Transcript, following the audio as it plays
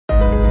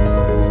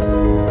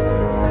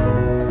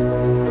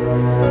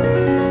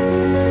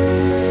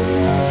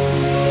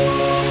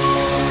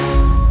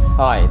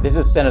This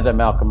is Senator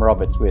Malcolm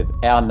Roberts with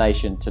Our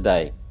Nation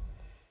Today.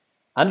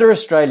 Under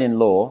Australian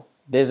law,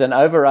 there's an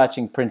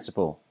overarching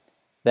principle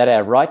that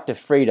our right to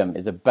freedom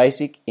is a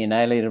basic,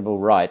 inalienable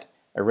right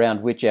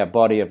around which our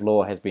body of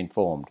law has been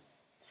formed.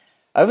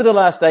 Over the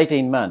last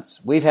 18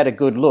 months, we've had a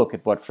good look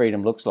at what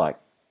freedom looks like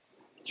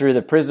through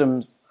the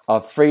prisms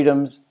of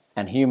freedoms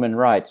and human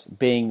rights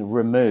being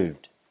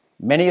removed.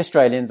 Many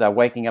Australians are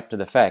waking up to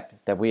the fact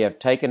that we have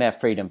taken our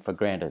freedom for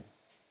granted.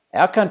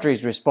 Our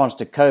country's response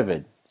to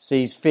COVID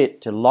sees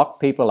fit to lock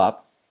people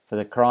up for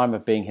the crime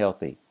of being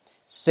healthy,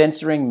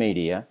 censoring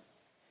media,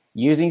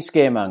 using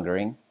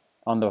scaremongering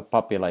on the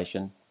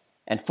population,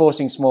 and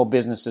forcing small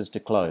businesses to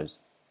close.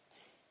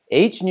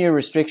 Each new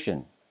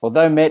restriction,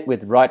 although met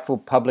with rightful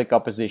public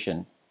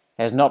opposition,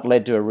 has not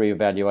led to a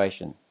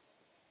re-evaluation.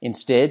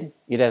 Instead,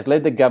 it has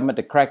led the government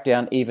to crack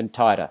down even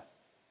tighter.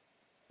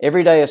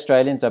 Everyday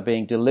Australians are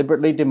being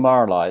deliberately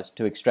demoralised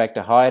to extract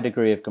a higher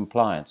degree of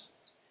compliance.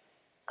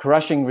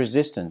 Crushing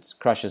resistance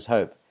crushes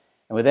hope,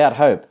 and without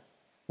hope,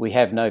 we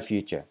have no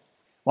future.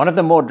 One of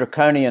the more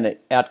draconian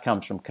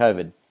outcomes from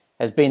COVID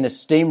has been the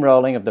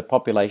steamrolling of the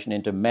population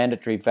into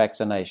mandatory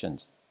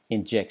vaccinations,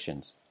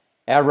 injections.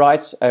 Our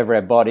rights over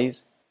our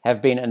bodies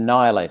have been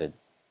annihilated,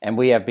 and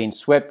we have been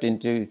swept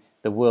into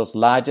the world's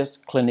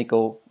largest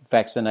clinical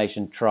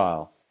vaccination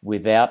trial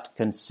without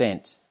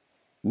consent.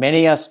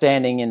 Many are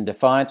standing in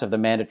defiance of the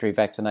mandatory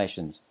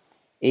vaccinations,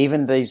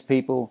 even these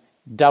people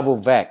double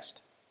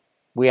vaxxed.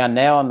 We are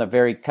now on the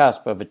very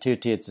cusp of a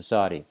two-tiered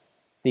society,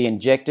 the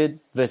injected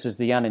versus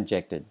the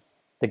uninjected.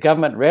 The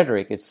government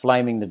rhetoric is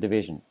flaming the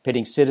division,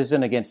 pitting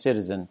citizen against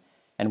citizen,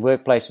 and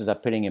workplaces are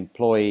pitting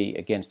employee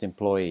against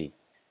employee.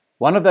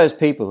 One of those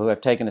people who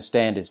have taken a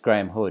stand is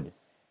Graham Hood,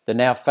 the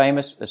now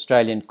famous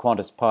Australian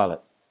Qantas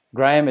pilot.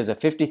 Graham is a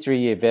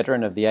 53-year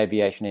veteran of the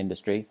aviation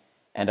industry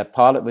and a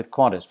pilot with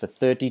Qantas for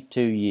 32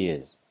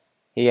 years.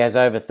 He has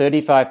over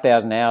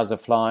 35,000 hours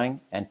of flying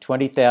and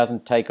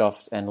 20,000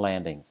 takeoffs and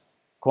landings.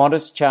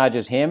 Qantas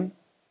charges him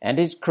and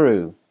his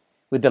crew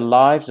with the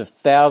lives of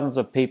thousands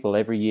of people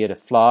every year to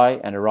fly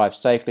and arrive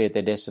safely at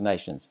their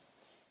destinations.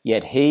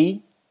 Yet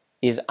he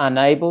is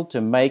unable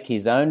to make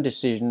his own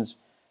decisions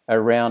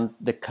around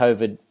the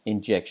COVID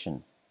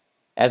injection.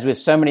 As with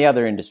so many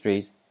other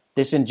industries,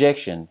 this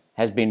injection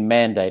has been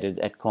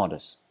mandated at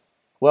Qantas.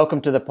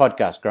 Welcome to the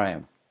podcast,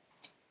 Graham.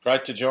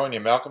 Great to join you,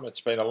 Malcolm.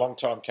 It's been a long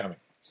time coming.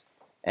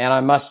 And I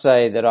must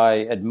say that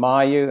I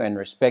admire you and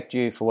respect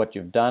you for what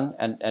you've done.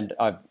 And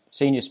I've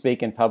seen you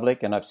speak in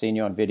public and I've seen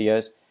you on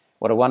videos.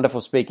 What a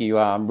wonderful speaker you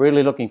are. I'm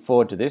really looking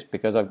forward to this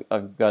because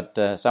I've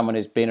got someone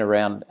who's been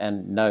around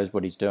and knows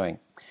what he's doing.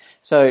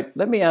 So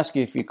let me ask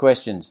you a few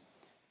questions.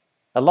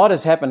 A lot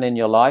has happened in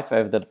your life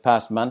over the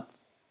past month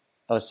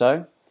or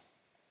so.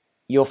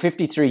 Your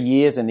 53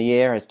 years in the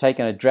air has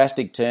taken a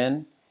drastic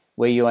turn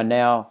where you are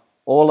now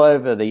all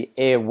over the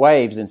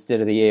airwaves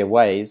instead of the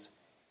airways,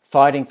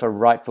 fighting for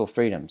rightful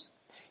freedoms.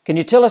 Can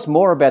you tell us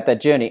more about that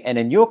journey? And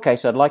in your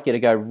case, I'd like you to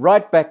go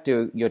right back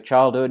to your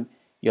childhood,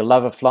 your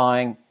love of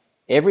flying,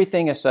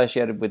 everything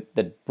associated with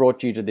that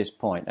brought you to this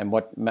point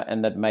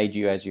and that made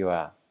you as you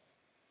are.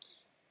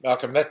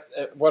 Malcolm,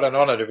 what an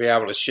honour to be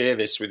able to share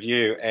this with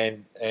you,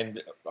 and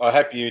I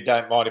hope you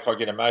don't mind if I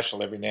get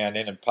emotional every now and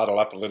then and puddle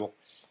up a little.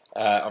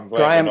 I'm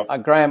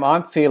glad Graham,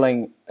 I'm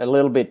feeling a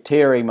little bit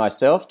teary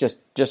myself just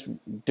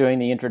doing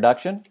the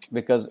introduction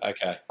because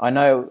okay. I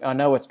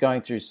know what's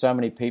going through so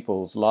many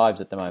people's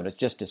lives at the moment. It's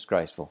just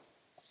disgraceful.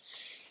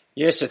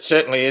 Yes, it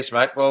certainly is,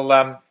 mate. Well,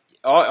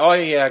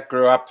 I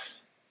grew up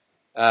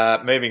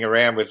moving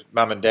around with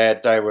mum and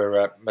dad.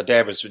 My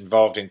dad was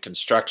involved in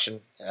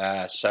construction,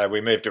 so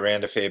we moved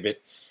around a fair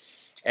bit.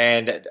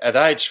 And at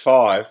age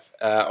 5,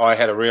 I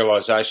had a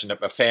realisation that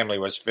my family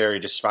was very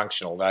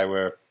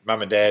dysfunctional.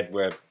 Mum and dad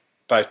were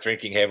both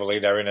drinking heavily.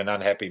 They were in an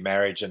unhappy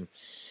marriage, and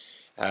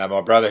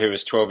my brother, who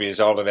was 12 years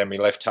older than me,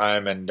 left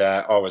home, and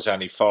I was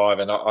only 5,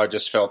 and I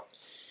just felt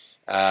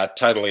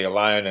totally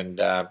alone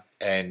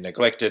and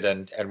neglected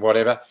and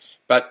whatever.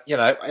 But, you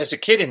know, as a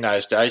kid in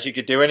those days, you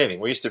could do anything.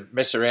 We used to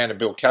mess around and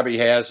build cubby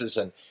houses,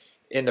 and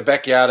in the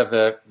backyard of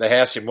the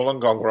house in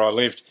Wollongong where I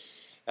lived,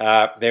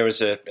 there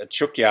was a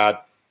chook yard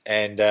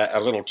and a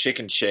little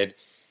chicken shed,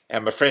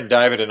 and my friend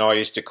David and I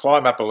used to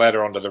climb up a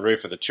ladder onto the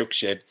roof of the chook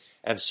shed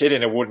and sit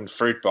in a wooden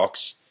fruit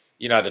box,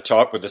 you know, the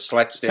type with the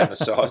slats down the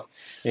side.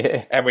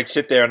 Yeah. And we'd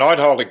sit there, and I'd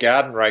hold a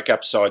garden rake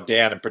upside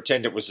down and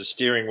pretend it was the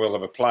steering wheel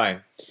of a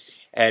plane.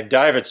 And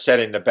David sat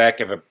in the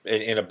back of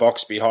in a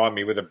box behind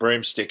me with a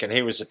broomstick, and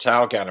he was a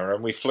tail gunner,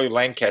 and we flew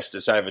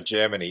Lancasters over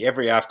Germany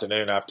every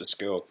afternoon after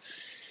school.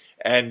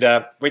 And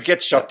we'd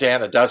get shot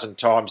down a dozen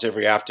times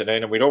every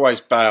afternoon, and we'd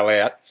always bail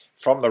out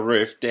from the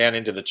roof down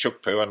into the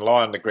chook poo and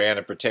lie on the ground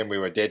and pretend we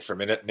were dead for a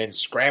minute and then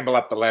scramble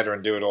up the ladder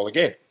and do it all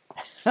again.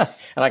 And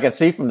I can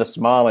see from the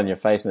smile on your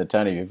face and the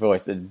tone of your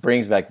voice, it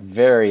brings back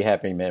very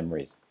happy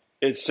memories.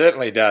 It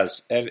certainly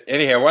does. And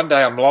anyhow, one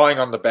day I'm lying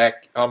on my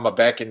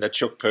back in the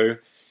chook poo,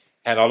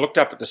 and I looked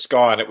up at the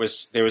sky, and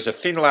there was a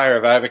thin layer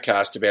of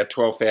overcast about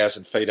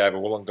 12,000 feet over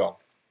Wollongong.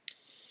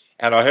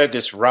 and I heard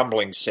this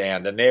rumbling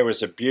sound, and there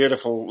was a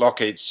beautiful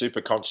Lockheed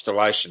Super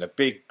Constellation, a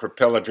big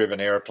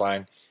propeller-driven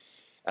aeroplane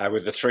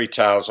with the three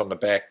tails on the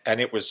back, and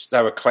they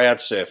were cloud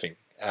surfing,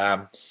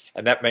 and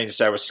that means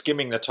they were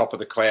skimming the top of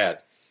the cloud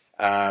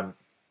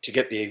to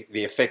get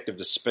the effect of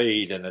the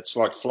speed, and it's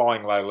like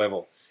flying low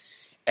level.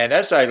 And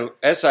as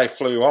they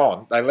flew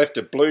on, they left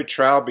a blue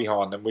trail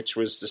behind them, which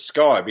was the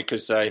sky,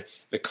 because the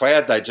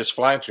cloud they'd just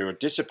flown through had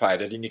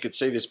dissipated, and you could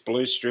see this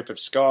blue strip of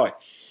sky.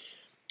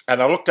 And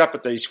I looked up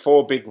at these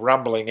four big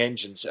rumbling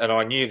engines, and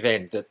I knew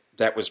then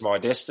that was my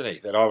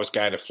destiny, that I was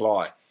going to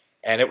fly.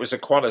 And it was a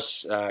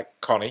Qantas,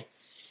 Connie.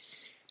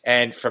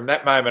 And from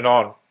that moment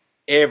on,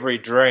 every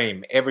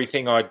dream,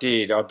 everything I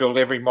did, I built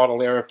every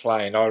model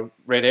aeroplane, I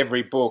read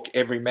every book,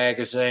 every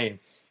magazine.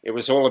 It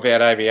was all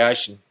about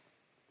aviation.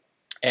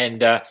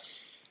 And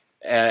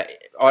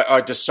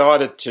I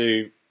decided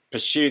to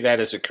pursue that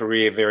as a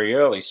career very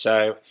early.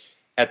 So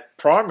at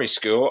primary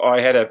school,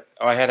 I had a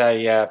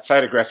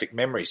photographic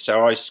memory,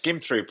 so I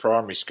skimmed through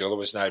primary school. There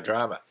was no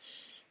drama.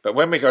 But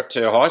when we got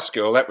to high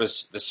school, that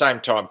was the same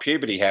time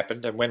puberty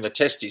happened, and when the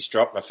testes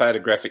dropped, my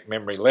photographic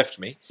memory left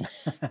me,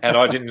 and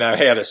I didn't know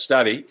how to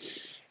study.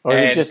 Or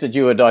is it just that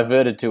you were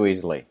diverted too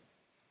easily?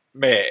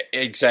 Yeah,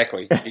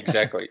 exactly.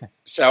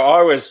 So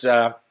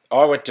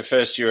I went to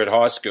first year at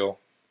high school,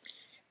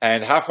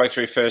 and halfway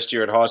through first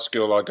year at high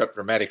school, I got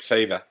rheumatic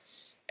fever.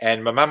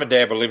 And my mum and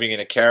dad were living in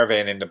a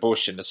caravan in the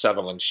bush in the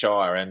Sutherland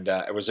Shire, and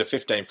it was a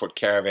 15-foot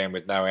caravan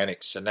with no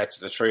annex, and that's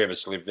the three of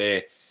us lived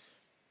there.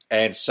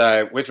 And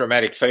so with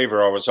rheumatic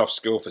fever, I was off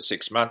school for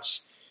 6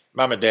 months.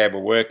 Mum and Dad were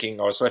working.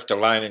 I was left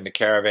alone in the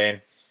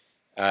caravan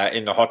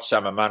in the hot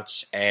summer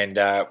months, and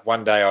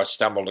one day I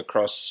stumbled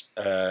across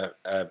a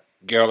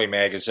girly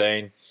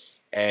magazine,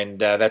 and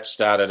that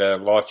started a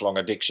lifelong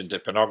addiction to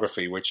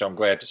pornography, which I'm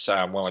glad to say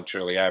I'm well and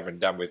truly over and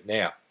done with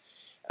now.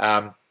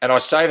 And I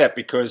say that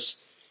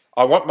because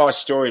I want my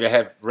story to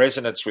have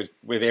resonance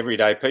with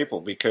everyday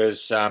people,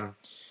 because I'm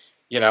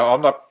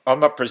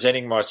not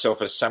presenting myself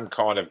as some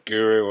kind of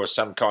guru or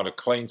some kind of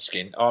clean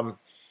skin.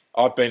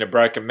 I've been a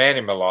broken man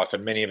in my life,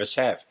 and many of us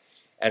have,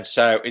 and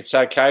so it's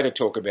okay to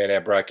talk about our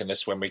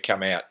brokenness when we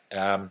come out.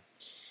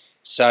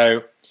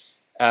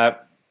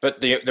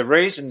 But the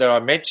reason that I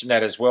mention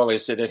that as well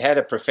is that it had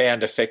a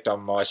profound effect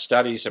on my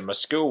studies and my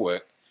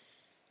schoolwork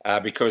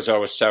because I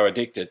was so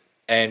addicted.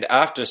 And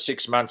after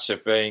 6 months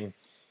of being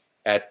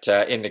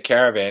in the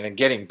caravan and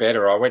getting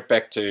better, I went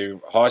back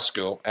to high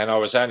school, and I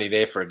was only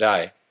there for a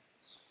day.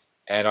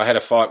 And I had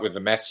a fight with the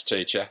maths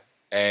teacher,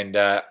 and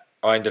I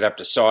ended up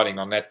deciding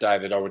on that day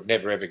that I would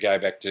never ever go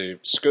back to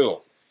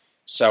school.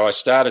 So I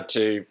started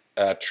to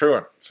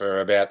truant for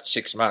about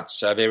 6 months.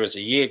 So there was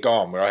a year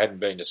gone where I hadn't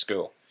been to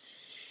school.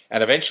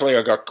 And eventually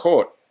I got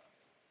caught,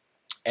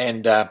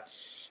 and I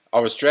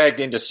was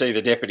dragged in to see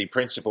the deputy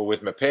principal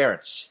with my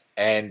parents.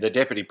 And the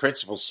deputy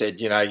principal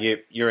said,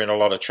 you're in a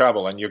lot of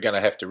trouble, and you're going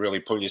to have to really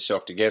pull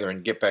yourself together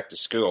and get back to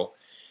school,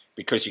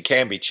 because you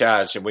can be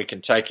charged and we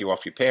can take you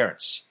off your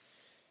parents.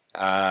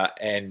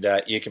 And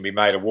you can be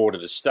made a ward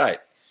of the state.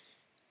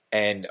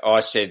 And I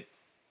said,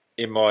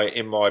 in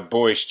my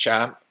boyish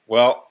charm,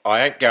 well,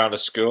 I ain't going to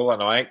school,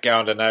 and I ain't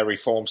going to no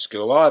reform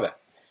school either.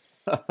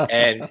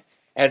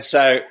 and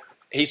so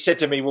he said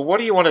to me, well, what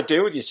do you want to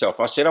do with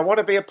yourself? I said, I want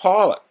to be a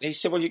pilot. And he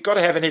said, well, you've got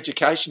to have an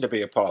education to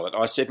be a pilot.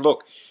 I said,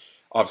 look,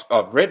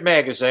 I've read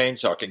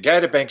magazines, I can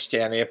go to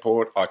Bankstown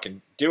Airport, I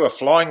can do a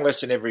flying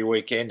lesson every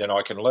weekend, and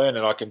I can learn,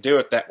 and I can do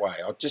it that way.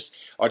 I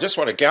just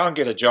want to go and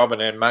get a job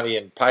and earn money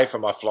and pay for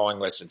my flying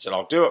lessons, and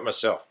I'll do it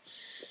myself.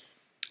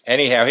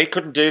 Anyhow, he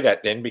couldn't do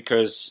that then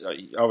because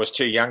I was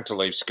too young to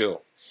leave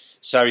school.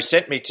 So he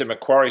sent me to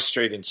Macquarie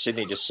Street in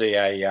Sydney to see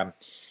a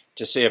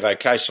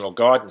vocational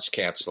guidance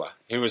counsellor,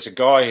 who was a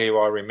guy who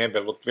I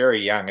remember looked very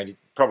young, and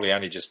probably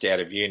only just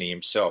out of uni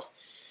himself.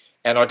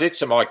 And I did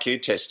some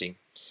IQ testing.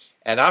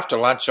 And after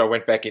lunch, I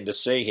went back in to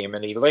see him,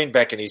 and he leaned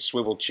back in his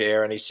swivel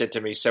chair and he said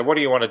to me, so what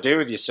do you want to do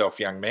with yourself,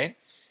 young man?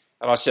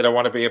 And I said, I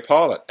want to be a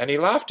pilot. And he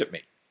laughed at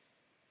me.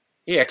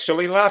 He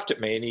actually laughed at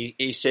me, and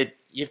he said,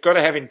 you've got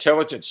to have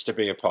intelligence to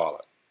be a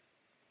pilot.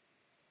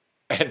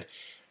 And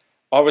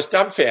I was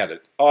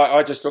dumbfounded.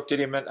 I just looked at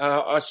him and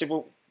I said,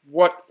 well,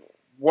 what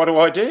do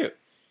I do?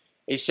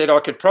 He said, I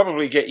could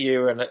probably get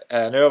you an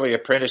early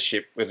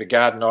apprenticeship with a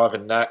Garden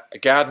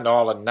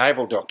Island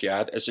Naval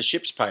Dockyard as a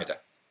ship's painter.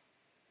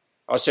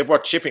 I said,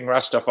 what, chipping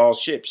rust off old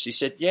ships? He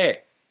said, yeah.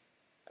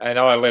 And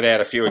I let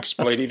out a few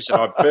expletives, and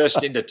I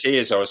burst into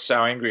tears. I was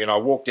so angry, and I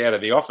walked out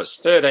of the office,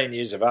 13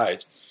 years of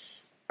age.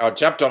 I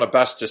jumped on a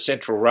bus to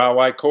Central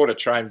Railway, caught a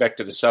train back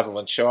to the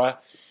Sutherland Shire,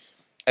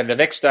 and the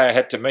next day I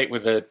had to meet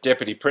with the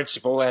deputy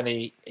principal, and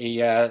he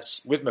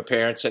with my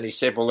parents, and he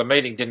said, well, the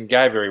meeting didn't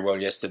go very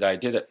well yesterday,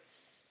 did it?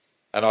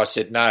 And I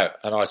said, no.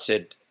 And I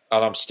said,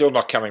 and I'm still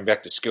not coming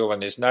back to school,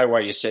 and there's no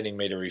way you're sending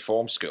me to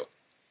reform school.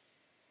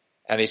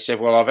 And he said,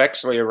 well, I've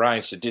actually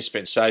arranged a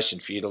dispensation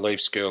for you to leave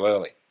school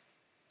early.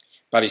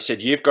 But he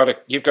said, you've got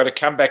to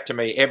come back to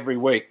me every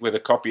week with a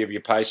copy of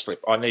your payslip.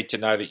 I need to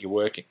know that you're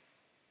working.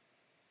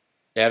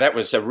 Now, that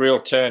was a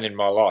real turn in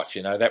my life,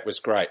 that was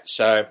great.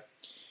 So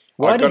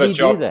why I got did a he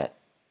job. do that?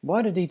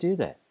 Why did he do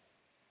that?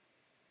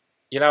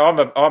 You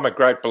know, I'm a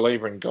great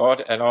believer in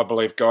God, and I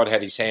believe God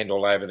had his hand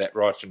all over that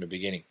right from the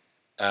beginning.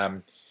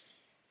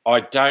 I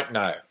don't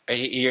know.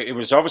 He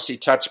was obviously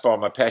touched by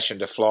my passion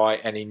to fly,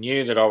 and he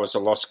knew that I was a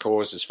lost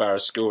cause as far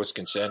as school was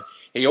concerned.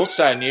 He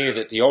also knew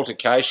that the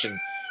altercation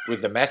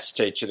with the maths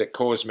teacher that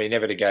caused me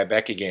never to go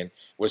back again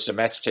was the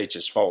maths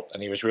teacher's fault,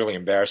 and he was really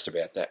embarrassed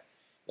about that.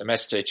 The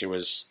maths teacher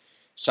was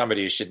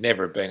somebody who should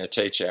never have been a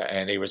teacher,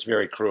 and he was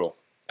very cruel.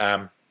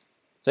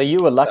 So you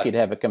were lucky to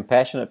have a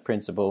compassionate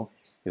principal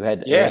who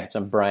had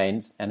some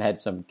brains and had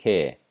some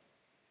care.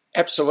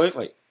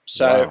 Absolutely.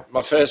 So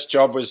my first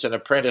job was an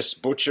apprentice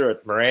butcher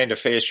at Miranda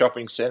Fair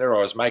Shopping Centre.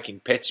 I was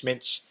making pets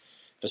mince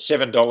for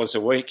 $7 a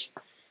week.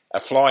 A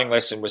flying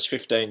lesson was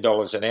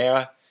 $15 an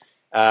hour.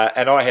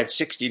 And I had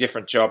 60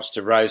 different jobs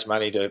to raise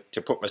money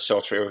to put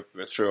myself through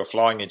a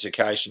flying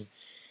education.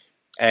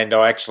 And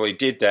I actually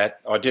did that.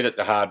 I did it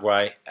the hard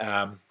way.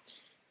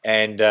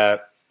 And I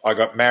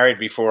got married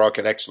before I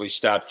could actually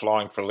start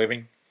flying for a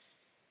living.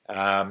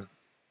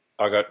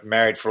 I got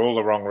married for all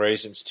the wrong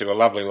reasons to a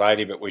lovely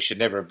lady, but we should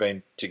never have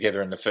been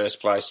together in the first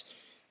place.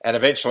 And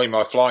eventually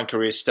my flying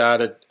career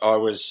started. I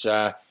was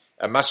a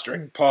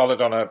mustering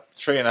pilot on a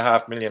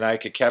 3.5 million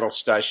acre cattle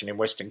station in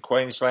Western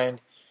Queensland.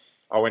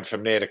 I went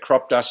from there to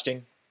crop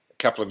dusting, a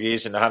couple of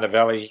years in the Hunter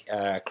Valley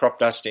crop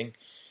dusting,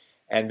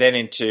 and then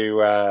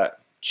into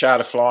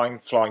charter flying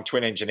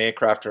twin engine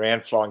aircraft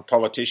around, flying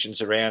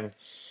politicians around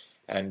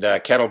and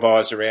cattle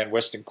buyers around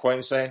Western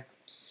Queensland.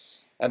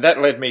 And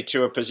that led me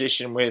to a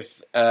position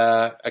with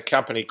a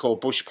company called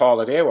Bush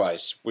Pilot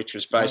Airways, which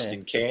was based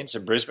in Cairns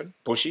and Brisbane,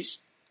 Bushies.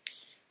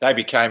 They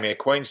became Air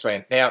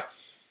Queensland. Now,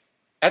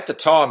 at the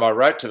time I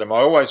wrote to them, I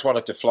always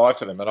wanted to fly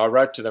for them, and I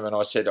wrote to them and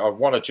I said, I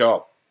want a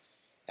job.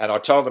 And I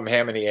told them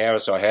how many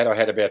hours I had. I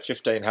had about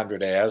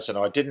 1,500 hours, and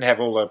I didn't have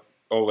all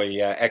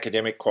the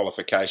academic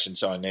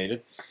qualifications I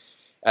needed.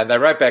 And they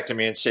wrote back to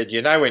me and said,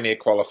 you're nowhere near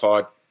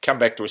qualified, come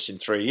back to us in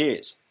 3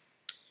 years.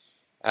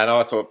 And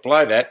I thought,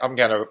 blow that, I'm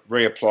going to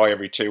reapply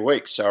every 2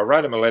 weeks. So I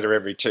wrote him a letter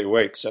every 2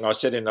 weeks. And I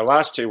said, in the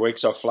last 2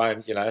 weeks, I've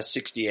flown,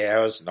 60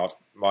 hours and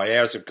my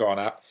hours have gone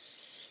up.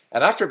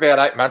 And after about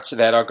 8 months of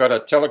that, I got a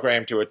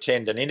telegram to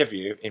attend an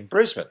interview in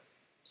Brisbane.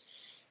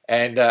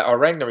 And I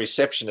rang the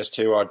receptionist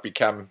who I'd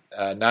become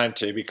known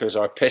to because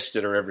I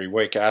pestered her every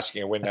week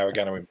asking her when they were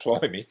going to employ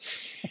me.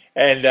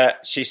 And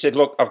she said,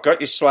 look, I've got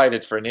you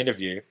slated for an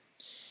interview.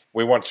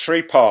 We want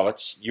 3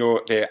 pilots.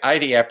 There are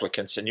 80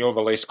 applicants and you're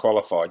the least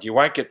qualified. You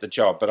won't get the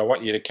job, but I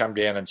want you to come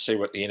down and see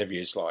what the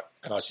interview's like.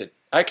 And I said,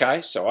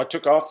 okay. So I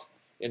took off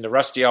in the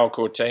rusty old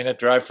Cortina,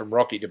 drove from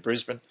Rocky to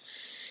Brisbane.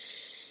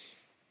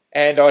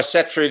 And I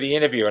sat through the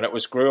interview and it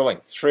was grueling.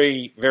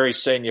 3 very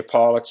senior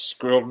pilots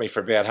grilled me for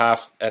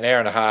about an hour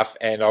and a half,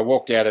 and I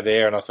walked out of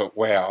there and I thought,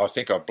 wow, I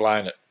think I've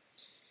blown it.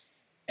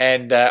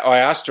 And I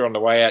asked her on the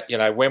way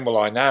out, when will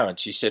I know? And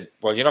she said,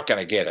 well, you're not going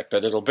to get it,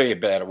 but it'll be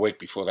about a week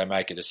before they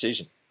make a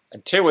decision.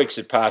 And 2 weeks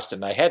had passed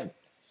and they hadn't.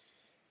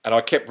 And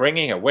I kept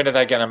ringing her, when are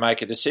they going to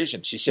make a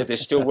decision? She said, they're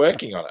still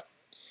working on it.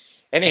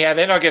 Anyhow,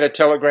 then I get a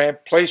telegram,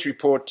 please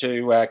report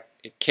to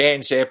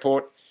Cairns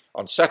Airport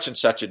on such and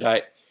such a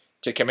date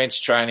to commence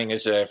training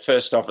as a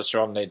first officer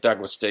on their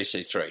Douglas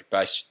DC-3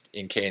 based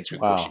in Cairns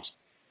with Bushies.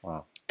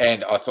 Wow.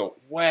 And I thought,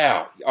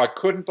 wow, I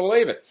couldn't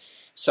believe it.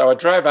 So I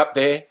drove up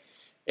there,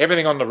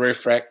 everything on the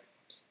roof rack,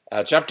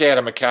 jumped out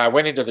of my car,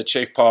 went into the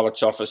chief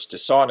pilot's office to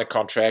sign a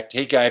contract.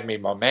 He gave me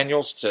my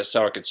manuals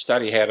so I could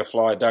study how to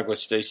fly a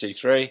Douglas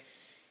DC-3.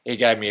 He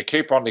gave me a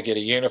coupon to get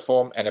a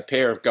uniform and a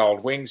pair of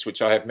gold wings,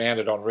 which I have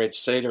mounted on red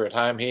cedar at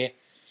home here.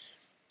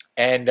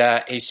 And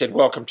he said,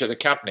 welcome to the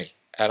company.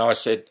 And I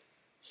said,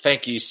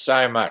 thank you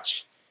so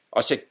much.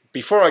 I said,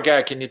 before I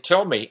go, can you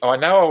tell me, I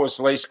know I was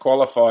least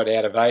qualified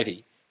out of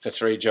 80 for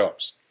 3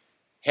 jobs.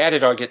 How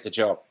did I get the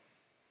job?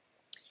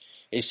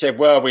 He said,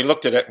 well, we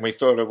looked at it and we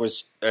thought it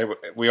was,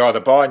 we either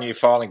buy a new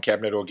filing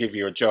cabinet or give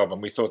you a job,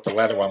 and we thought the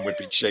latter one would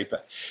be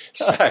cheaper.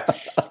 So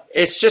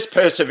it's just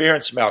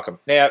perseverance, Malcolm.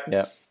 Now,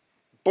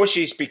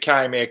 Bushies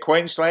became Air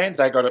Queensland.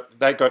 They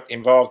got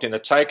involved in a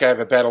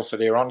takeover battle for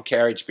their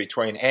on-carriage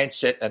between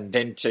Ansett and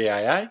then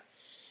TAA.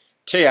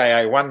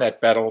 TAA won that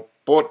battle,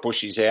 bought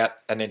Bushies out,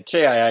 and then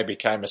TAA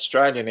became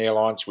Australian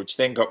Airlines, which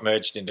then got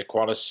merged into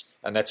Qantas,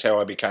 and that's how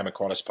I became a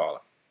Qantas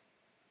pilot.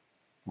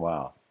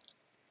 Wow.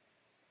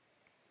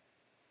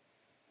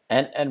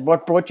 And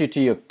what brought you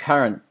to your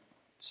current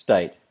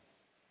state?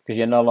 Because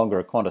you're no longer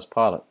a Qantas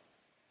pilot.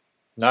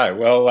 No,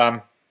 well,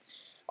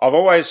 I've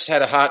always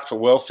had a heart for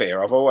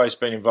welfare. I've always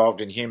been involved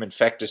in human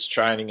factors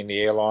training in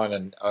the airline,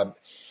 and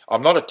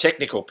I'm not a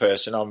technical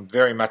person. I'm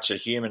very much a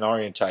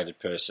human-orientated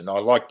person. I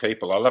like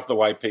people. I love the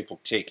way people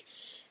tick.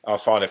 I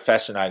find it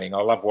fascinating. I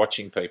love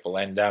watching people.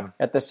 And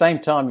at the same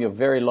time, you're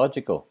very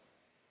logical.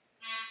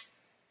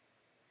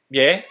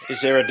 Yeah,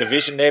 is there a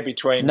division there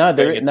between? No,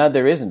 there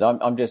isn't.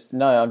 I'm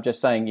just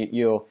saying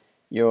you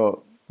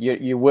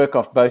work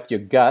off both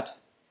your gut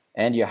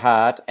and your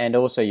heart and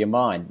also your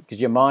mind, because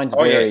your mind's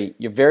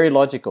you're very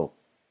logical.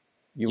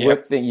 You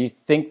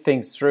think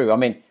things through. I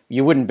mean,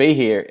 you wouldn't be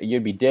here.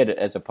 You'd be dead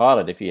as a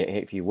pilot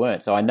if you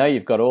weren't. So I know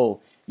you've got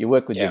you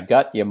work with your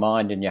gut, your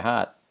mind, and your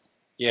heart.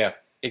 Yeah,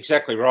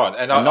 exactly right.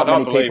 And not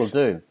many I believe people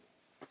do.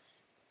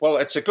 Well,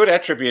 it's a good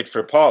attribute for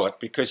a pilot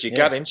because your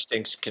gut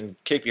instincts can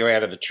keep you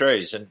out of the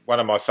trees. And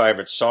one of my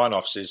favourite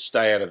sign-offs is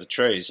 "stay out of the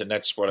trees," and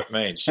that's what it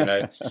means. You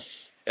know,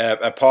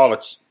 a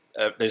pilot's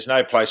there's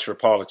no place for a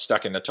pilot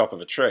stuck in the top of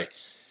a tree.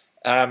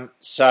 Because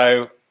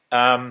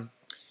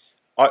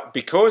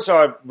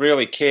I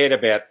really cared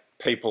about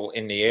people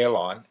in the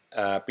airline,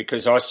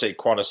 because I see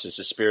Qantas as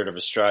the spirit of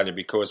Australia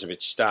because of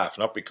its staff,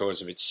 not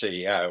because of its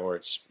CEO or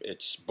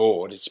its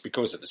board. It's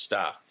because of the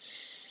staff.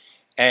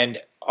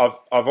 And I've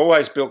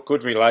always built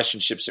good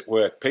relationships at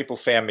work. People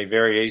found me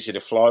very easy to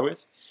fly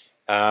with.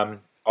 I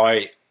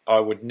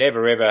would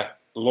never ever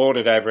lord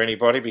it over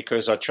anybody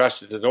because I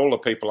trusted that all the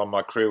people on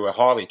my crew were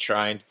highly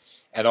trained,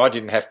 and I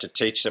didn't have to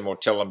teach them or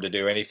tell them to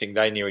do anything.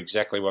 They knew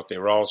exactly what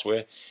their roles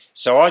were.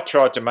 So I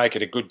tried to make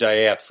it a good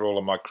day out for all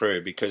of my crew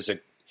because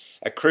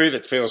a crew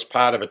that feels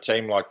part of a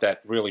team like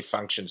that really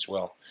functions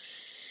well.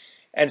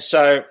 And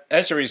so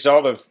as a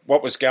result of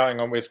what was going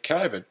on with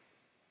COVID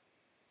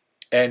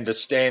and the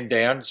stand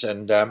downs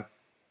and,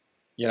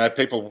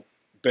 people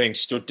being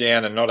stood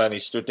down and not only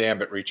stood down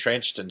but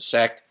retrenched and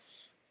sacked,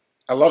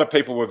 a lot of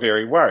people were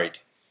very worried.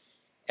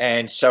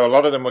 And so a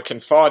lot of them were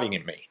confiding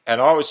in me. And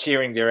I was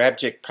hearing their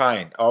abject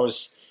pain. I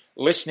was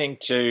listening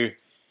to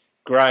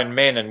grown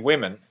men and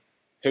women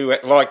who,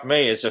 like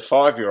me as a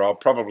 5-year-old,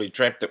 probably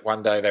dreamt that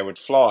one day they would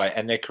fly,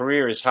 and their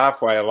career is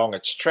halfway along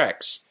its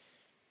tracks.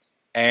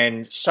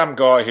 And some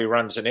guy who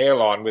runs an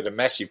airline with a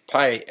massive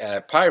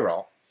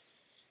payroll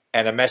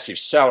and a massive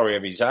salary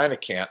of his own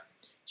account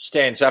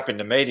stands up in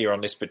the media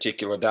on this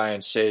particular day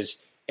and says,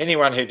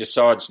 anyone who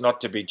decides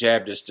not to be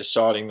jabbed is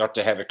deciding not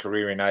to have a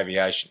career in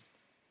aviation.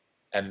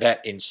 And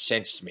that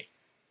incensed me.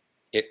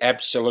 It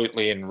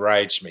absolutely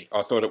enraged me.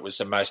 I thought it was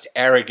the most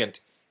arrogant,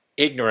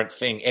 ignorant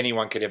thing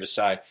anyone could ever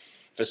say.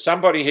 For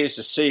somebody who's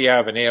the CEO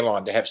of an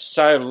airline to have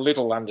so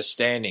little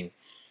understanding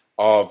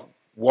of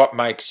what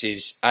makes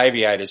his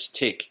aviators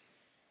tick.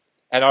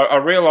 And I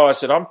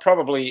realised that I've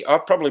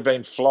probably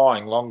been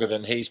flying longer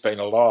than he's been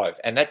alive,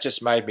 and that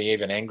just made me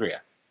even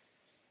angrier.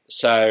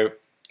 So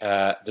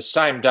the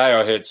same day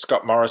I heard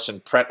Scott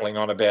Morrison prattling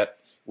on about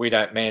we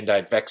don't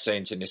mandate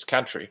vaccines in this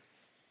country.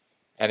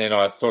 And then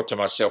I thought to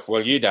myself,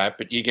 well, you don't,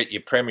 but you get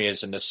your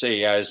premiers and the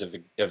CEOs of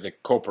the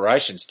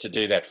corporations to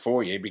do that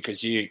for you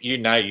because you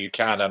know you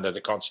can't under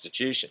the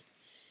Constitution.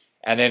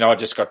 And then I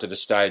just got to the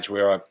stage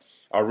where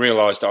I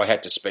realised I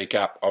had to speak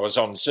up. I was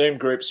on Zoom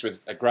groups with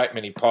a great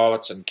many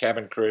pilots and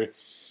cabin crew,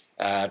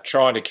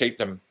 trying to keep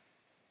them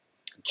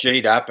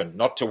G'd up and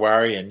not to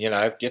worry and,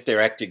 get their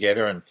act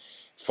together and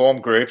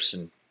form groups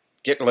and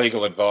get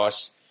legal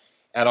advice.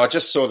 And I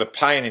just saw the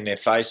pain in their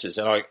faces,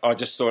 and I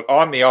just thought,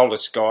 I'm the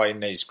oldest guy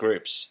in these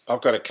groups. I've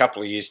got a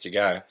couple of years to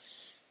go.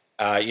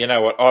 You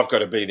know what? I've got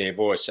to be their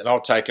voice, and I'll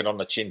take it on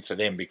the chin for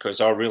them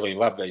because I really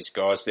love these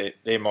guys.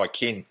 They're my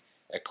kin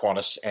at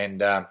Qantas,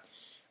 and I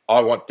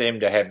want them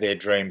to have their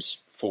dreams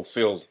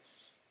fulfilled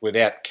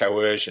without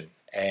coercion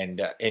and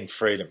in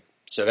freedom.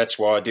 So that's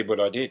why I did what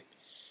I did.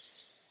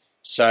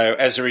 So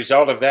as a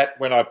result of that,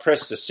 when I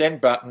pressed the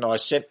send button, I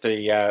sent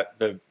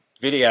the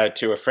video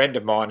to a friend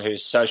of mine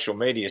who's social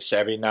media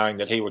savvy, knowing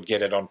that he would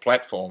get it on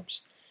platforms.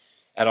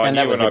 And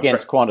that was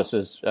against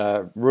Qantas's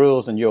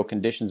rules and your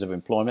conditions of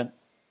employment?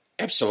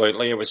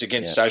 Absolutely. It was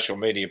against social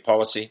media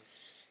policy.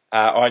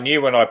 I knew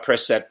when I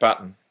pressed that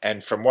button,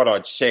 and from what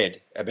I'd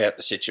said about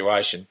the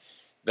situation,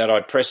 that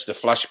I'd pressed the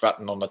flush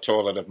button on the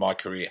toilet of my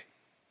career.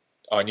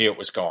 I knew it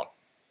was gone.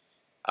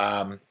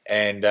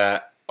 And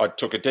I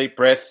took a deep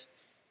breath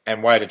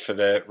and waited for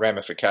the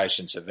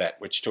ramifications of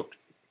that, which took,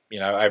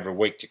 over a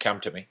week to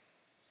come to me.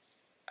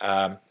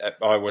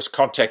 I was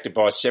contacted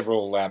by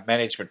several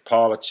management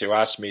pilots who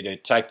asked me to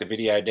take the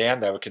video down.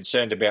 They were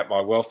concerned about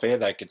my welfare.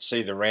 They could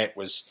see the rant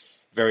was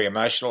very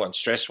emotional and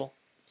stressful.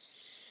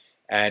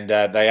 And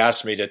they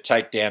asked me to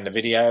take down the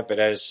video. But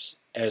as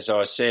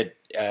I said,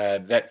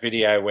 that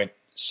video went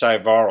so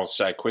viral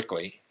so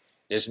quickly,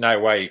 there's no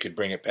way you could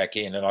bring it back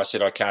in. And I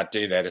said, I can't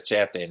do that. It's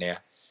out there now.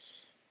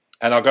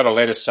 And I got a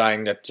letter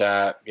saying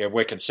that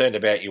we're concerned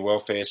about your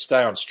welfare.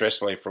 Stay on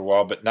stress leave for a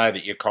while, but know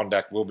that your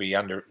conduct will be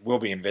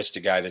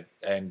investigated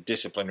and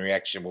disciplinary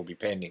action will be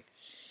pending.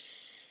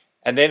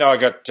 And then I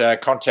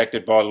got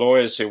contacted by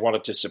lawyers who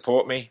wanted to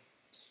support me,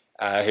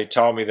 who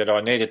told me that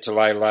I needed to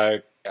lay low,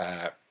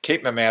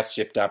 keep my mouth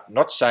zipped up,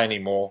 not say any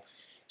more,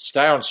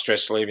 stay on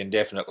stress leave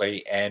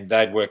indefinitely, and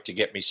they'd work to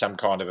get me some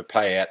kind of a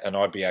payout and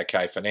I'd be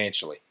okay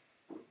financially.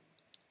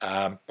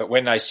 But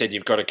when they said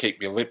you've got to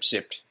keep your lip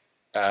zipped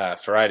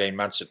for 18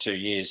 months or 2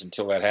 years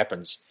until that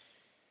happens,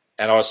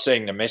 and I was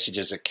seeing the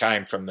messages that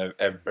came from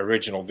the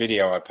original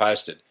video I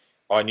posted,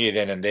 I knew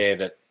then and there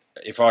that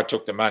if I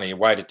took the money,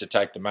 waited to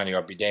take the money,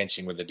 I'd be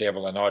dancing with the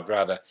devil, and I'd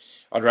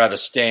rather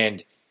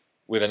stand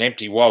with an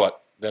empty wallet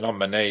than on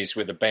my knees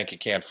with a bank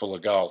account full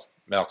of gold,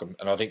 Malcolm.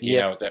 And I think you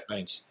know what that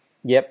means.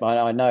 Yep,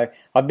 I know.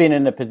 I've been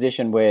in a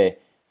position where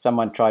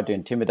someone tried to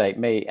intimidate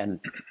me, and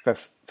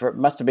for it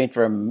must have been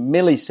for a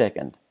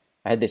millisecond,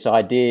 I had this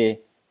idea.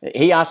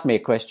 He asked me a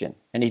question,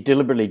 and he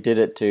deliberately did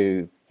it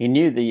he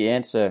knew the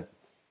answer.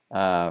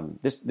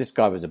 This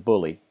guy was a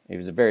bully. He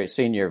was a very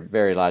senior,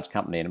 very large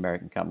company, an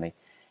American company.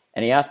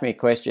 And he asked me a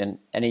question,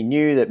 and he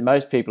knew that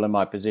most people in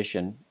my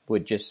position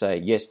would just say,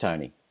 "Yes,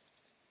 Tony."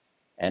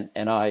 And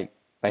I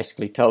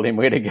basically told him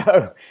where to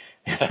go.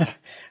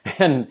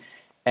 and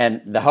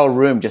the whole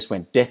room just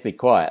went deathly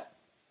quiet.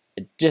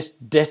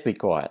 Just deathly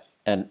quiet.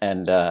 And he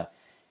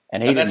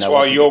didn't that's know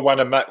why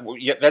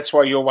what you're that's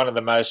why you're one of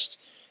the most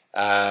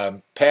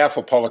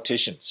powerful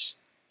politicians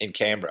in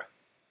Canberra,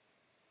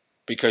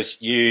 because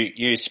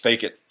you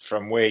speak it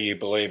from where you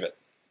believe it.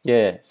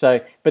 Yeah.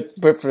 So, but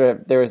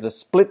there was a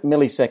split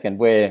millisecond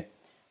where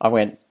I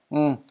went,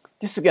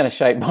 "This is going to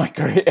shape my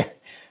career,"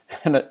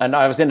 and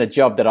I was in a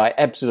job that I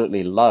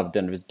absolutely loved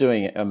and was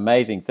doing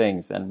amazing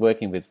things and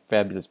working with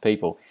fabulous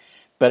people,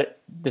 but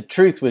the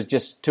truth was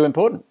just too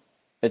important.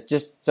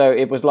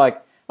 It was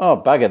like, oh,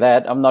 bugger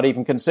that. I'm not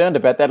even concerned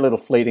about that little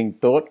fleeting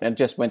thought, and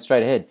just went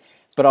straight ahead.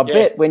 But I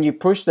bet when you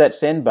push that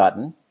send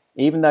button,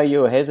 even though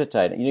you were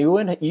hesitating, you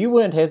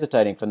weren't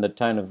hesitating from the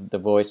tone of the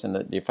voice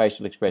and your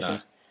facial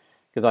expressions,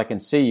 because I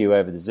can see you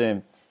over the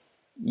Zoom.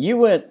 You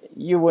were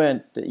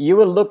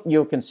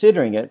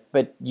considering it,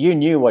 but you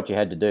knew what you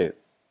had to do.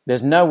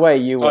 There's no way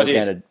you were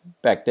going to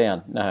back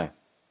down. No.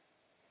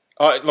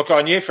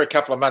 I knew for a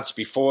couple of months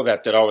before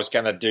that I was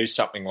going to do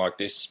something like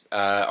this.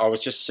 I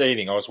was just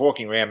seething. I was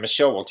walking around.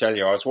 Michelle will tell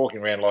you, I was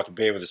walking around like a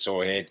bear with a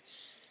sore head.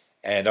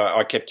 And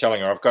I kept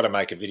telling her, I've got to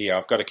make a video.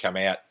 I've got to come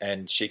out.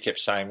 And she kept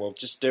saying, well,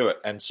 just do it.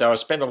 And so I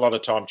spent a lot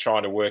of time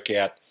trying to work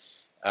out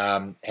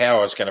how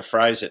I was going to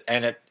phrase it.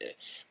 And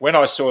when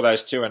I saw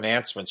those two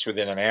announcements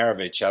within an hour of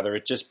each other,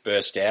 it just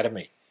burst out of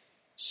me.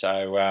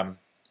 So,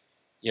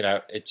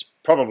 it's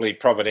probably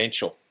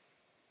providential.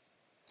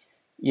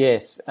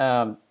 Yes,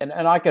 and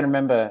I can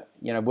remember,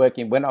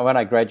 working when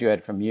I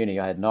graduated from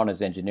uni. I had an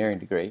honours engineering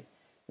degree,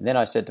 and then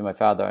I said to my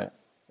father,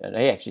 and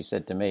he actually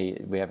said to me,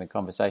 we're having a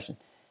conversation,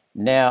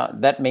 "Now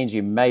that means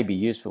you may be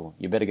useful.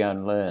 You better go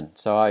and learn."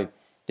 So I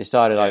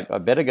decided I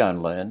better go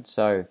and learn.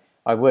 So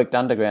I worked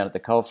underground at the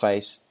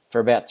coalface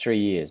for about 3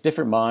 years,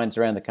 different mines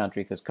around the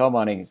country, because coal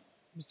mining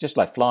is just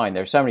like flying.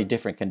 There are so many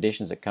different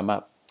conditions that come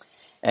up,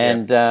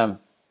 and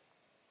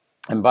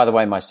by the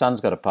way, my son's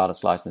got a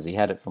pilot's license. He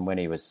had it from when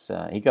he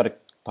got a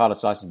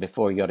pilot's license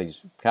before he got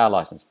his car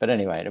license. But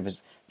anyway, it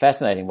was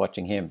fascinating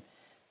watching him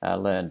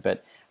learn.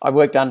 But I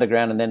worked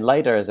underground, and then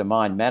later as a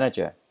mine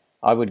manager,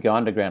 I would go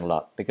underground a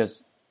lot,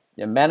 because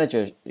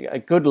a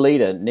good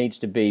leader needs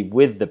to be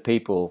with the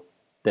people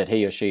that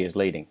he or she is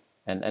leading.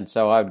 And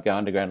so I would go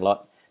underground a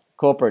lot.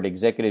 Corporate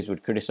executives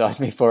would criticize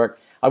me for it.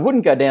 I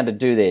wouldn't go down to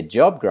do their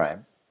job,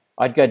 Graham.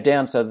 I'd go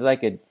down so that they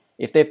could,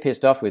 if they're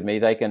pissed off with me,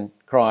 they can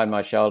cry on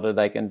my shoulder.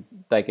 They can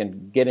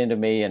get into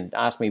me and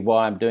ask me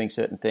why I'm doing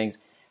certain things.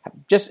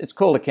 It's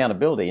called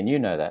accountability, and you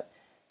know that.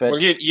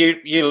 But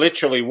you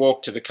literally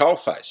walk to the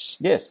coalface.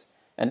 Yes,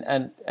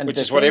 and which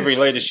is what every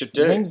leader should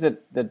do. Things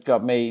that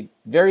got me,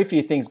 very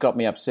few things got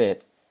me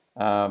upset,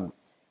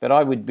 but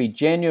I would be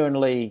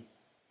genuinely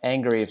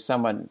angry if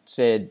someone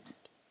said,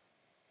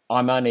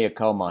 "I'm only a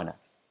coal miner,"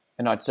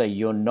 and I'd say,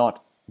 "You're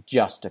not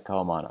just a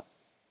coal miner.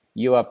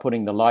 You are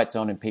putting the lights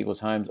on in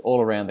people's homes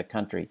all around the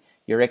country.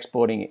 You're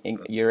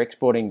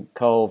exporting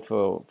coal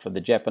for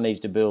the Japanese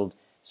to build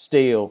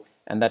steel."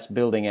 And that's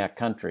building our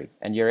country,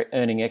 and you're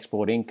earning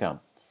export income.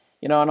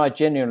 And I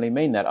genuinely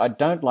mean that. I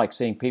don't like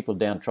seeing people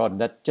downtrodden.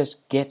 That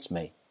just gets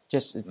me.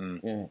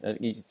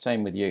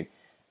 Same with you.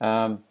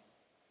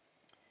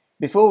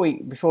 Before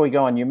we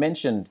go on, you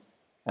mentioned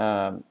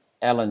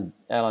Alan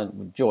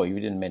Joy. You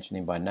didn't mention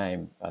him by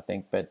name, I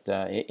think, but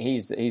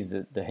he's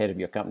the head of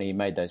your company. He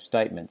made those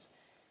statements.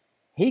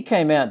 He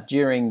came out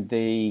during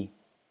the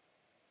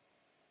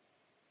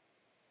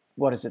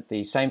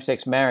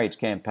same-sex marriage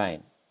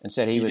campaign, and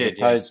said he was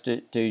opposed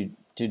to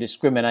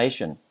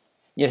discrimination.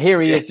 Yet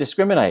here he is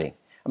discriminating.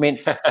 I mean,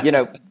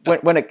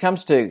 when it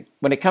comes to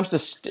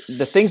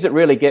the things that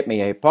really get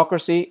me are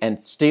hypocrisy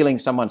and stealing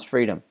someone's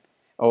freedom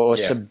or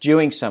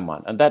subduing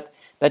someone, and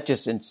that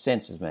just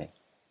incenses me.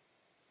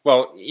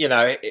 Well,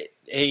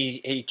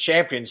 he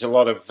champions a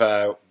lot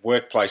of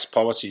workplace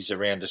policies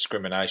around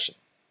discrimination,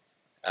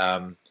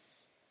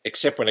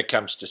 except when it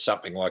comes to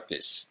something like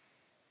this.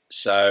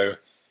 So,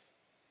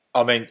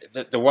 I mean,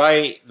 the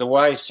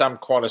way some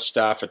Qantas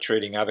staff are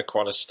treating other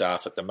Qantas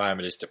staff at the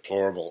moment is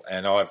deplorable,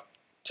 and I've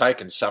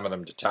taken some of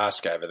them to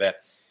task over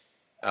that.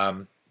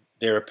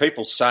 There are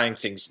people saying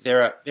things.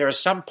 There are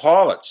some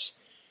pilots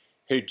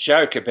who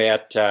joke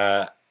about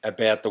the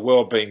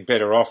world being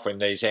better off when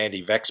these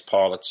anti-vax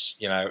pilots,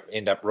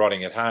 end up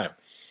rotting at home.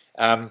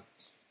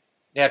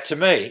 Now, to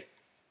me,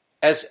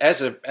 as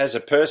a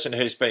person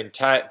who's been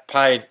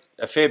paid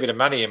a fair bit of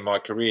money in my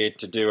career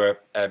to do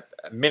a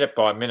minute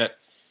by minute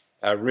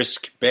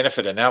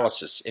risk-benefit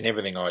analysis in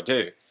everything I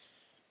do,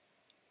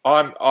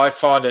 I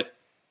find it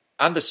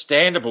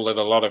understandable that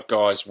a lot of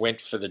guys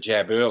went for the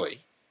jab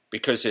early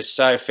because they're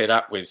so fed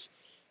up with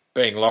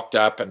being locked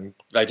up and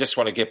they just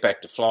want to get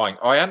back to flying.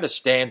 I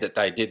understand that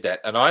they did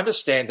that, and I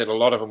understand that a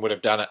lot of them would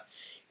have done it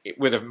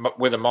with a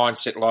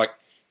mindset like,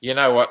 you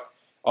know what,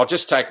 I'll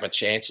just take my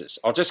chances.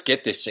 I'll just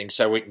get this thing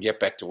so we can get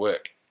back to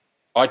work.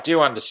 I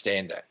do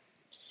understand that.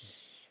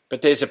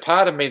 But there's a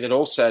part of me that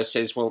also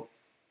says, well,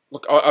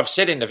 look, I've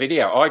said in the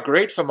video, I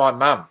agreed for my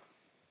mum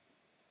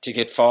to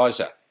get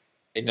Pfizer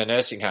in the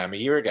nursing home a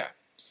year ago.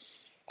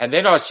 And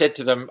then I said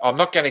to them, I'm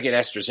not going to get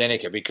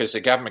AstraZeneca because the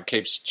government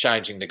keeps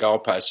changing the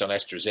goalposts on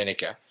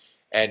AstraZeneca.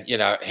 And, you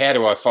know, how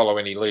do I follow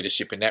any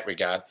leadership in that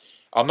regard?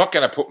 I'm not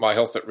going to put my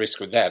health at risk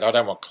with that. I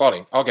don't want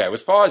clotting. I'll go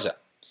with Pfizer.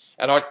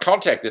 And I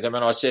contacted them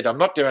and I said, I'm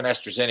not doing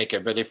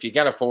AstraZeneca, but if you're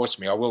going to force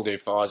me, I will do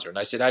Pfizer. And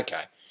they said,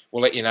 okay,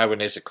 we'll let you know when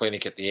there's a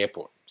clinic at the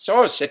airport. So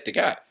I was set to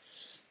go.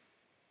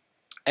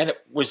 And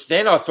it was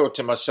then I thought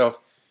to myself,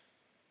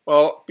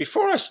 well,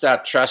 before I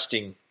start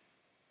trusting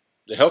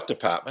the health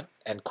department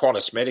and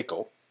Qantas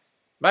Medical,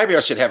 maybe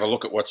I should have a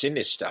look at what's in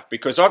this stuff,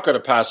 because I've got to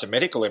pass a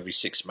medical every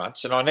 6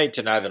 months and I need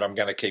to know that I'm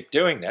going to keep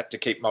doing that to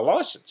keep my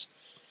licence.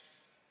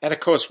 And, of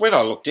course, when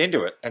I looked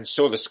into it and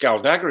saw the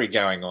skullduggery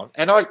going on,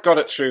 and I got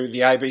it through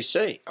the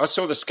ABC. I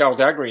saw the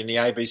skullduggery in the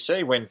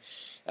ABC when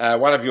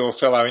one of your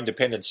fellow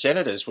independent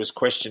senators was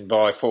questioned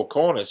by Four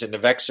Corners in the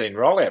vaccine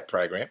rollout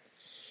program.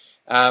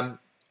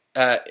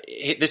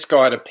 This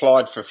guy had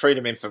applied for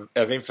freedom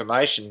of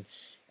information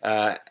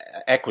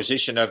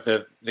acquisition of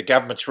the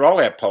government's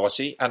rollout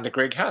policy under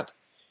Greg Hunt.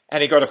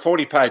 And he got a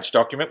 40-page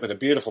document with a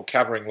beautiful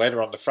covering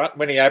letter on the front.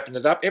 When he opened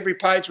it up, every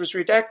page was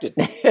redacted.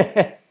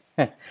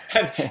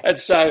 and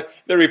so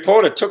the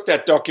reporter took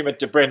that document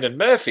to Brendan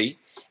Murphy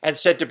and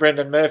said to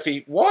Brendan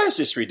Murphy, why is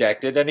this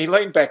redacted? And he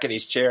leaned back in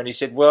his chair and he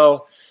said,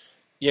 well,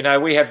 you know,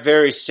 we have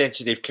very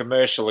sensitive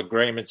commercial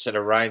agreements and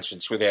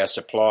arrangements with our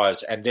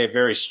suppliers, and they're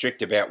very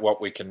strict about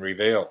what we can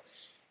reveal.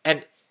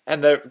 And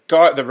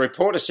the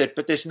reporter said,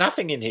 but there's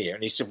nothing in here.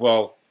 And he said,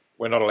 well,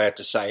 we're not allowed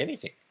to say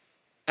anything.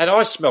 And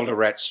I smelled a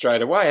rat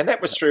straight away, and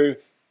that was through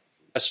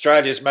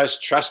Australia's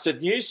most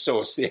trusted news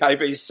source, the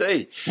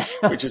ABC,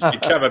 which has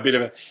become a bit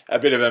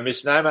of a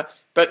misnomer.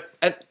 But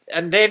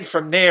and then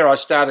from there, I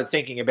started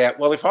thinking about,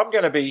 well, if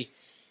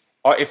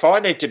I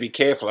need to be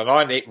careful, and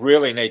I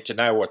really need to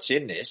know what's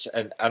in this,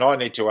 and I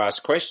need to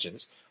ask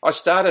questions, I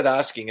started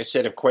asking a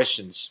set of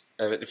questions,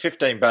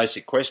 15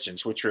 basic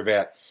questions, which were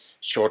about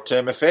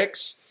short-term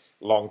effects,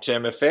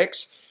 long-term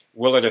effects.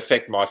 Will it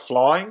affect my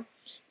flying?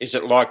 Is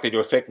it likely to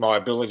affect my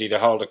ability to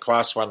hold a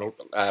Class 1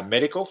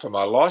 medical for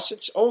my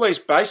licence? All these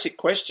basic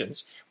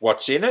questions.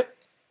 What's in it?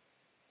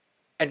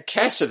 And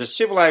CASA, the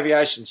Civil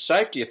Aviation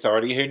Safety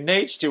Authority, who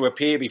needs to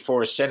appear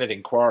before a Senate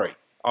inquiry.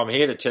 I'm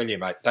here to tell you,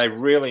 mate, they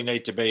really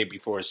need to be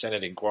before a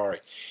Senate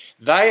inquiry.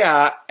 They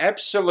are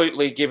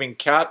absolutely giving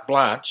carte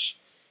blanche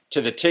to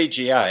the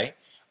TGA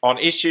on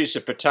issues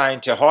that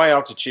pertain to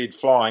high-altitude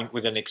flying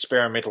with an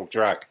experimental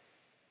drug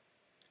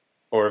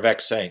or a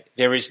vaccine.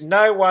 There is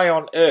no way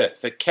on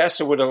earth that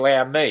CASA would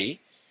allow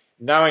me,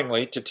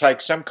 knowingly, to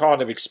take some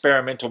kind of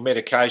experimental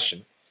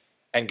medication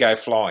and go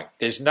flying.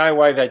 There's no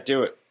way they'd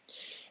do it.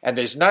 And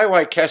there's no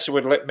way CASA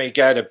would let me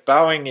go to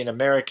Boeing in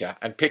America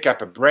and pick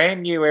up a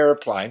brand new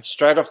aeroplane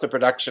straight off the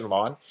production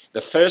line,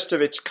 the first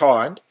of its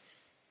kind,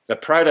 the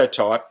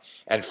prototype,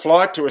 and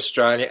fly it to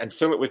Australia and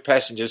fill it with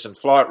passengers and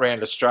fly it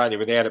around Australia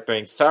without it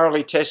being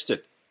thoroughly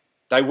tested.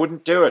 They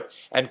wouldn't do it.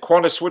 And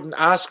Qantas wouldn't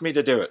ask me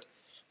to do it.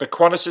 But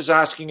Qantas is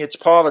asking its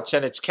pilots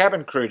and its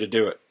cabin crew to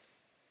do it.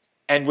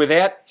 And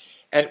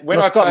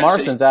Scott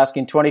Morrison's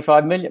asking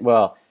 25 million,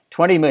 well,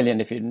 20 million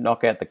if you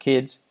knock out the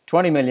kids,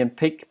 20 million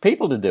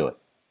people to do it.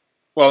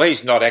 Well,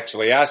 he's not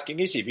actually asking,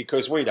 is he?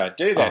 Because we don't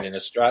do that in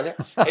Australia.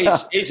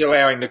 He's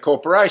allowing the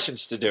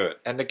corporations to do it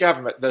and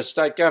the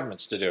state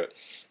governments to do it.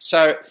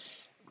 So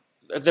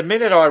the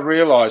minute I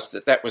realised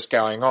that was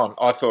going on,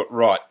 I thought,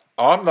 right,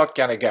 I'm not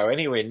going to go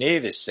anywhere near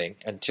this thing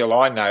until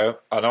I know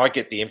and I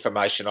get the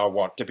information I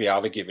want to be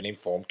able to give an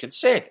informed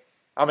consent.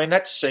 I mean,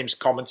 that seems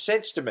common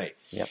sense to me.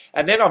 Yep.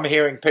 And then I'm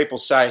hearing people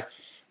say,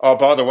 oh,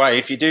 by the way,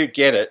 if you do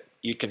get it,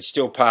 you can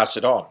still pass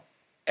it on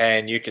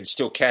and you can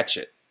still catch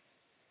it.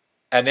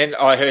 And then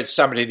I heard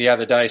somebody the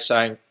other day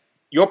saying,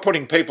 you're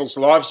putting people's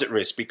lives at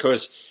risk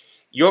because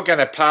you're going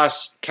to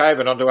pass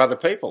COVID on to other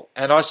people.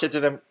 And I said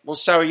to them, well,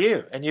 so are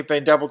you, and you've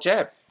been double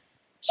jabbed.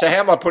 So how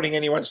am I putting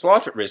anyone's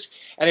life at risk?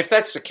 And if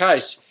that's the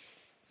case,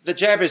 the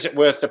jab isn't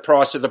worth the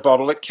price of the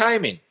bottle it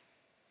came in.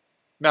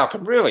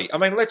 Malcolm, really? I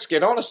mean, let's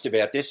get honest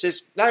about this.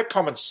 There's no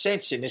common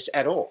sense in this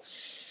at all.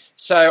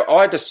 So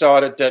I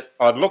decided that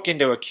I'd look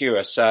into a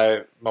cure.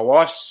 So my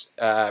wife's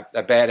a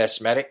bad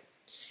asthmatic.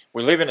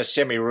 We live in a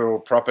semi-rural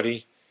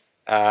property.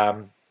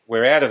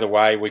 We're out of the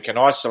way. We can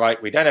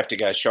isolate. We don't have to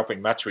go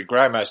shopping much. We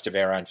grow most of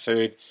our own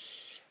food.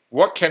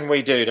 What can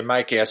we do to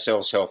make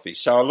ourselves healthy?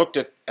 So I looked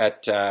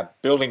at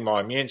building my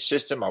immune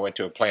system. I went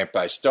to a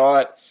plant-based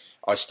diet.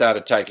 I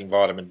started taking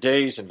vitamin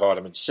Ds and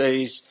vitamin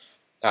Cs.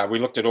 We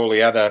looked at all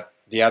the other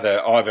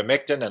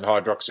ivermectin and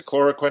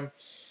hydroxychloroquine.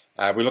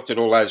 We looked at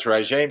all those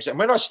regimes. And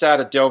when I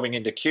started delving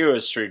into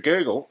cures through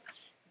Google,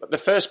 the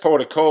first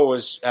port of call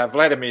was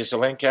Vladimir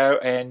Zelenko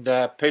and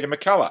Peter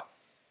McCullough.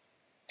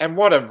 And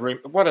what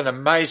an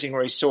amazing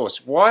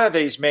resource. Why are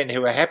these men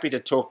who are happy to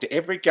talk to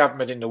every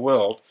government in the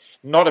world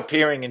not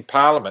appearing in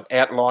Parliament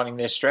outlining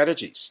their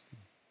strategies?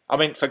 I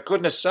mean, for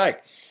goodness sake.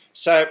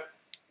 So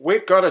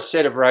we've got a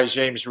set of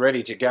regimes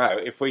ready to go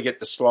if we get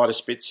the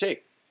slightest bit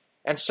sick,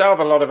 and so have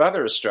a lot of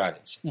other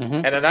Australians.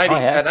 Mm-hmm. And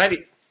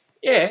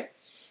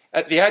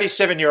the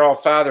 87-year-old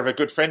father of a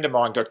good friend of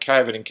mine got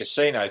COVID in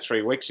casino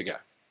 3 weeks ago.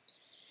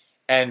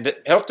 And the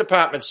health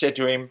department said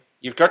to him,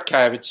 "You've got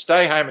COVID,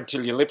 stay home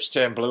until your lips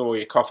turn blue or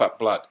you cough up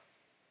blood."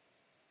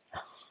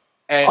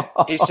 And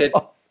he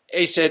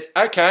said,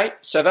 okay,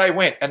 so they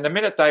went. And the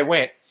minute they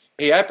went,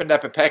 he opened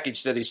up a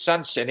package that his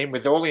son sent him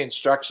with all the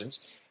instructions,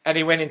 and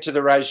he went into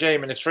the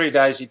regime, and in 3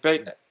 days he'd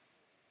beaten it.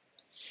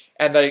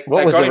 And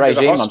what was the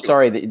regime? I'm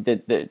sorry,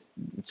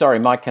 sorry,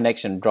 my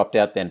connection dropped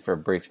out then for a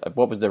brief.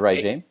 What was the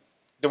regime?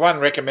 The one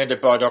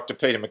recommended by Dr.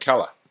 Peter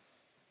McCullough.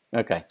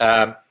 Okay.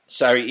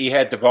 So he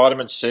had the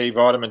vitamin C,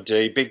 vitamin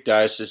D, big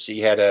doses.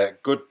 He had a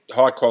good,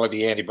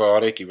 high-quality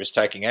antibiotic. He was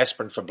taking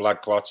aspirin for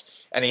blood clots,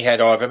 and he had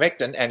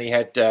ivermectin, and he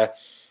had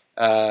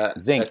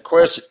zinc,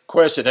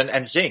 quercetin,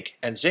 and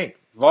zinc,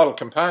 vital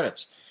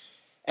components.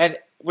 And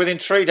within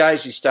 3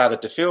 days, he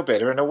started to feel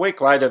better. And a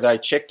week later, they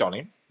checked on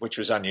him, which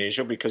was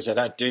unusual because they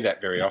don't do that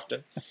very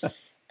often.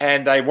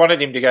 And they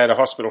wanted him to go to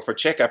hospital for a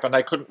checkup, and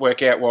they couldn't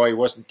work out why he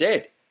wasn't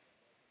dead.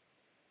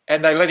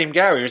 And they let him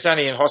go. He was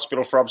only in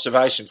hospital for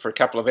observation for a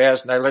couple of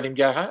hours, and they let him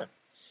go home.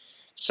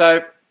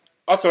 So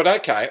I thought,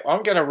 okay,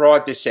 I'm going to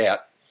ride this out.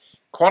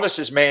 Qantas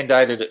has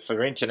mandated it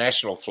for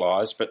international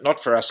flyers, but not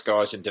for us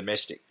guys in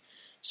domestic.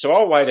 So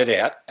I'll wait it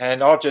out,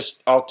 and I'll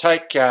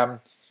take a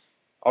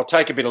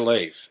bit of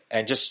leave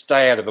and just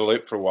stay out of the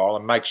loop for a while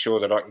and make sure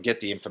that I can get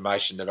the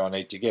information that I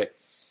need to get.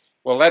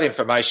 Well, that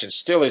information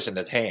still isn't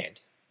at hand.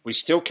 We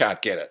still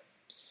can't get it.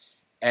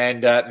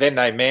 And then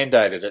they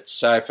mandated it.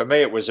 So for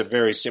me, it was a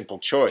very simple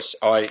choice.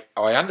 I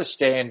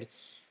understand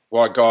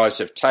why guys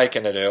have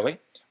taken it early.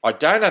 I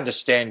don't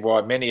understand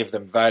why many of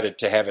them voted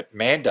to have it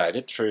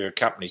mandated through a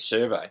company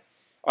survey.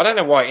 I don't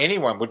know why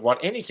anyone would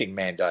want anything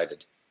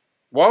mandated.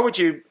 Why would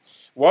you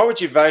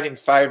vote in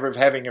favour of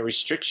having a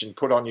restriction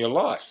put on your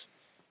life?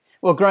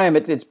 Well, Graham,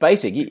 it's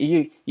basic.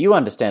 You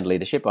understand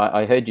leadership.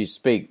 I heard you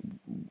speak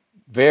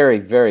very,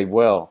 very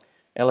well,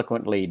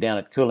 eloquently down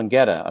at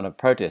Coolangatta on a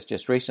protest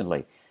just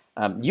recently.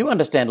 You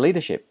understand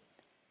leadership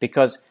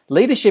because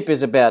leadership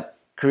is about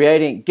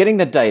getting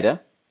the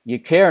data. You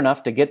care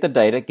enough to get the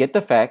data, get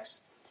the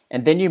facts,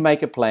 and then you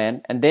make a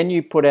plan, and then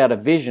you put out a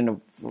vision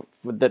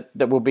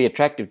that will be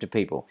attractive to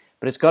people.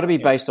 But it's got to be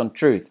based on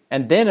truth.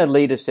 And then a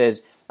leader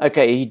says,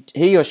 okay,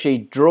 he or she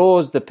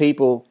draws the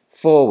people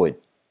forward.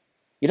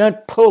 You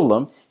don't pull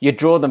them, you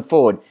draw them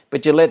forward,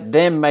 but you let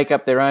them make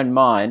up their own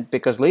mind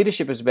because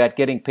leadership is about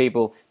getting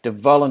people to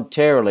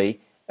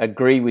voluntarily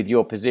agree with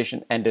your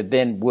position and to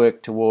then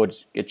work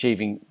towards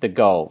achieving the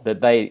goal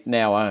that they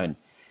now own.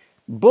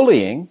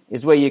 Bullying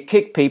is where you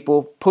kick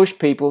people, push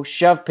people,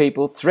 shove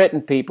people,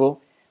 threaten people.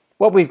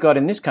 What we've got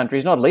in this country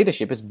is not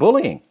leadership, it's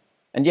bullying.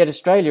 And yet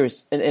Australia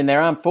is, in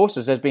their armed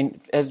forces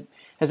has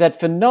had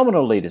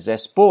phenomenal leaders, our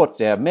sports,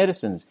 our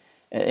medicines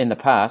in the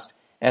past,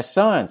 our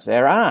science,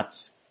 our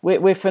arts.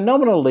 We're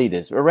phenomenal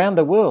leaders around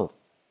the world.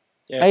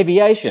 Yeah.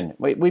 Aviation,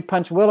 we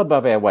punch well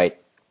above our weight.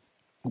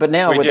 But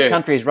now the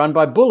country is run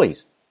by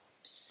bullies.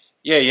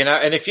 Yeah,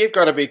 and if you've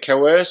got to be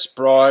coerced,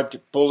 bribed,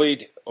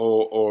 bullied,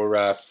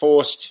 or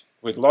forced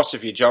with loss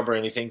of your job or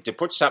anything to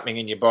put something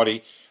in your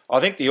body,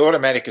 I think the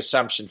automatic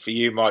assumption for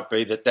you might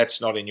be that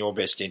that's not in your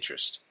best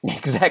interest.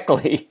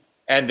 Exactly.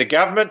 And the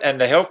government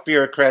and the health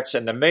bureaucrats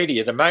and the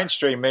media, the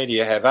mainstream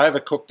media, have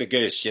overcooked the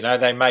goose.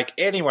 They make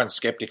anyone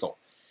sceptical.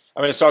 I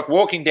mean, it's like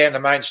walking down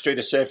the main street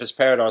of Surfers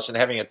Paradise and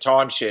having a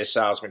timeshare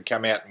salesman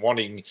come out and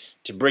wanting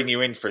to bring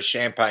you in for a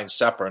champagne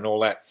supper and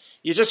all that.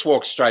 You just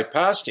walk straight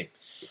past him.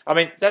 I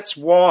mean, that's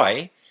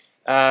why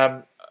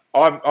I'm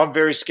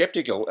very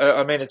sceptical.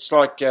 I mean, it's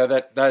like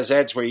those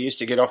ads where you used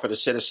to get offered a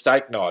set of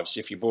steak knives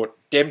if you bought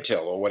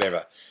Demtel or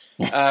whatever.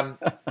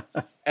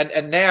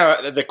 And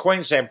now the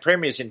Queensland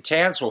Premier's in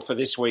Townsville for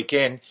this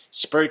weekend,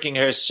 spruiking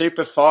her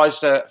Super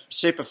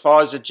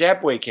Pfizer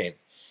jab weekend.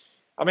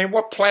 I mean,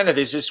 what planet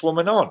is this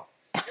woman on?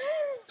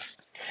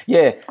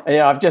 Yeah,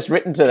 I've just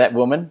written to that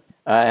woman,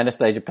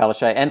 Anastasia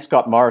Palaszczuk, and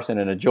Scott Morrison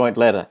in a joint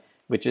letter,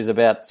 which is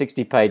about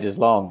 60 pages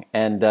long.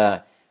 And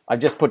I've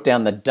just put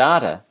down the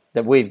data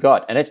that we've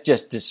got, and it's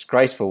just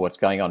disgraceful what's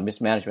going on,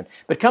 mismanagement.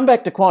 But come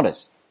back to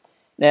Qantas.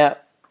 Now,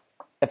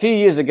 a few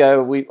years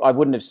ago, I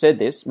wouldn't have said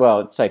this.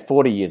 Well, say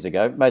 40 years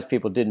ago, most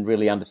people didn't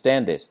really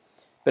understand this.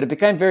 But it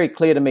became very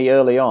clear to me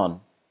early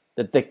on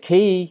that the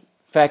key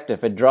factor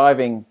for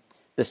driving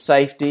the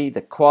safety,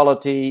 the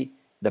quality,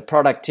 the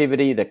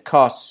productivity, the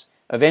costs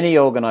of any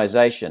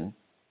organisation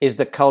is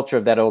the culture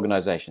of that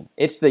organisation.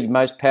 It's the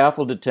most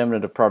powerful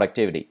determinant of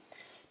productivity.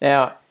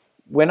 Now,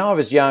 when I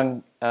was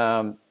young,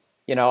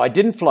 I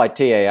didn't fly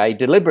TAA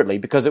deliberately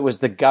because it was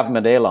the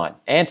government airline.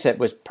 Ansett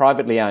was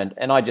privately owned,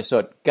 and I just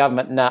thought,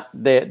 government, nah,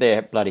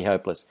 they're bloody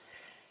hopeless.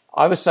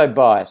 I was so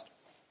biased.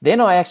 Then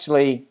I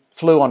actually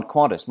flew on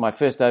Qantas. My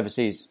first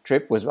overseas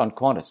trip was on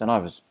Qantas, and I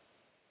was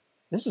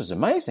this is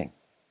amazing.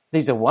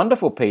 These are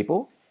wonderful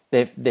people.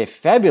 They're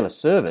fabulous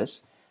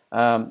service.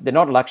 They're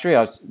not luxury.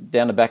 I was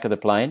down the back of the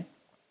plane,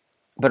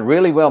 but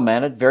really well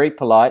mannered, very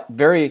polite,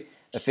 very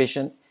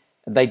efficient.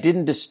 They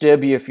didn't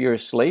disturb you if you're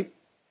asleep,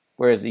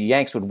 whereas the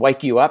Yanks would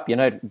wake you up. Do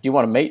you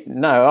want to meet?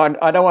 No,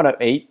 I don't want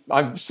to eat.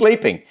 I'm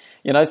sleeping.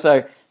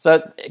 So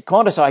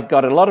Qantas, I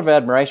got a lot of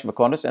admiration for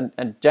Qantas,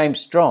 and James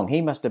Strong.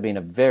 He must have been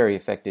a very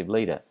effective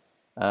leader.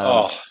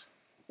 So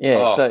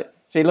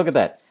see, look at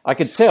that. I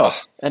could tell,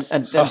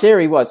 and there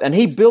he was, and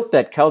he built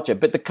that culture.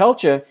 But the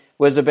culture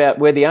was about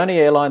we're the only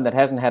airline that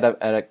hasn't had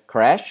a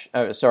crash.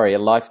 A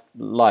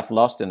life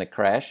lost in a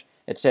crash,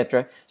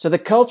 etc. So the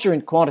culture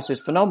in Qantas is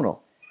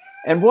phenomenal.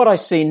 And what I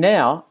see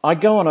now, I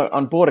go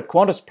on board a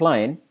Qantas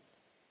plane,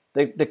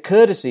 the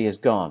courtesy is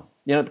gone.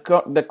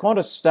 The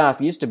Qantas staff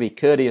used to be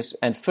courteous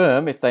and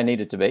firm if they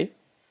needed to be,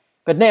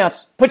 but now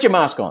it's put your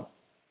mask on,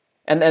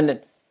 and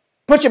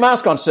put your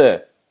mask on,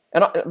 sir.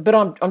 But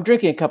I'm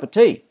drinking a cup of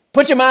tea.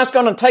 Put your mask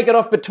on and take it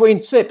off between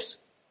sips.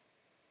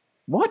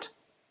 What?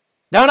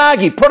 Don't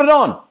argue. Put it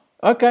on.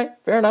 Okay,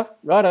 fair enough.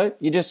 Righto.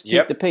 You just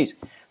keep the peace.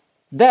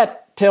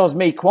 That tells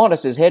me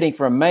Qantas is heading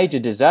for a major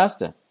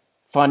disaster,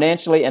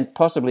 financially and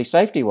possibly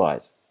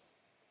safety-wise.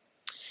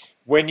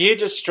 When you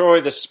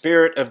destroy the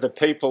spirit of the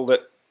people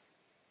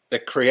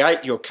that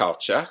create your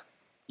culture,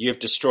 you've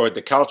destroyed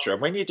the culture.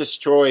 And when you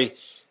destroy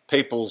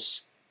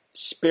people's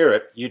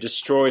spirit, you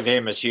destroy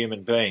them as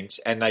human beings,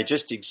 and they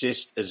just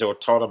exist as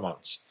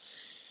autonomons.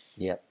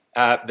 Yep.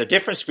 The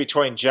difference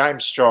between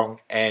James Strong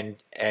and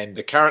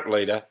the current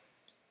leader,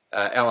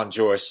 Alan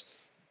Joyce.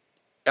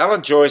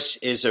 Alan Joyce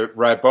is a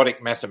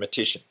robotic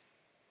mathematician.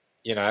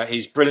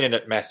 He's brilliant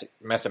at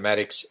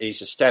mathematics.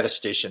 He's a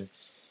statistician.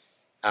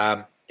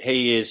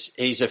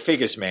 He's a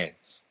figures man.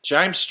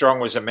 James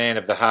Strong was a man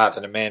of the heart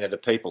and a man of the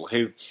people.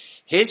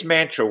 His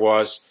mantra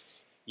was,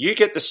 you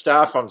get the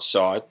staff on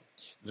side,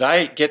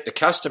 they get the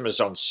customers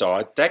on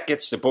side, that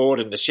gets the board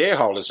and the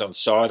shareholders on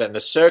side, and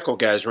the circle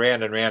goes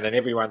round and round, and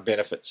everyone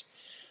benefits.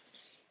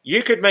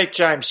 You could meet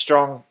James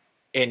Strong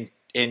in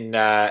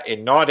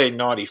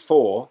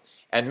 1994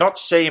 and not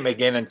see him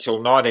again until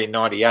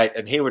 1998,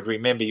 and he would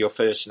remember your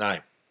first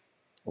name.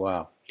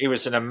 Wow. He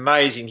was an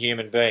amazing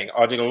human being.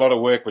 I did a lot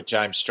of work with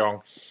James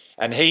Strong,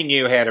 and he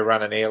knew how to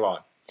run an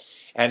airline.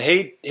 And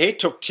he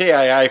took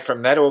TAA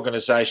from that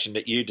organisation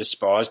that you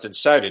despised, and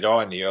so did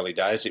I in the early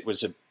days. It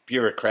was a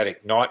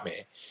bureaucratic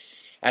nightmare.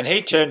 And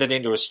he turned it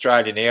into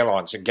Australian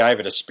Airlines and gave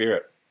it a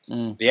spirit.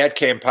 The ad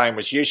campaign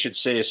was, you should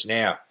see us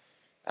now.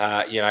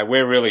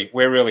 We're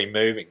really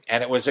moving.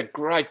 And it was a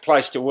great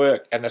place to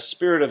work. And the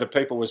spirit of the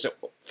people was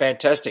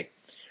fantastic.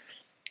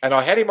 And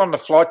I had him on the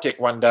flight deck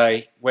one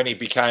day when he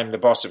became the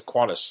boss of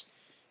Qantas,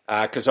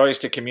 because I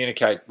used to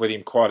communicate with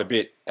him quite a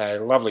bit. A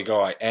lovely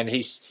guy. And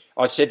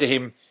I said to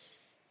him,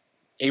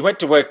 he went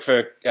to work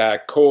for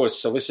Cause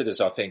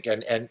Solicitors, I think,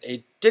 and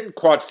he didn't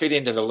quite fit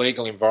into the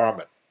legal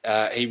environment.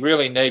 He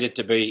really needed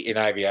to be in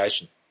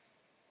aviation.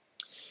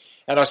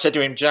 And I said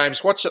to him,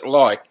 James, what's it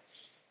like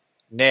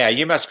now?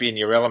 You must be in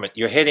your element.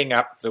 You're heading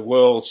up the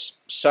world's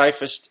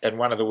safest and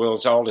one of the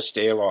world's oldest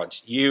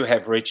airlines. You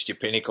have reached your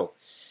pinnacle.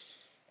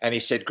 And he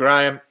said,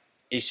 Graham,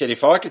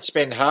 if I could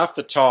spend half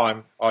the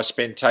time I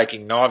spend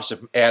taking knives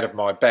out of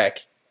my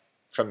back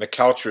from the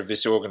culture of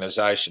this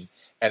organisation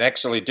and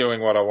actually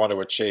doing what I want to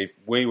achieve,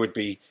 we would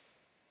be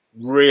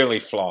really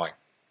flying.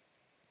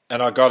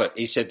 And I got it.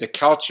 He said, the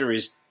culture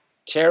is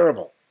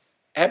terrible,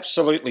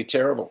 absolutely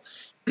terrible.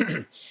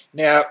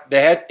 Now,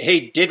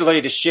 he did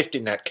lead a shift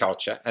in that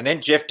culture, and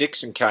then Jeff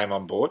Dixon came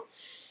on board,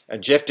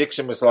 and Jeff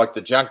Dixon was like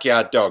the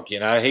junkyard dog.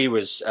 He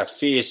was a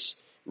fierce,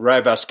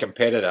 robust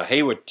competitor.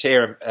 He would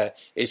tear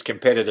his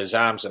competitors'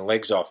 arms and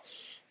legs off.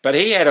 But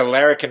he had a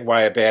larrikin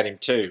way about him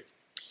too,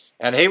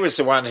 and he was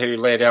the one who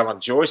led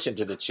Alan Joyce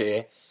into the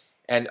chair.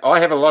 And I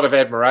have a lot of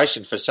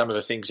admiration for some of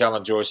the things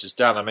Alan Joyce has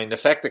done. I mean, the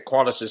fact that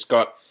Qantas has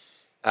got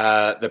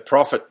the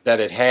profit that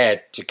it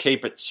had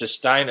to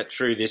sustain it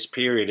through this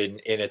period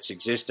in its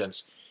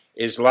existence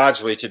is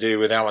largely to do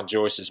with Alan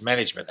Joyce's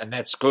management, and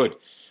that's good.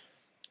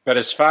 But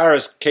as far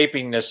as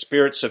keeping the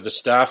spirits of the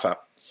staff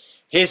up,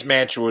 his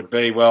mantra would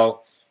be,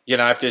 well,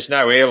 if there's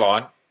no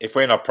airline, if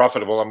we're not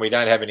profitable and we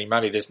don't have any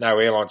money, there's no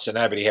airline, so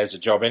nobody has a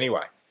job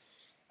anyway.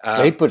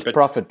 So he puts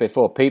profit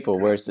before people,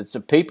 whereas it's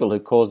the people who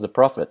cause the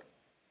profit.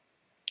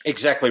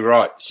 Exactly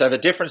right. So the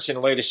difference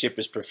in leadership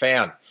is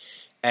profound,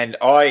 and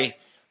I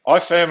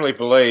firmly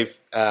believe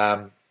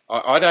I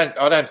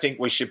don't think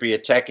we should be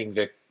attacking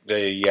the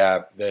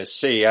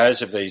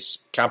CEOs of these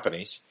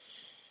companies.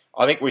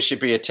 I think we should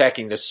be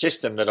attacking the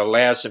system that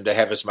allows them to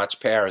have as much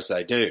power as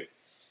they do.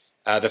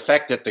 The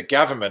fact that the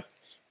government,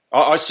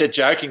 I said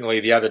jokingly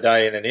the other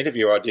day in an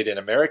interview I did in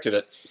America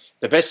that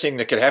the best thing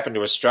that could happen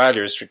to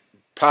Australia is for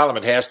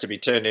Parliament House to be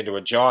turned into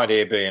a giant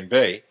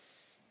Airbnb.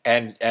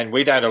 And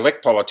we don't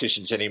elect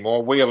politicians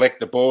anymore. We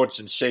elect the boards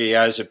and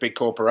CEOs of big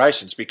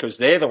corporations because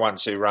they're the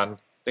ones who run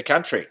the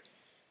country.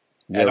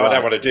 And I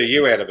don't want to do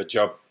you out of a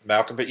job,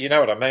 Malcolm, but you know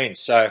what I mean.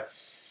 So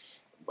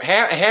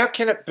how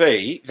can it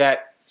be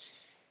that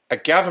a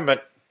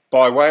government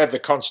by way of the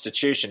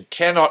Constitution,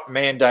 cannot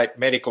mandate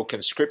medical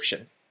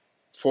conscription,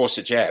 force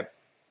a jab,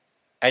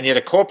 and yet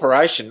a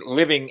corporation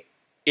living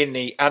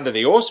under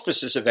the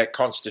auspices of that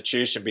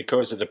Constitution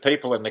because of the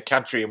people in the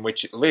country in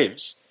which it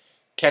lives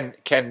can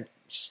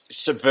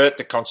subvert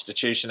the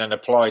Constitution and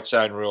apply its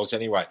own rules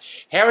anyway.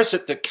 How is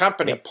it that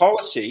company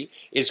policy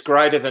is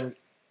greater than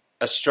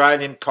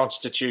Australian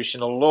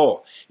constitutional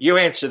law? You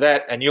answer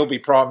that and you'll be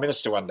Prime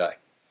Minister one day.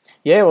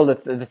 Yeah, well,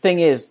 the thing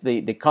is,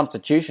 the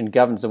Constitution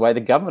governs the way the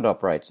government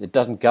operates. It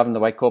doesn't govern the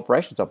way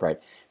corporations operate.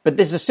 But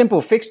there's a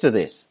simple fix to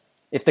this.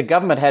 If the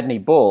government had any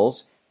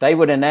balls, they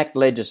would enact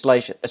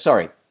legislation.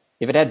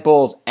 If it had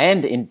balls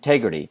and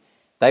integrity,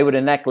 they would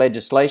enact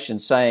legislation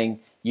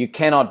saying you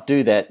cannot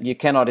do that. You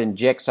cannot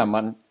inject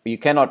someone. You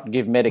cannot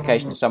give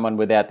medication to someone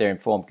without their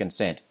informed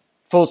consent.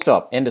 Full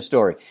stop. End of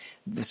story.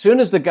 As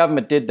soon as the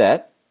government did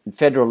that, at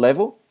federal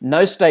level,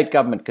 no state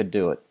government could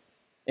do it.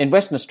 In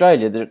Western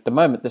Australia, at the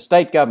moment, the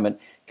state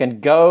government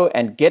can go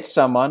and get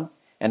someone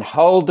and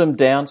hold them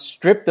down,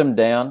 strip them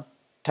down,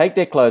 take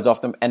their clothes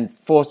off them, and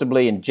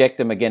forcibly inject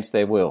them against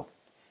their will.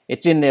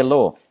 It's in their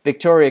law.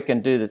 Victoria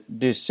can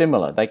do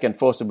similar. They can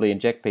forcibly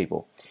inject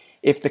people.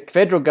 If the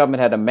federal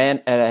government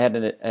had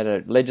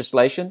a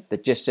legislation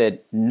that just said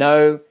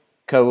no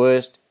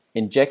coerced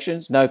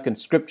injections, no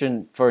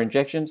conscription for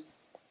injections,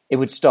 it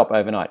would stop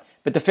overnight.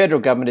 But the federal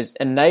government is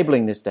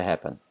enabling this to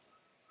happen.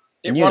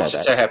 It wants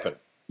it to happen.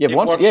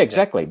 Yeah,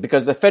 exactly.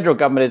 Because the federal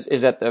government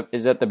is at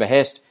the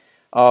behest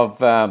of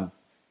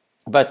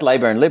both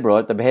Labor and Liberal,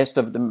 at the behest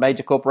of the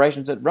major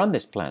corporations that run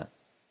this planet.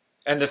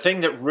 And the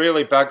thing that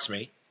really bugs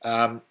me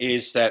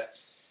is that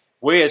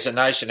we as a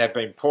nation have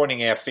been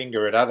pointing our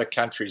finger at other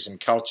countries and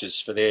cultures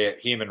for their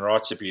human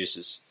rights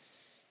abuses.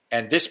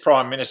 And this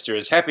Prime Minister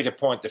is happy to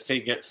point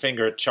the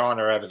finger at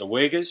China over the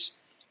Uyghurs.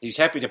 He's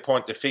happy to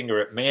point the finger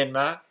at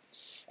Myanmar.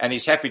 And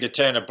he's happy to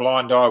turn a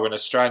blind eye when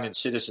Australian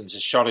citizens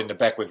are shot in the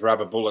back with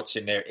rubber bullets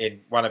in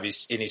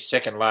his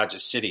second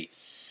largest city.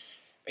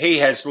 He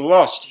has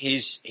lost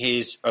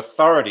his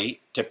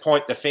authority to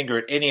point the finger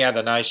at any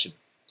other nation.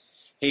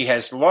 He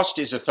has lost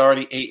his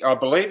authority. I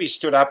believe he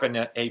stood up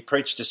and he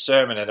preached a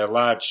sermon at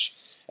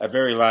a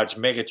very large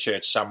mega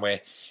church somewhere,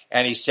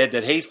 and he said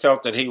that he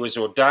felt that he was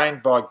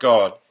ordained by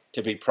God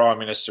to be Prime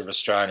Minister of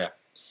Australia.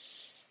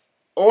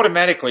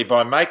 Automatically,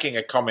 by making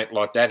a comment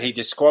like that, he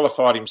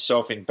disqualified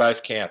himself in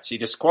both counts. He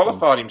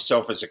disqualified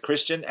himself as a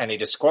Christian and he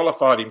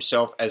disqualified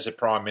himself as a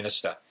Prime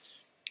Minister.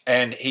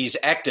 And he's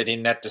acted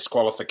in that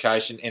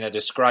disqualification in a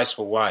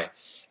disgraceful way.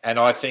 And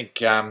I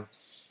think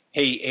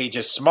he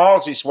just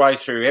smiles his way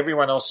through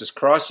everyone else's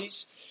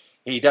crises.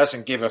 He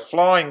doesn't give a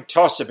flying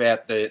toss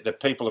about the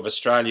people of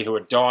Australia who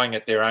are dying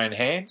at their own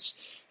hands.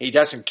 He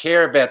doesn't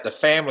care about the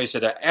families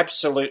that are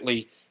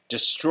absolutely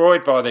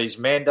destroyed by these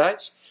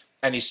mandates.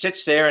 And he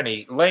sits there and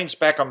he leans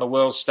back on the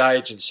world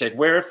stage and said,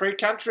 we're a free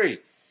country.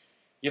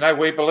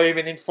 We believe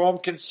in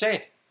informed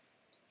consent.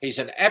 He's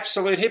an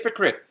absolute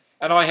hypocrite.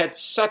 And I had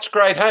such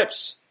great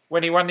hopes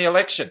when he won the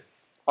election.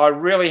 I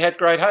really had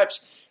great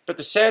hopes. But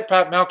the sad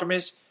part, Malcolm,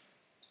 is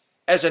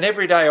as an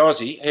everyday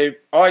Aussie, who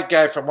I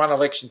go from one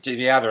election to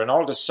the other and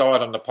I'll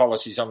decide on the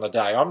policies on the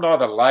day. I'm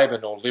neither Labor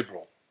nor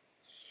Liberal.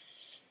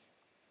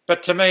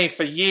 But to me,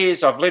 for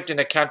years, I've lived in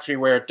a country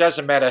where it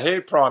doesn't matter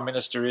who Prime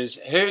Minister is,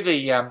 who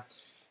the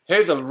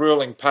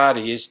ruling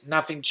party is,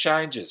 nothing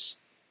changes.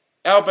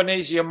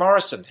 Albanese or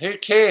Morrison, who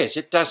cares?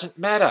 It doesn't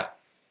matter.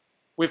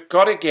 We've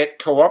got to get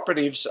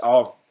cooperatives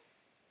of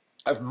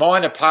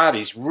minor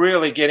parties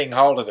really getting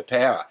hold of the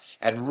power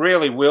and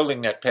really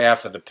wielding that power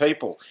for the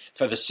people,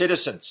 for the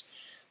citizens.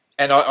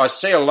 And I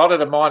see a lot of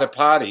the minor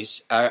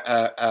parties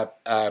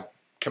are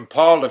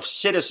compiled of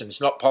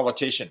citizens, not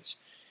politicians.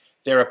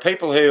 There are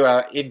people who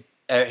are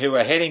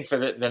heading for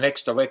the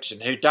next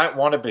election who don't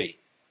want to be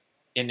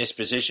in this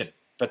position,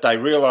 but they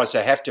realise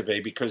they have to be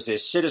because they're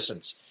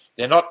citizens.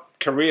 They're not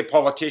career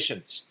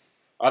politicians.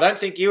 I don't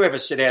think you ever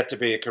set out to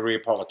be a career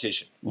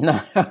politician.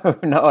 No,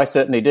 I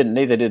certainly didn't.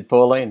 Neither did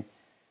Pauline.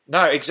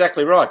 No,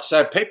 exactly right.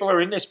 So people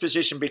are in this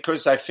position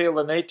because they feel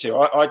the need to.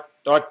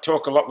 I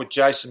talk a lot with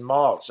Jason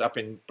Miles up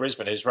in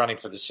Brisbane, who's running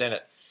for the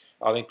Senate,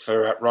 I think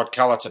for Rod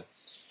Cullerton.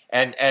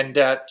 And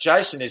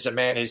Jason is a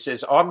man who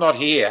says, I'm not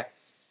here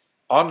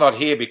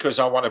because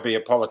I want to be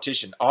a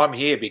politician. I'm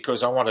here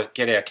because I want to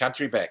get our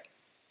country back.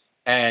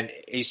 And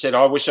he said,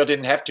 I wish I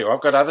didn't have to.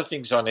 I've got other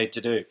things I need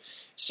to do.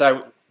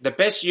 So the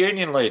best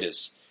union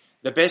leaders,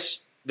 the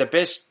best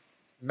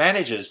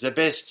managers, the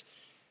best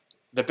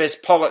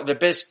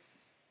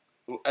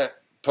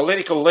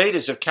political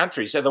leaders of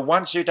countries are the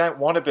ones who don't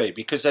want to be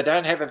because they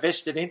don't have a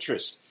vested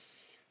interest.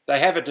 They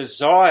have a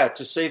desire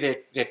to see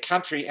their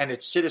country and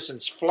its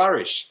citizens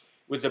flourish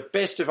with the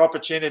best of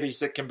opportunities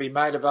that can be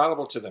made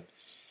available to them.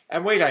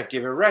 And we don't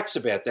give a rat's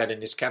about that in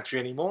this country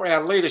anymore.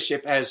 Our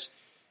leadership has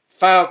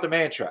failed the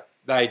mantra.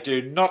 They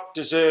do not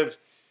deserve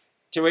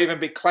to even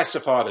be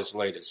classified as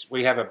leaders.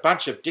 We have a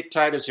bunch of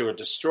dictators who are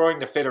destroying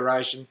the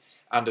Federation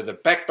under the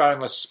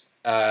backboneless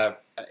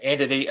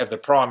entity of the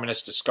Prime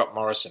Minister, Scott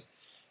Morrison.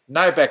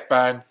 No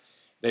backbone.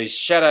 These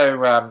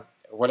shadow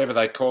whatever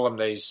they call them,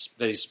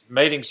 these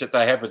meetings that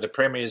they have with the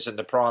premiers and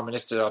the prime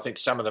minister. I think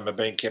some of them are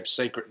being kept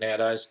secret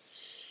nowadays.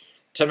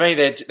 To me,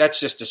 that's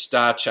just a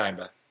star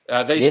chamber.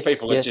 These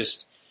people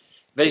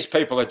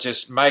are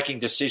just making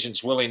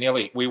decisions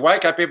willy-nilly. We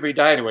wake up every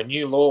day to a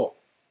new law,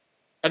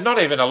 and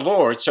not even a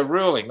law; it's a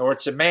ruling or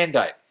it's a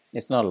mandate.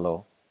 It's not a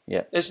law.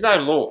 Yeah, there's no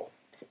law.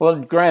 Well,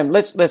 Graham,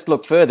 let's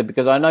look further,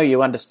 because I know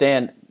you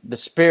understand the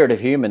spirit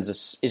of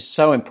humans is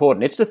so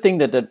important. It's the thing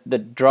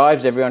that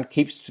drives everyone,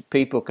 keeps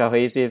people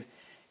cohesive.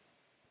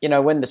 You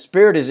know, when the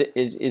spirit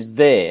is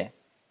there,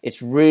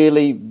 it's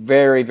really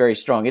very, very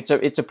strong.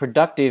 It's a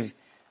productive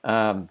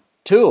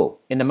tool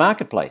in the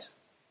marketplace,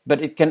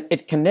 but it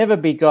can never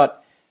be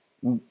got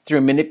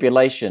through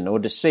manipulation or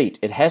deceit.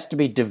 It has to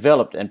be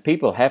developed, and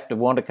people have to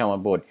want to come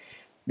on board.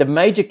 The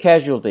major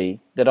casualty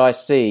that I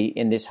see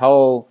in this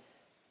whole,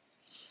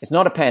 it's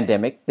not a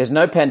pandemic. There's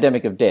no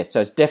pandemic of death,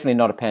 so it's definitely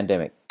not a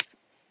pandemic.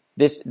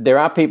 There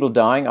are people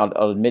dying,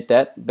 I'll admit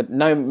that, but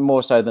no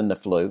more so than the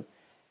flu.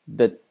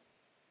 That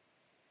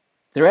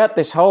throughout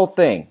this whole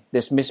thing,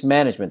 this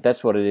mismanagement,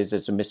 that's what it is.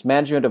 It's a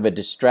mismanagement of a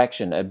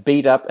distraction, a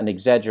beat up, an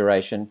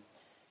exaggeration.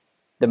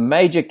 The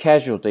major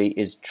casualty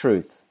is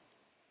truth.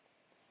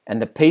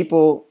 And the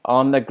people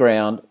on the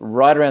ground,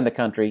 right around the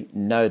country,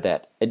 know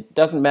that. It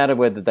doesn't matter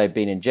whether they've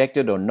been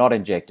injected or not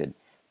injected.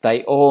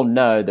 They all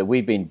know that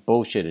we've been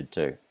bullshitted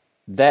to.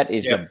 That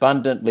is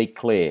abundantly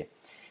clear.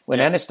 When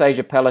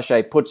Anastasia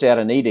Palaszczuk puts out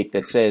an edict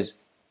that says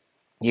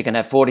you can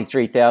have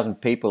 43,000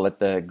 people at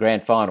the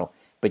grand final,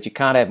 but you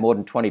can't have more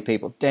than 20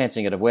 people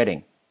dancing at a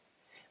wedding.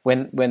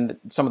 When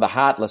some of the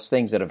heartless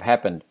things that have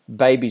happened,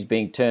 babies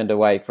being turned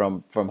away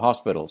from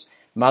hospitals,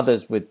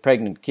 mothers with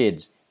pregnant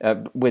kids,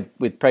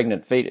 with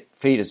pregnant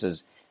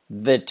fetuses,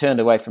 they're turned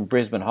away from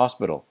Brisbane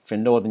Hospital,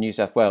 from northern New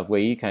South Wales, where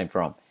you came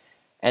from.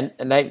 And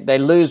they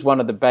lose one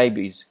of the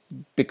babies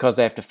because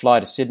they have to fly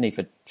to Sydney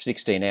for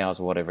 16 hours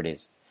or whatever it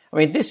is. I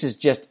mean, this is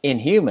just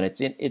inhuman.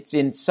 It's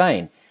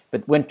insane.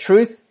 But when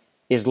truth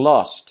is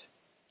lost,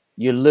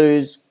 you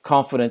lose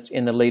confidence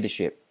in the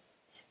leadership.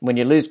 When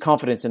you lose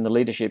confidence in the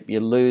leadership, you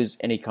lose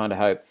any kind of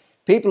hope.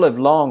 People have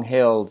long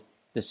held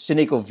the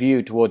cynical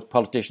view towards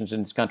politicians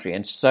in this country,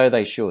 and so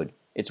they should.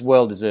 It's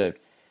well deserved.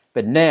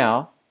 But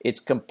now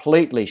it's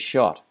completely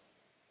shot.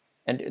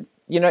 And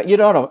you know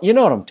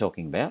what I'm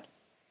talking about.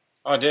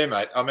 I do,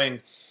 mate. I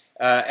mean,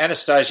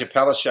 Anastasia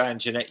Palaszczuk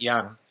and Jeanette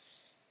Young.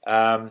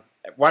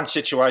 One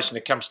situation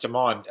that comes to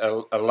mind: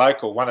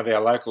 one of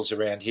our locals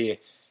around here.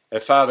 Her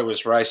father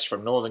was raced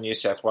from northern New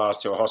South Wales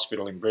to a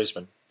hospital in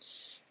Brisbane.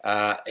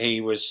 He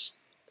was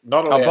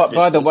not allowed.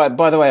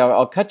 By the way,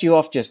 I'll cut you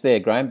off just there,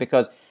 Graham,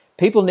 because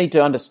people need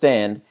to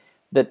understand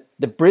that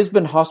the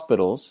Brisbane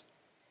hospitals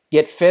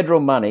get federal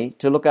money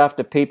to look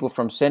after people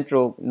from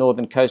central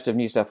northern coast of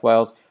New South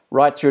Wales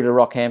right through to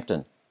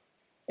Rockhampton.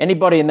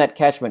 Anybody in that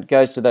catchment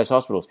goes to those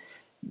hospitals.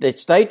 The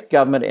state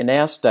government in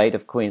our state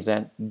of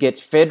Queensland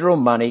gets federal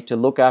money to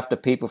look after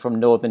people from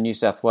northern New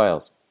South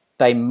Wales.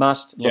 They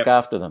must look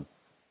after them.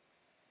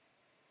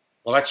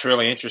 Well, that's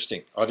really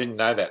interesting. I didn't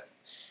know that.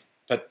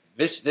 But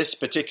this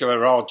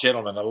particular old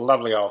gentleman, a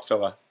lovely old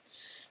fella,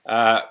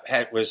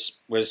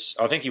 was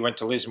I think he went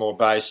to Lismore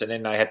Base, and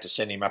then they had to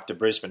send him up to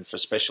Brisbane for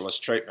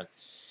specialist treatment.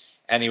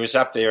 And he was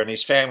up there, and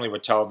his family were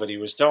told that he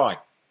was dying,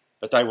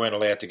 but they weren't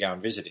allowed to go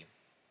and visit him.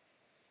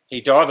 He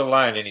died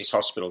alone in his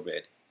hospital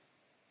bed.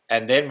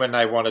 And then when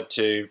they wanted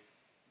to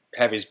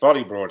have his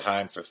body brought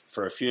home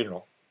for a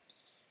funeral,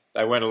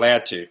 they weren't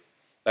allowed to.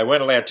 They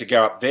weren't allowed to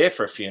go up there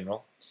for a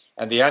funeral,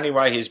 and the only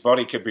way his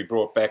body could be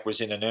brought back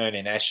was in an urn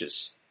in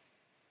ashes.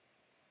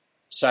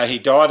 So he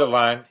died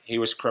alone, he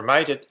was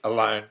cremated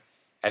alone,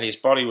 and his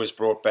body was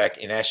brought back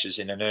in ashes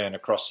in an urn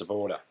across the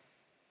border.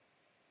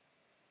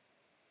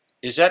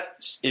 Is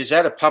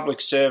that a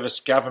public service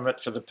government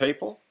for the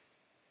people?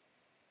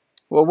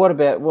 Well, what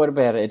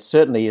about it? It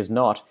certainly is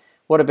not.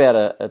 What about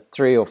a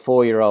 3 or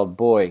 4 year old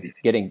boy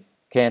getting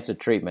cancer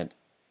treatment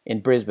in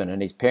Brisbane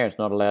and his parents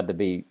not allowed to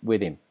be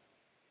with him?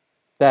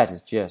 That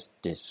is just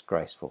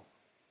disgraceful.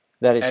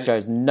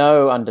 Shows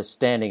no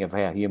understanding of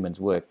how humans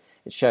work.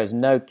 It shows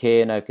no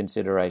care, no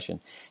consideration.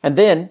 And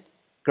then,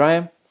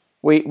 Graham,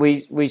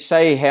 we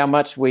say how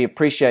much we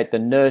appreciate the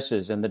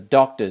nurses and the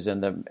doctors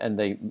and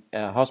the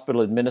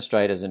hospital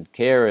administrators and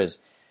carers,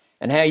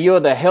 and how you're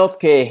the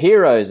healthcare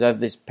heroes of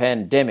this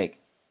pandemic.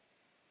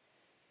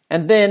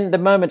 And then the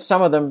moment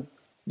some of them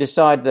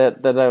decide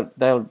that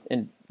they'll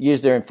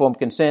use their informed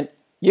consent,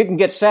 you can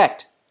get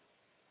sacked.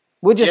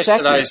 We'll just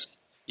sack you.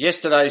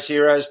 Yesterday's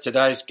heroes,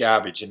 today's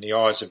garbage in the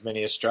eyes of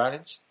many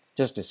Australians.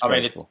 Just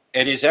disgraceful. I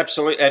mean, it is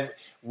absolutely. And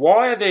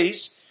why are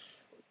these?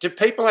 Do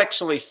people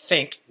actually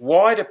think?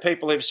 Why do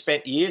people who've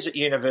spent years at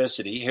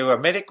university, who are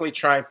medically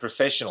trained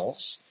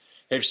professionals,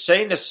 who've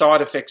seen the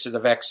side effects of the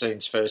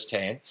vaccines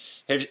firsthand,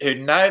 who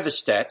know the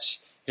stats,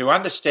 who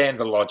understand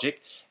the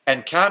logic,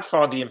 and can't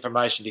find the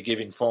information to give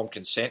informed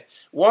consent,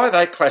 why are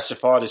they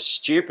classified as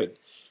stupid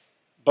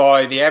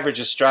by the average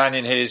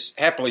Australian who's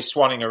happily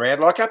swanning around?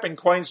 Like up in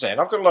Queensland,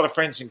 I've got a lot of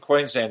friends in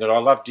Queensland that I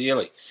love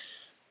dearly,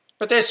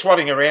 but they're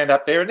swanning around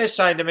up there and they're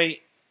saying to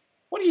me,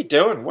 "What are you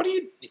doing? What are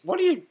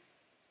you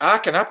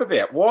arcing up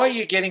about? Why are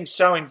you getting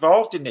so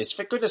involved in this?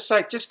 For goodness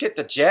sake, just get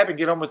the jab and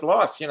get on with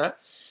life, you know.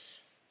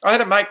 I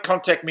had a mate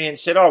contact me and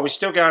said, we're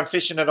still going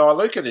fishing at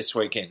Iluka this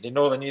weekend in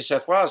northern New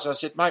South Wales. And I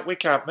said, mate, we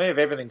can't move.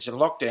 Everything's in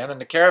lockdown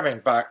and the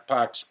caravan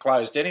park's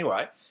closed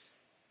anyway.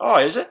 Oh,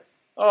 is it?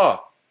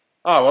 Oh,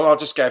 well, I'll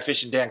just go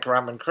fishing down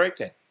Currumbin Creek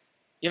then.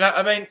 You know,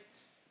 I mean,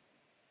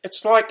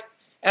 it's like,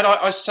 and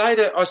I say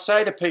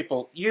to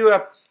people,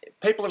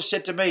 people have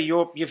said to me,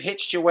 you've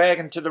hitched your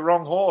wagon to the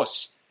wrong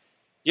horse.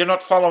 You're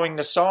not following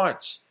the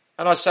science.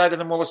 And I say to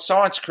them, well, the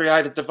science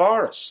created the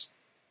virus.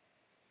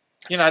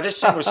 You know, this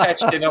thing was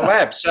hatched in a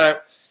lab. So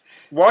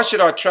why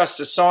should I trust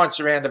the science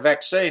around a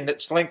vaccine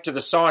that's linked to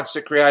the science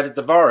that created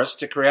the virus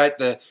to create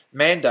the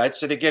mandates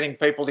that are getting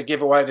people to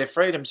give away their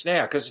freedoms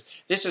now? Because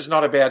this is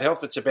not about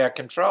health, it's about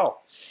control.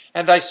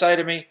 And they say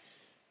to me,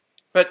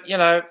 but, you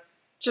know,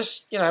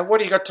 just, you know, what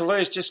do you got to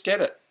lose? Just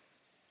get it.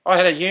 I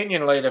had a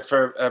union leader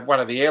for one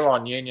of the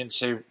airline unions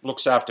who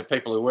looks after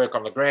people who work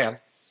on the ground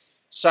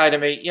say to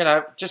me, you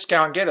know, just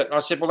go and get it. And I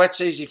said, well,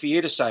 that's easy for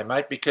you to say,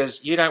 mate,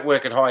 because you don't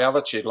work at high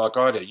altitude like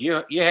I do.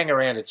 You hang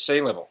around at sea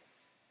level.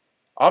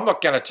 I'm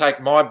not going to take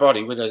my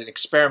body with an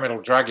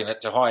experimental drug in it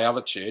to high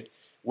altitude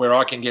where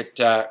I can get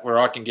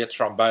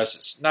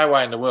thrombosis. No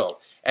way in the world.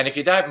 And if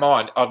you don't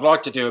mind, I'd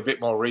like to do a bit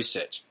more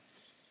research.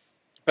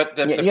 But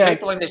the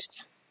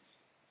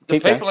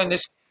people in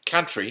this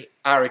country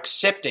are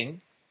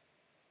accepting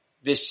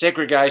this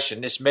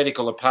segregation, this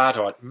medical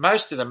apartheid.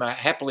 Most of them are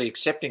happily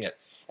accepting it.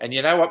 And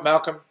you know what,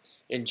 Malcolm?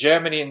 In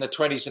Germany in the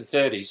 20s and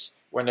 30s,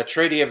 when the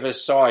Treaty of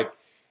Versailles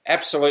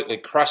absolutely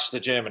crushed the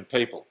German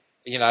people,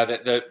 you know,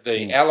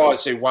 the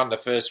Allies who won the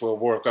First World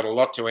War have got a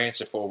lot to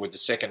answer for with the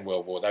Second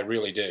World War. They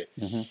really do.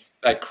 Mm-hmm.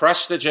 They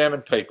crushed the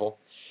German people,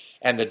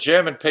 and the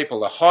German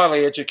people are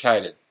highly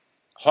educated,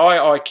 high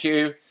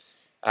IQ.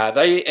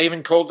 They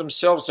even called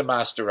themselves a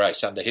master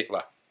race under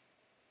Hitler.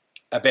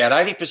 About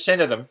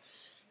 80% of them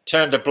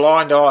turned a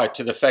blind eye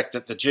to the fact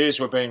that the Jews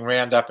were being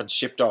rounded up and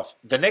shipped off.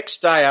 The next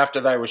day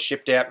after they were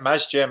shipped out,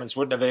 most Germans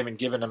wouldn't have even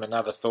given them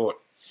another thought.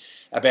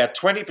 About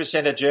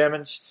 20% of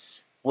Germans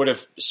would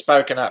have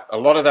spoken up. A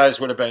lot of those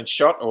would have been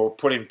shot or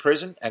put in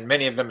prison, and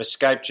many of them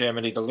escaped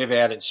Germany to live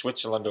out in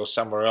Switzerland or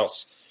somewhere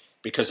else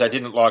because they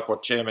didn't like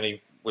what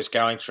Germany was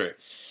going through.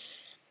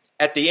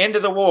 At the end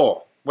of the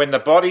war, when the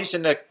bodies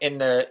in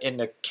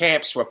the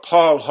camps were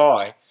piled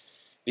high,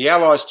 the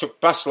Allies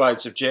took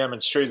busloads of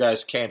Germans through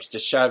those camps to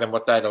show them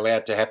what they'd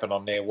allowed to happen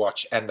on their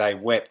watch, and they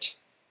wept.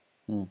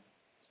 Mm.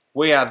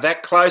 We are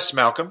that close,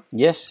 Malcolm,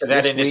 to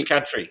that in this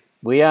country.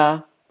 We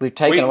are. We've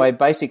taken away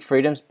basic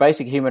freedoms,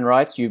 basic human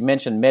rights. You've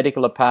mentioned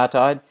medical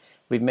apartheid.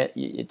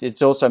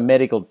 It's also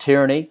medical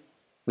tyranny.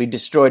 We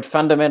destroyed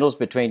fundamentals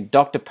between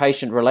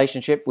doctor-patient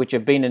relationship, which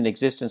have been in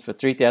existence for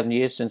 3,000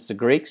 years since the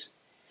Greeks.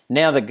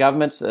 Now the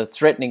government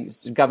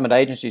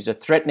agencies are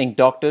threatening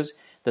doctors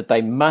that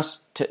they must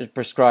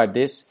prescribe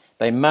this,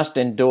 they must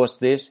endorse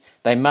this,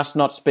 they must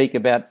not speak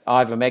about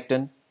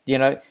ivermectin. You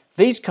know,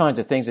 these kinds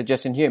of things are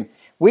just inhuman.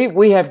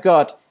 We have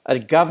got a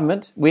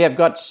government, we have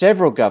got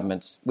several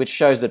governments, which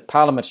shows that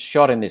Parliament's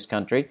shot in this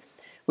country.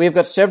 We have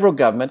got several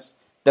governments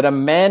that are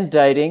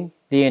mandating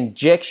the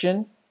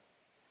injection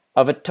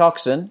of a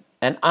toxin,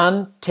 an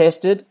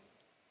untested,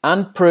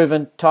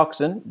 unproven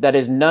toxin that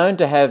is known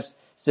to have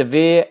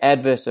severe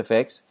adverse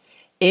effects,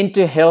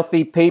 into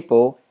healthy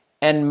people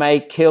and may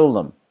kill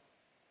them.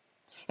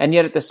 And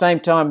yet at the same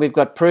time, we've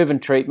got proven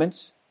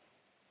treatments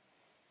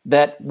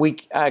that we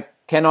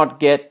cannot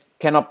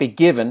be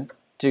given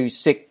to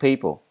sick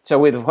people. So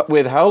we're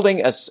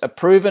withholding a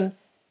proven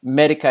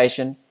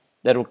medication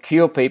that will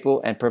cure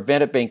people and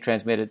prevent it being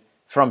transmitted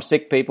from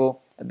sick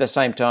people. At the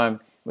same time,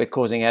 we're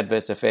causing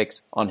adverse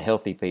effects on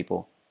healthy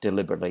people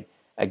deliberately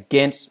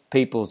against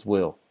people's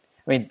will.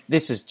 I mean,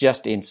 this is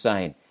just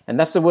insane. And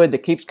that's the word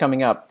that keeps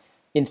coming up.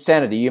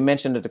 Insanity. You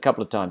mentioned it a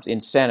couple of times.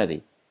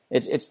 Insanity.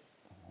 It's.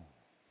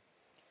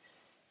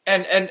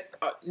 And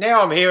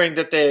now I'm hearing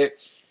that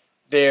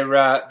they're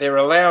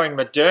allowing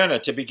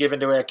Moderna to be given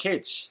to our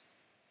kids,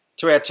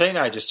 to our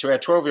teenagers, to our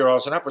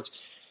 12-year-olds and upwards.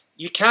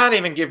 You can't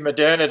even give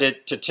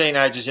Moderna to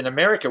teenagers in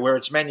America where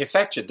it's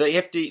manufactured. The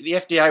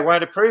FDA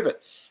won't approve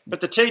it.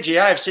 But the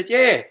TGA have said,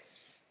 yeah,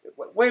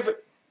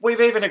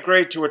 we've even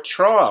agreed to a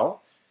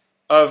trial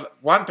of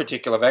one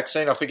particular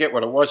vaccine. I forget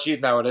what it was.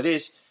 You'd know what it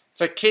is.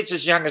 For kids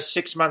as young as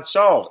 6 months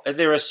old.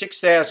 There are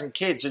 6,000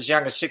 kids as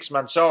young as 6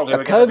 months old. A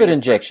COVID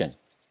injection?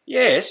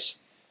 Yes.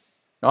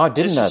 Oh, I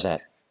didn't know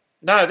that.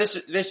 No, there's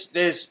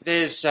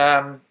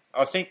I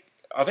think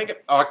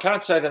I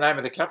can't say the name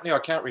of the company, I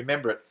can't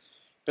remember it,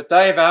 but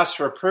they have asked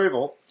for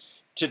approval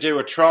to do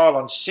a trial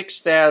on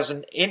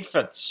 6,000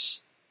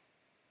 infants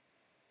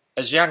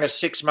as young as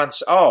 6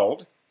 months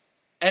old,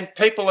 and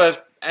people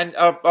have, and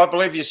I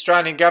believe the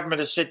Australian government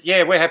has said,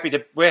 yeah, we're happy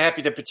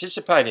to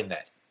participate in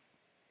that.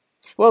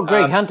 Well,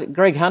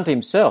 Greg Hunt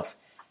himself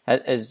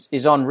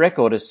is on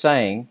record as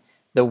saying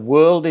the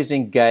world is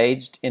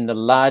engaged in the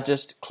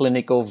largest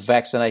clinical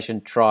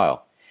vaccination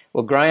trial.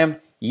 Well, Graham,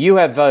 you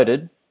have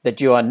voted that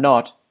you are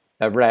not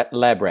a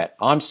lab rat.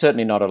 I'm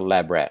certainly not a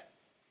lab rat.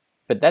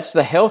 But that's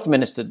the health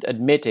minister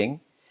admitting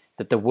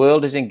that the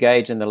world is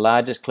engaged in the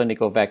largest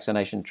clinical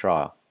vaccination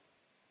trial.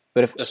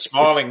 But if the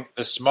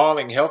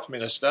smiling health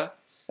minister.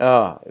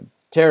 Oh,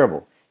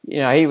 terrible.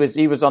 He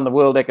was on the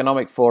World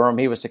Economic Forum.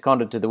 He was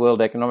seconded to the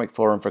World Economic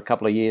Forum for a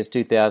couple of years,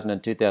 2000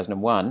 and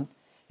 2001, and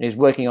he's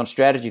working on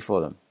strategy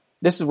for them.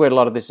 This is where a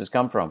lot of this has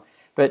come from.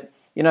 But,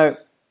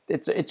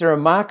 it's a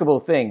remarkable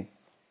thing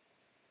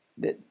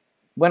that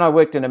when I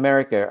worked in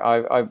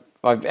America,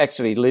 I've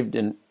actually lived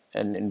and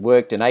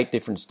worked in 8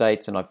 different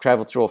states, and I've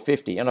traveled through all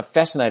 50, and I'm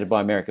fascinated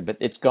by America, but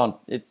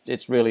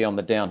it's really on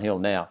the downhill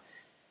now.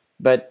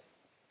 But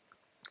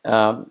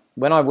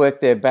when I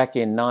worked there back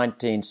in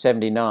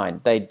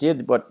 1979, they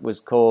did what was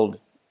called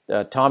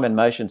time and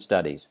motion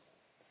studies.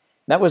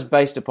 That was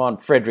based upon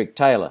Frederick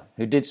Taylor,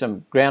 who did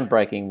some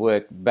groundbreaking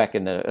work back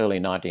in the early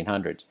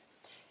 1900s.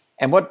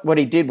 And what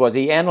he did was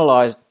he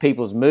analysed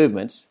people's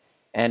movements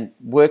and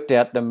worked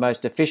out the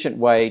most efficient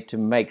way to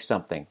make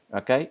something,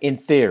 okay, in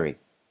theory.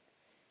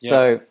 Yeah.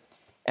 So,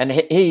 and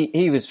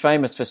he was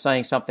famous for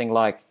saying something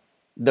like,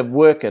 the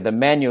worker, the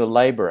manual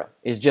labourer,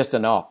 is just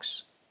an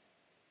ox.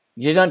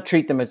 You don't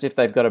treat them as if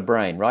they've got a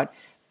brain, right?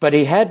 But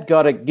he had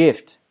got a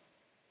gift.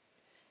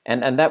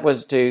 And that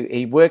was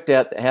he worked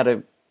out how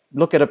to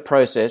look at a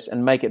process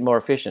and make it more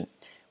efficient.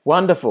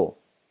 Wonderful.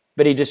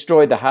 But he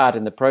destroyed the heart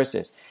in the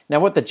process. Now,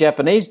 what the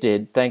Japanese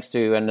did, thanks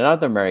to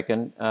another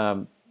American,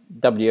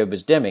 W.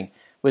 Obers Deming,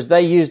 was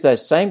they used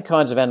those same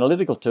kinds of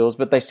analytical tools,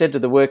 but they said to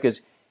the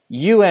workers,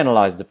 you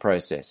analyze the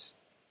process.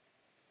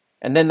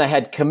 And then they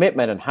had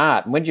commitment and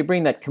heart. And when you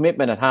bring that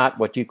commitment and heart,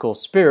 what you call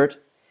spirit,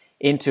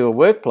 into a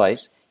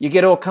workplace, you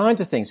get all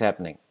kinds of things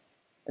happening.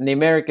 And the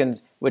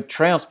Americans were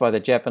trounced by the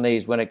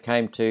Japanese when it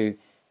came to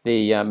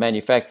the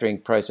manufacturing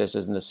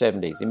processes in the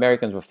 70s. The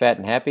Americans were fat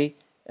and happy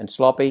and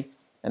sloppy,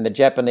 and the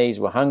Japanese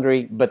were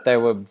hungry, but they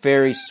were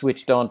very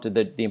switched on to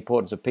the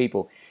importance of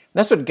people. And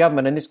that's what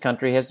government in this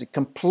country has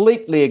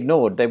completely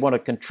ignored. They want to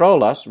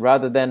control us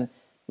rather than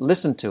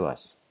listen to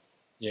us.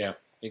 Yeah,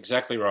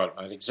 exactly right,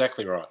 mate,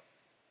 exactly right.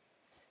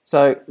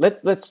 So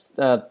let's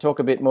talk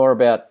a bit more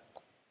about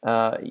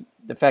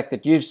the fact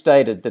that you've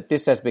stated that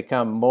this has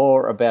become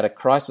more about a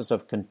crisis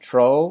of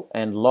control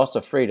and loss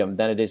of freedom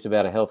than it is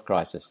about a health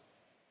crisis.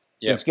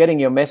 Yep. Since getting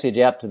your message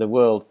out to the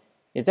world,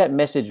 is that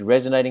message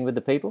resonating with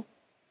the people?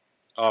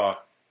 Oh,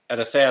 at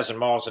 1,000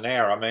 miles an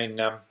hour. I mean,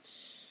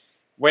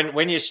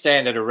 when you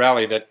stand at a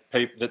rally that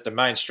the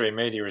mainstream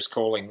media is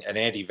calling an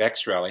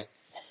anti-vax rally,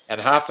 and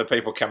half the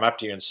people come up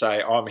to you and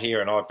say, I'm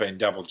here and I've been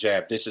double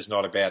jabbed. This is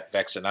not about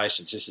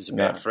vaccinations. This is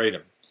about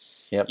freedom.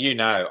 Yep.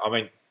 I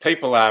mean,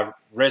 people are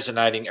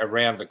resonating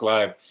around the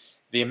globe.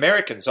 The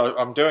Americans,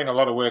 I'm doing a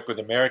lot of work with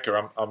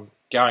America. I'm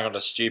going on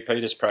to Stu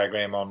Peters'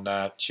 program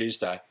on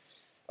Tuesday.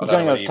 You're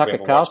going on Tucker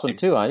Carlson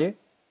too, aren't you?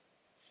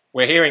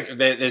 We're hearing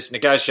there's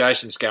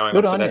negotiations going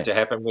on for that to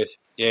happen with.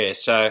 Yeah,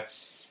 so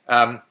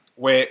what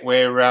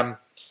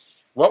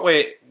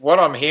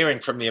I'm hearing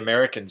from the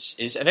Americans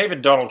is, and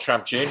even Donald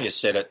Trump Jr.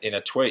 said it in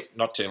a tweet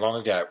not too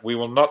long ago, we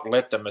will not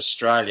let them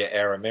Australia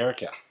our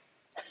America.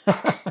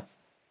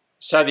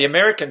 So the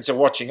Americans are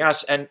watching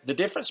us, and the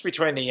difference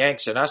between the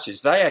Yanks and us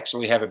is they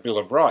actually have a Bill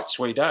of Rights.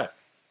 We don't.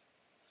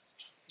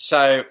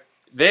 So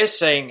they're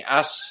seeing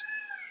us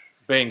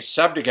being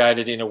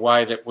subjugated in a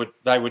way that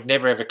they would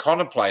never ever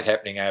contemplate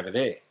happening over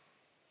there.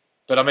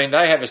 But I mean,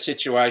 they have a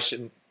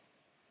situation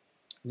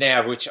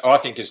now which I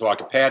think is like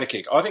a powder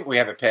keg. I think we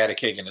have a powder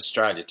keg in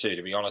Australia too,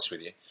 to be honest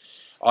with you.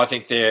 I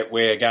think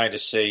we're going to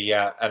see,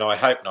 and I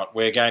hope not,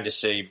 we're going to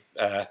see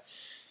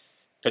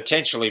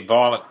potentially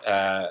violent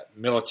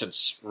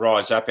militants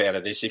rise up out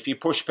of this. If you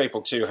push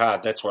people too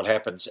hard, that's what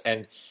happens.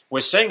 And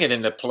we're seeing it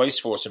in the police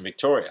force in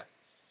Victoria.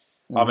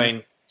 Mm-hmm. I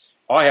mean,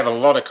 I have a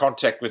lot of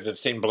contact with the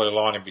Thin Blue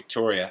Line in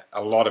Victoria,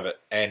 a lot of it.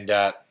 And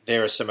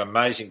there are some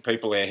amazing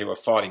people there who are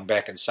fighting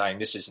back and saying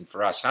this isn't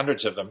for us.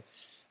 Hundreds of them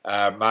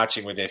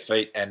marching with their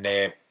feet, and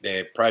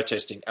they're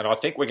protesting. And I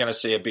think we're going to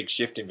see a big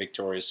shift in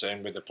Victoria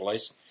soon with the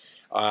police.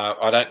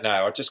 I don't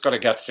know. I've just got a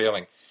gut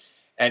feeling.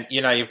 And,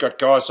 you've got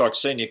guys like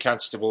Senior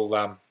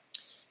Constable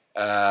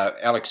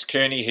Alex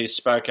Kearney, who's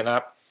spoken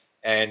up,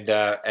 and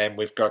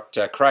we've got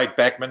Craig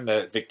Backman,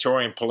 the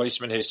Victorian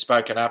policeman, who's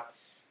spoken up.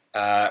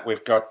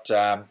 We've got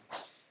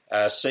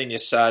Senior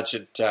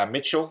Sergeant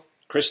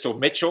Crystal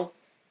Mitchell,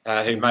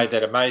 who made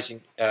that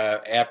amazing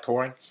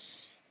outpouring.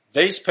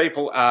 These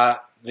people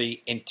are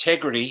the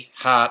integrity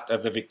heart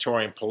of the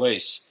Victorian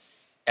police,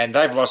 and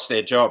they've lost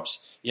their jobs.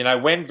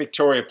 When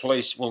Victoria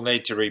Police will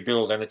need to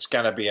rebuild, and it's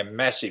going to be a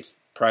massive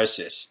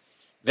process,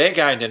 they're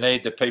going to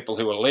need the people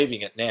who are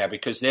leaving it now,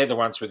 because they're the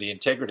ones with the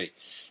integrity.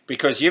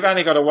 Because you've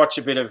only got to watch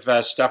a bit of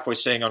stuff we're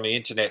seeing on the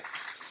internet.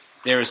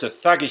 There is a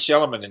thuggish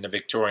element in the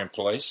Victorian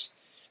police.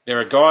 There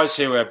are guys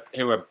who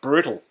are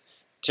brutal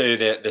to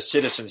the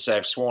citizens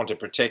they've sworn to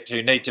protect,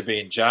 who need to be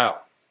in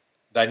jail.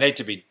 They need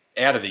to be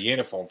out of the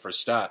uniform for a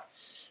start.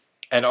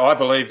 And I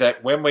believe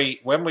that when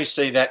we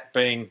see that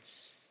being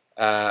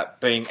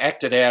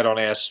acted out on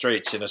our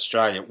streets in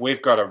Australia,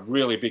 we've got a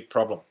really big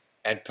problem,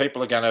 and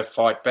people are going to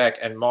fight back.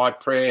 And my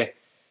prayer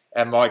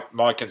And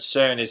my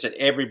concern is that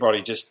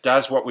everybody just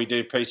does what we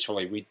do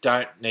peacefully. We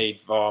don't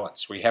need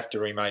violence. We have to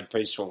remain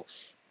peaceful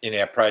in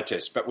our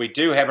protests. But we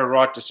do have a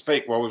right to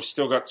speak while we've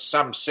still got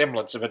some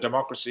semblance of a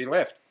democracy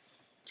left.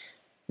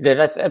 Yeah,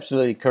 that's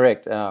absolutely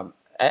correct.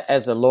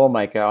 As a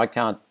lawmaker, I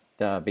can't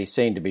be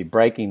seen to be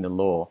breaking the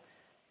law,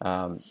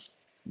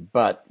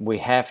 but we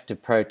have to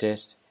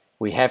protest.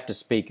 We have to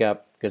speak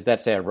up because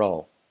that's our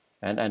role.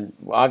 And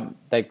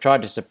they've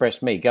tried to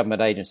suppress me.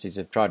 Government agencies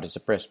have tried to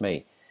suppress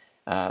me,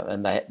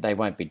 and they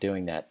won't be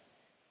doing that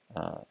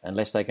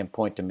unless they can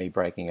point to me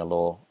breaking a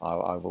law.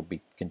 I will be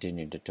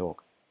continuing to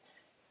talk.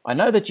 I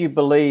know that you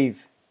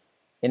believe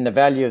in the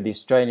value of the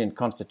Australian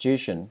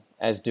Constitution,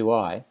 as do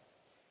I.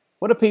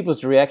 What are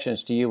people's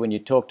reactions to you when you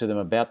talk to them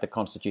about the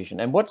Constitution?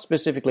 And what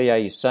specifically are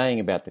you saying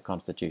about the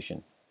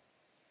Constitution?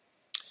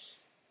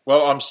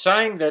 Well, I'm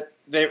saying that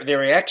their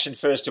reaction,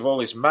 first of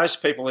all, is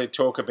most people who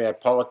talk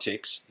about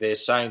politics, they're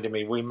saying to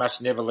me, we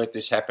must never let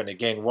this happen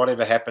again,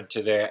 whatever happened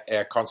to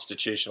our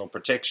constitutional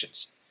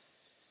protections.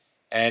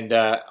 And,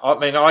 I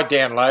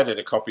downloaded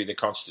a copy of the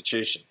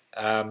Constitution.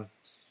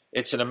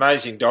 It's an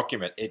amazing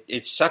document.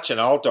 It's such an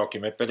old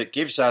document, but it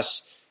gives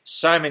us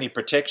so many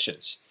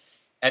protections.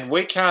 And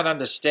we can't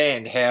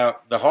understand how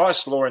the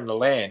highest law in the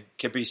land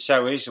can be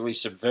so easily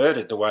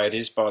subverted the way it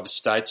is by the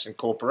states and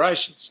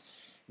corporations.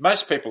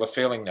 Most people are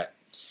feeling that.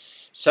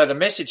 So the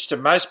message to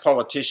most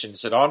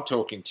politicians that I'm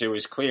talking to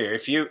is clear.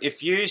 If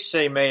you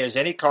see me as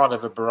any kind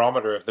of a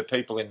barometer of the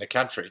people in the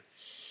country,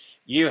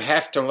 you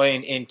have to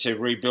lean into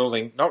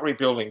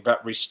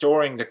but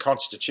restoring the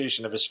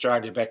Constitution of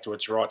Australia back to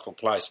its rightful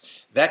place.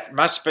 That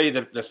must be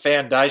the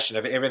foundation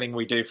of everything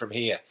we do from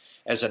here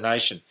as a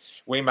nation.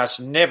 We must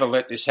never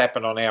let this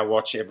happen on our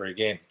watch ever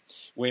again.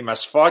 We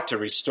must fight to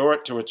restore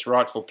it to its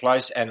rightful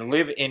place and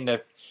live in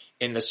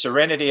the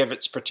serenity of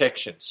its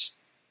protections.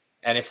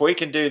 And if we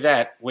can do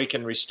that, we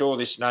can restore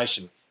this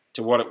nation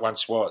to what it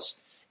once was.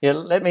 Yeah,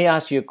 let me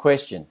ask you a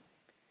question.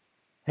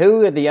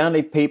 Who are the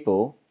only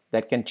people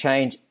that can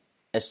change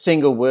a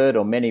single word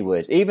or many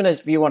words? Even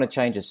if you want to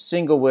change a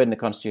single word in the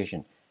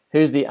Constitution,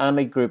 who's the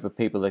only group of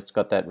people that's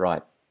got that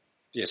right?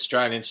 The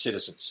Australian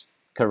citizens.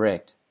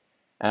 Correct.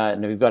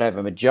 And we've got to have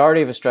a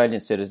majority of Australian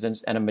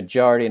citizens and a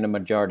majority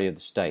of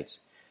the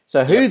states.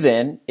 So who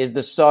then is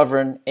the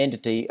sovereign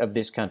entity of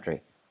this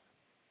country?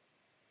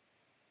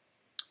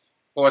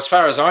 Well, as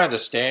far as I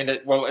understand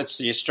it, it's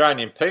the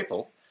Australian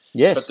people.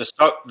 Yes.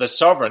 But the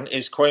sovereign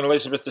is Queen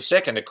Elizabeth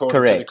II,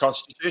 according to the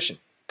Constitution.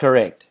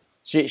 Correct.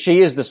 She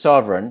is the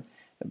sovereign,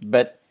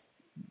 but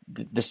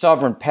the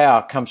sovereign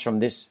power comes from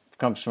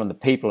the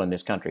people in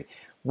this country.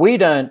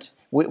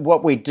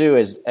 What we do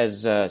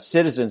as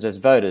citizens, as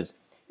voters,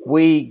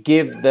 we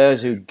give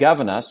those who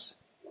govern us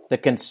the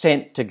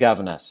consent to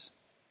govern us,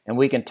 and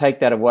we can take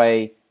that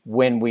away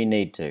when we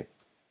need to.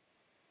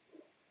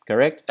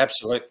 Correct?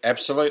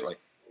 Absolutely.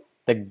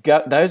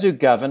 Those who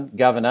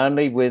govern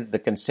only with the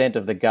consent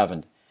of the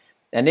governed,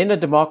 and in a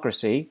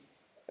democracy,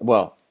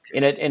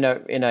 in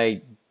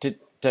a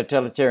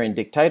totalitarian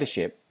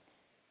dictatorship,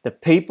 the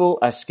people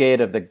are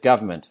scared of the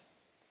government.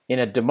 In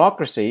a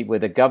democracy where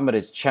the government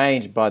is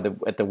changed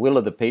at the will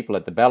of the people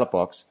at the ballot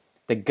box,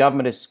 the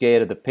government is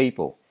scared of the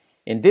people.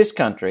 In this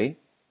country,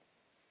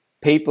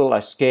 people are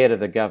scared of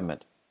the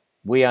government.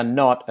 We are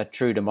not a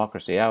true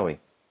democracy, are we?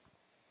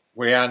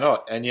 We are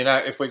not. And,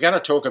 if we're going to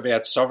talk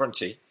about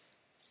sovereignty,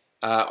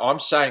 I'm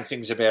saying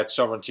things about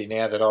sovereignty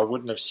now that I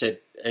wouldn't have said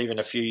even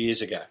a few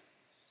years ago.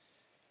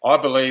 I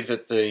believe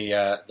that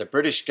the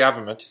British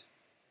government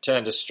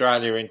turned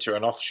Australia into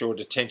an offshore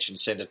detention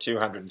centre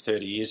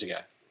 230 years ago,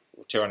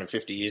 or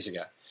 250 years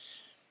ago.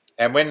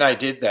 And when they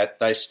did that,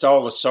 they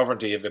stole the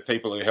sovereignty of the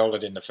people who held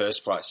it in the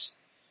first place.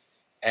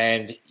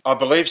 And I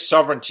believe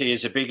sovereignty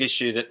is a big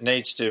issue that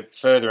needs to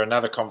further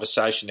another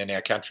conversation in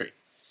our country.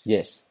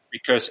 Yes.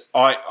 Because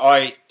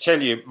I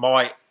tell you,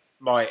 my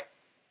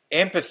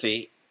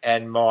empathy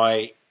and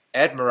my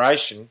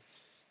admiration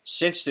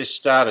since this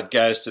started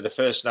goes to the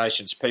First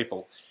Nations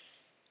people.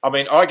 I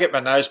mean, I get my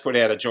nose put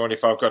out of joint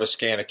if I've got to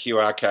scan a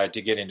QR code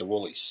to get into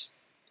Woolies.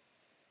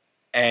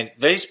 And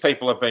these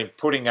people have been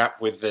putting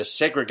up with the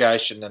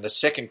segregation and the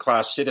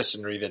second-class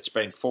citizenry that's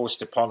been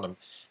forced upon them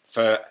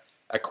for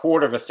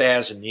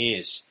 250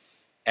 years.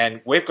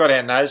 And we've got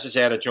our noses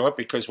out of joint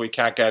because we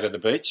can't go to the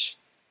beach.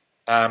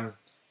 I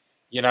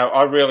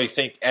really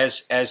think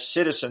as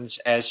citizens,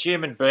 as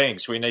human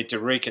beings, we need to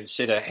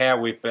reconsider how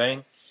we've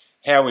been,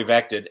 how we've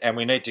acted, and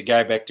we need to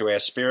go back to our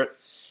spirit.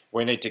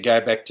 We need to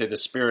go back to the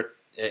spirit.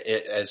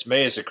 As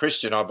a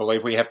Christian, I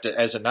believe we have to,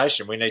 as a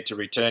nation, we need to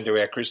return to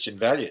our Christian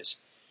values.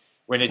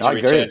 We need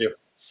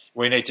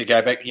to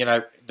go back.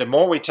 The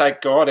more we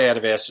take God out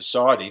of our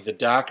society, the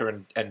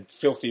darker and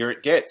filthier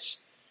it gets.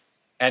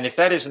 And if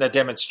that isn't a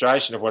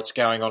demonstration of what's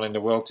going on in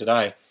the world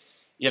today,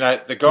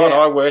 the God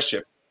I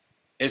worship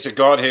is a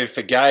God who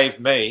forgave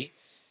me.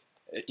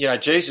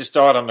 Jesus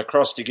died on the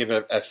cross to give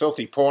a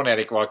filthy porn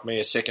addict like me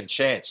a second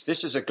chance.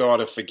 This is a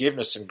God of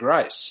forgiveness and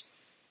grace,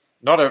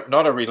 not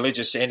a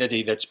religious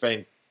entity that's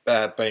been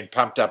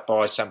pumped up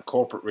by some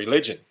corporate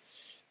religion.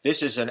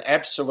 This is an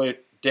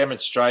absolute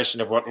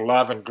demonstration of what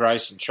love and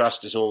grace and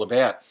trust is all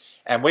about.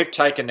 And we've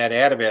taken that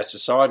out of our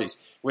societies.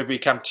 We've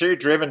become too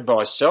driven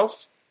by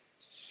self.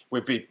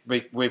 We've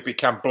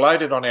become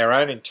bloated on our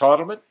own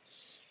entitlement.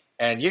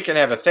 And you can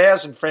have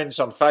 1,000 friends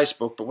on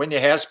Facebook, but when your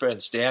house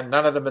burns down,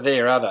 none of them are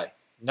there, are they?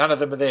 None of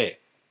them are there.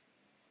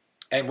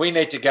 And we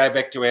need to go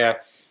back to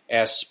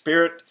our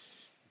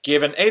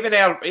spirit-given, even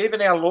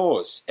our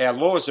laws. Our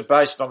laws are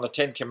based on the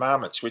 10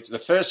 Commandments, which the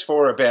first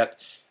 4 are about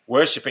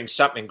worshipping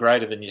something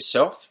greater than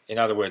yourself, in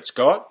other words,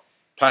 God,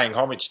 paying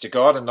homage to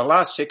God, and the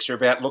last 6 are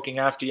about looking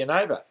after your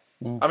neighbour.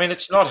 I mean,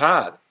 it's not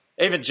hard.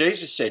 Even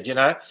Jesus said,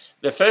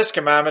 the first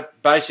commandment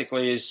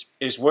basically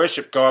is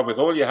worship God with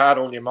all your heart,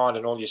 all your mind,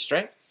 and all your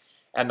strength.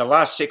 And the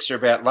last 6 are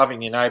about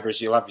loving your neighbour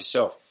as you love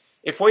yourself.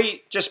 If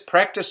we just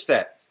practice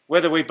that,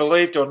 whether we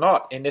believed or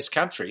not in this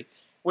country,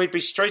 we'd be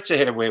streets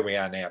ahead of where we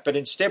are now. But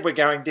instead we're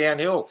going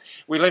downhill.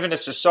 We live in a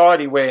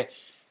society where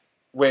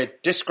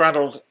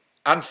disgruntled,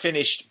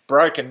 unfinished,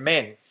 broken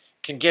men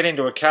can get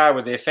into a car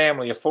with their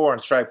family of 4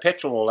 and throw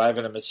petrol all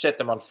over them and set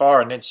them on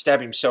fire and then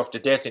stab himself to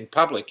death in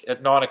public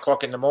at 9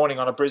 o'clock in the morning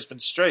on a Brisbane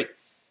street.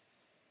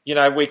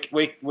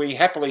 We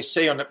happily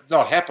see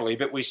not happily,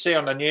 but we see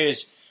on the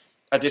news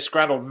a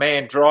disgruntled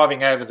man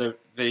driving over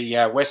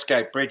the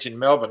Westgate Bridge in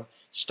Melbourne,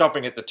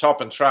 stopping at the top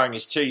and throwing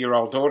his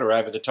 2-year-old daughter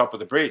over the top of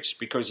the bridge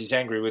because he's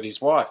angry with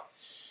his wife.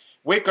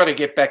 We've got to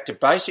get back to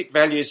basic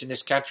values in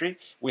this country.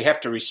 We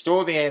have to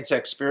restore the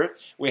Anzac spirit.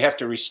 We have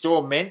to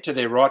restore men to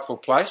their rightful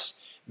place,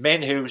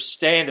 men who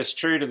stand as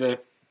true to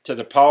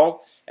the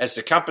pole as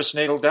the compass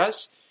needle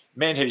does,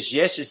 men whose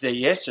yes is their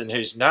yes and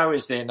whose no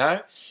is their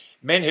no,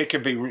 men who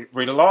can be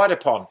relied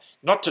upon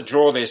not to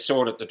draw their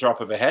sword at the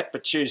drop of a hat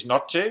but choose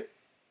not to,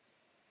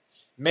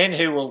 men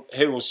who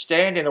will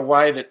stand in a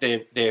way that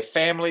their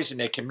families and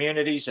their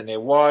communities and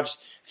their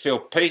wives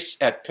feel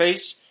at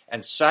peace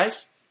and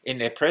safe in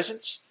their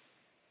presence.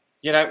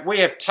 We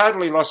have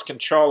totally lost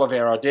control of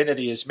our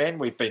identity as men.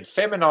 We've been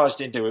feminised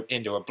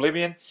into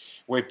oblivion.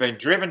 We've been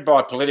driven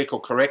by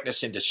political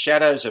correctness into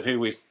shadows of who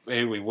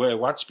we were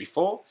once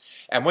before,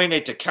 and we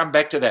need to come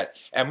back to that.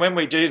 And when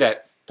we do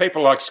that,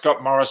 people like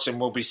Scott Morrison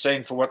will be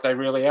seen for what they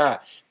really are.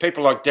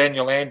 People like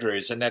Daniel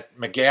Andrews and that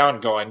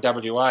McGowan guy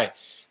in WA,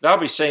 they'll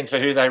be seen for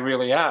who they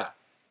really are.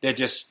 They're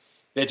just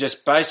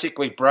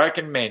basically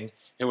broken men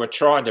who are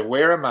trying to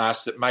wear a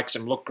mask that makes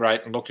them look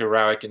great and look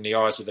heroic in the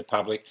eyes of the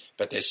public,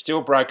 but they're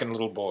still broken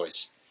little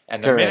boys.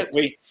 And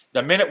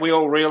the minute we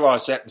all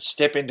realise that and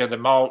step into the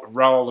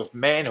role of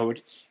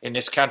manhood in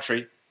this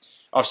country,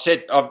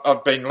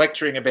 I've been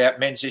lecturing about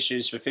men's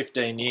issues for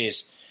 15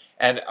 years,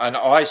 and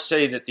I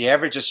see that the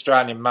average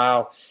Australian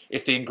male,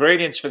 if the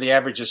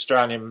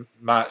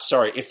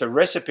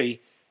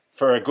recipe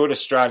for a good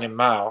Australian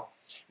male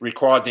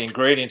required the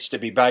ingredients to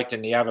be baked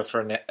in the oven for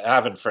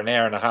an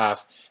hour and a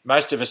half,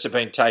 most of us have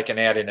been taken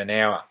out in an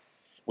hour.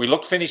 We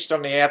look finished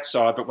on the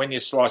outside, but when you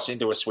slice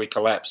into us, we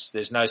collapse.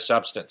 There's no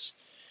substance.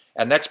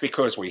 And that's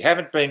because we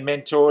haven't been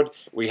mentored,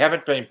 we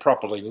haven't been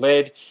properly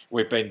led,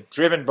 we've been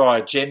driven by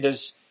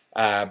agendas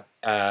of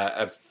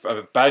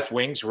both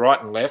wings,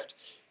 right and left,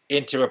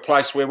 into a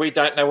place where we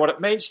don't know what it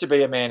means to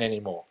be a man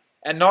anymore.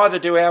 And neither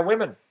do our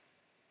women.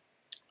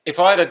 If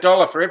I had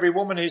 $1 for every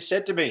woman who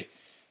said to me,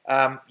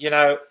 where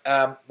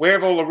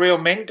have all the real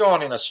men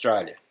gone in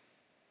Australia?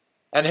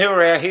 And who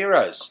are our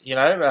heroes?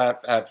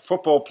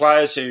 Football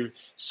players who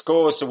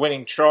scores the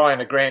winning try in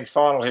a grand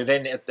final, who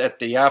then at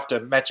the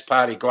after-match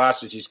party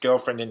glasses his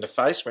girlfriend in the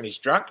face when he's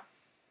drunk.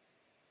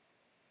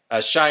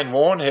 Shane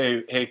Warne,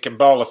 who can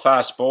bowl a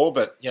fast ball,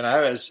 but,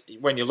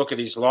 when you look at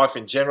his life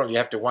in general, you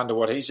have to wonder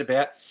what he's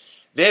about.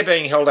 They're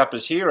being held up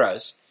as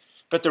heroes.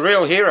 But the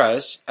real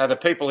heroes are the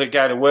people who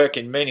go to work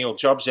in menial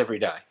jobs every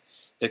day,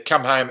 that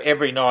come home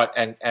every night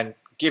and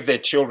give their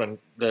children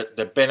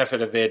the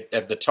benefit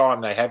of the time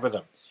they have with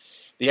them.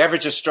 The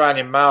average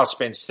Australian male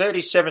spends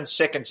 37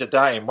 seconds a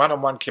day in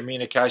one-on-one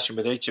communication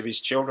with each of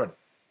his children.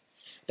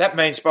 That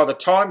means by the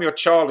time your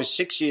child is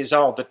 6 years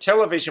old, the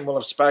television will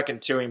have spoken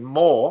to him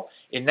more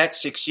in that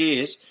 6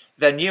 years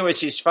than you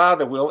as his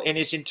father will in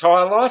his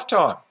entire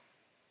lifetime.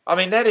 I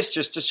mean, that is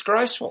just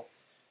disgraceful.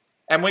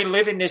 And we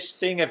live in this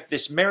thing of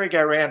this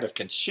merry-go-round of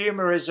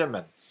consumerism,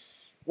 and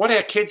what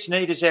our kids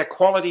need is our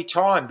quality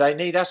time. They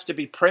need us to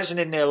be present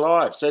in their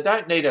lives. They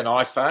don't need an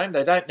iPhone.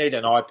 They don't need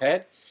an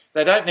iPad.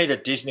 They don't need a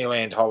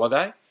Disneyland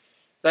holiday.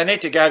 They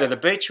need to go to the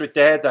beach with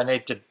Dad. They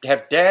need to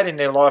have Dad in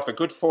their life a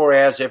good 4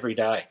 hours every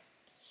day.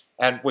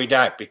 And we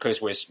don't, because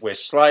we're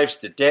slaves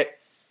to debt,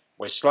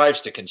 we're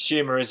slaves to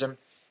consumerism,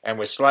 and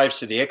we're slaves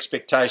to the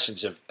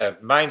expectations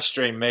of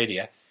mainstream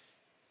media.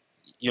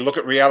 You look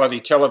at reality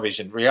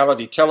television.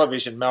 Reality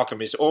television,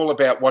 Malcolm, is all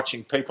about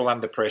watching people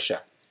under pressure.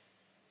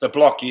 The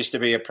Block used to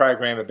be a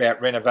program about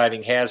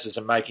renovating houses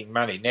and making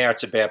money. Now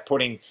it's about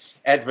putting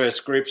adverse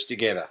groups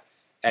together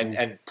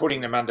and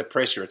putting them under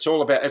pressure. It's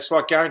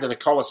like going to the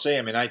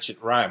Colosseum in ancient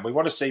Rome. We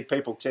want to see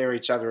people tear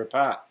each other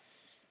apart.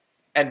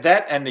 And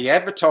that and the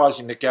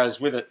advertising that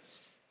goes with it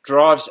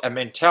drives a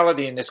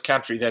mentality in this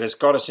country that has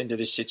got us into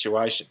this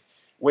situation.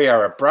 We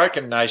are a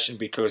broken nation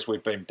because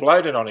we've been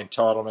bloated on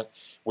entitlement.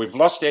 We've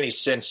lost any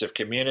sense of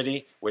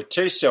community. We're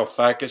too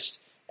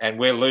self-focused and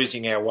we're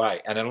losing our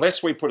way. And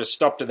unless we put a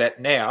stop to that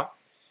now,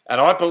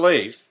 and I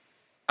believe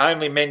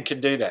only men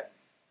can do that.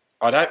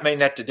 I don't mean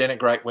that to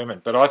denigrate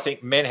women, but I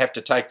think men have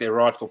to take their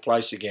rightful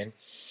place again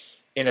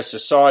in a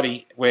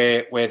society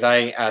where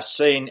they are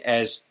seen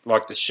as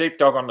like the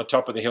sheepdog on the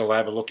top of the hill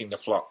overlooking the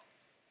flock.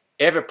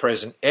 Ever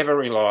present, ever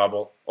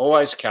reliable,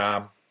 always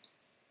calm.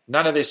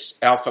 None of this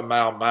alpha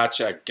male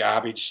macho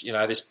garbage,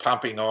 this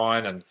pumping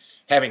iron and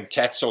having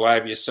tats all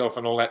over yourself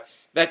and all that.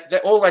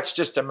 All that's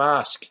just a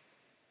mask.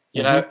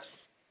 The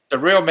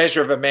real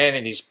measure of a man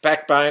in his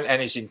backbone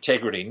and his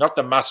integrity, not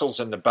the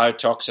muscles and the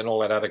Botox and all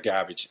that other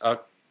garbage.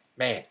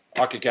 Man,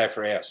 I could go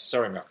for hours.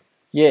 Sorry, Malcolm.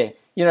 Yeah.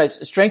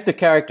 Strength of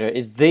character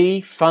is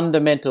the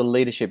fundamental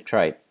leadership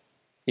trait.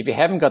 If you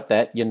haven't got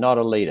that, you're not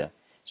a leader.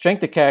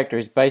 Strength of character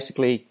is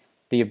basically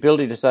the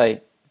ability to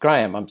say,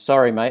 Graham, I'm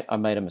sorry, mate, I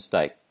made a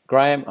mistake.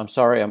 Graham, I'm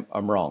sorry,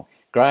 I'm wrong.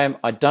 Graham,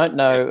 I don't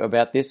know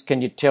about this.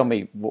 Can you tell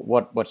me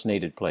what's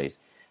needed, please?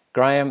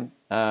 Graham,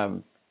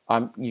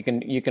 you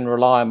can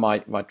rely on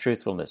my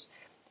truthfulness.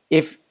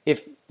 If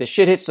the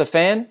shit hits the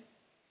fan,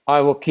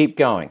 I will keep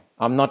going.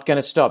 I'm not going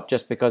to stop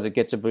just because it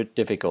gets a bit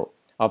difficult.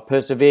 I'll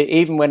persevere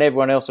even when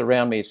everyone else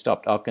around me has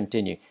stopped. I'll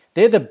continue.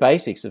 They're the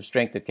basics of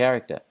strength of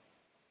character.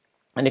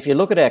 And if you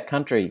look at our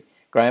country,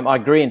 Graham, I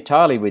agree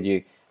entirely with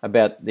you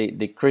about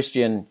the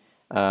Christian,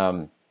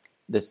 the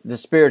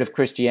spirit of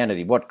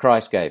Christianity, what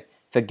Christ gave.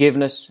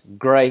 Forgiveness,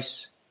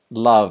 grace,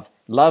 love.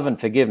 Love and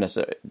forgiveness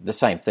are the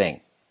same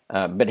thing.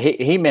 But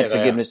he meant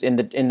forgiveness in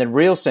the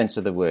real sense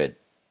of the word,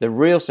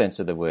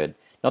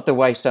 not the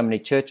way so many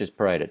churches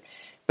parade it.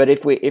 But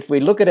if we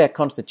look at our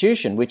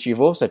Constitution, which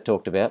you've also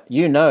talked about,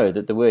 you know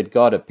that the word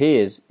God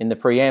appears in the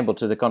preamble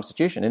to the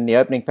Constitution, in the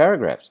opening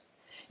paragraphs.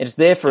 It's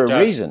there for a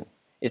reason.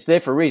 It's there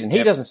for a reason.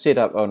 He doesn't sit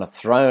up on a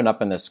throne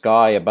up in the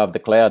sky above the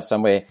clouds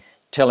somewhere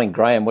telling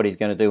Graham what he's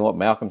going to do, what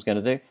Malcolm's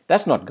going to do.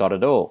 That's not God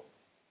at all.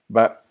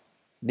 But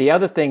the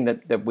other thing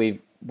that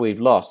we've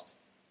lost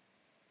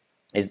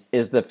is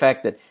the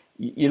fact that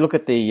you look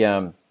at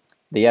the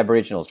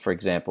Aboriginals, for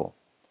example.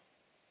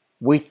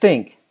 We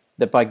think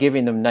that by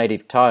giving them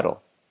native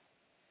title,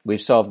 we've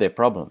solved their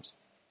problems.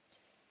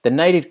 The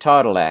Native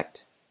Title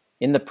Act,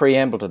 in the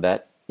preamble to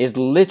that, is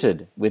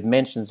littered with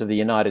mentions of the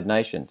United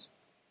Nations.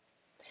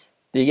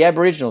 The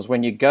Aboriginals,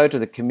 when you go to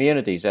the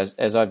communities,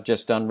 as I've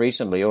just done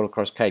recently all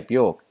across Cape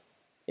York,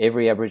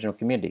 every Aboriginal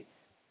community,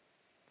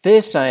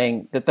 they're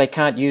saying that they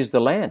can't use the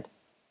land.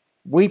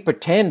 We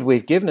pretend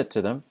we've given it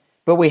to them,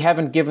 but we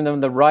haven't given them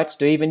the rights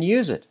to even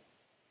use it.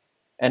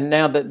 And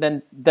now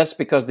that's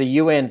because the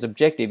UN's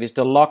objective is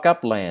to lock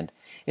up land.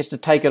 It's to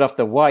take it off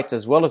the whites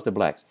as well as the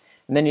blacks.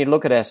 And then you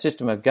look at our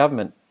system of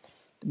government,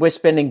 we're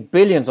spending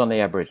billions on the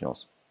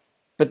Aboriginals,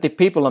 but the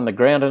people on the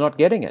ground are not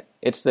getting it.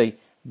 It's the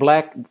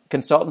black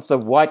consultants, the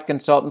white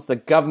consultants, the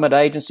government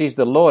agencies,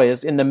 the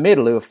lawyers in the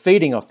middle who are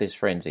feeding off this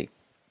frenzy.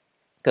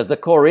 Because the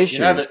core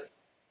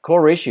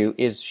issue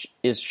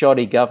is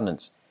shoddy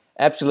governance,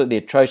 absolutely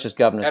atrocious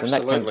governance,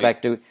 Absolutely. And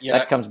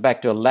that comes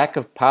back to a lack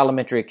of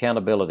parliamentary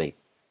accountability.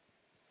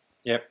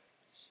 Yep.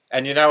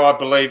 And I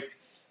believe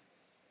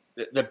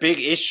the big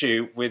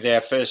issue with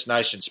our First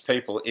Nations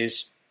people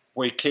is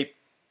we keep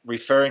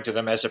referring to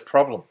them as a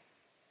problem.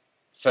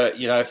 For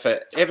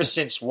ever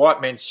since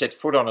white men set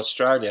foot on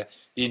Australia,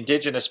 the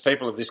Indigenous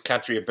people of this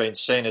country have been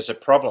seen as a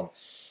problem.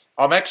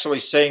 I'm actually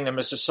seeing them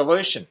as a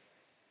solution.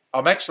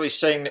 I'm actually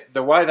seeing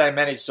the way they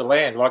manage the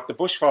land, like the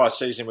bushfire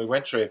season we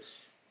went through.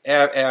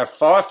 Our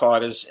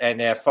firefighters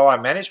and our fire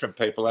management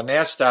people are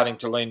now starting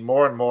to lean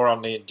more and more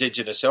on the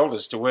Indigenous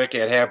elders to work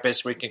out how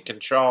best we can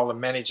control and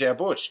manage our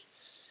bush.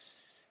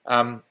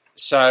 I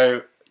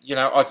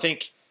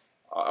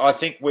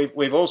think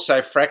we've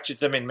also fractured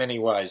them in many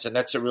ways, and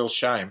that's a real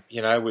shame.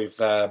 We've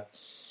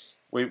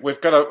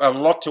got a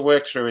lot to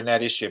work through in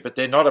that issue, but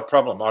they're not a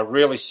problem. I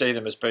really see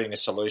them as being a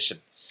solution.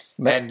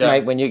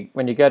 Mate, when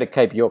you go to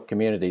Cape York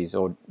communities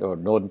or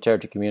Northern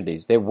Territory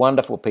communities, they're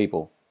wonderful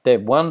people. They're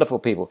wonderful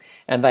people,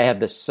 and they have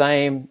the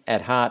same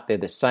at heart. They're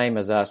the same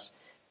as us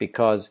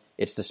because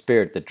it's the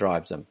spirit that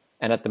drives them.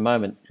 And at the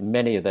moment,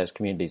 many of those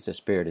communities, the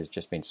spirit has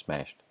just been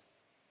smashed.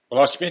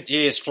 Well, I spent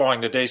years flying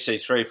the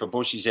DC-3 for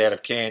bushies out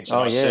of Cairns, and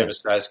I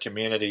serviced those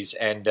communities,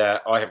 and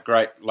I have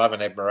great love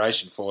and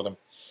admiration for them.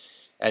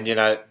 And,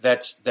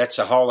 that's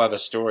a whole other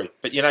story.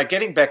 But,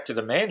 getting back to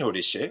the manhood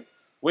issue,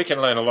 we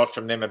can learn a lot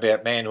from them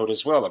about manhood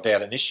as well,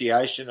 about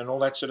initiation and all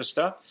that sort of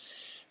stuff.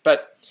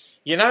 But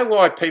you know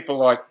why people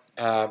like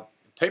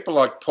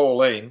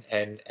Pauline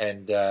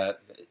and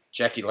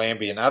Jackie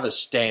Lambie and others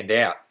stand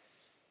out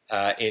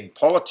in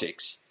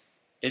politics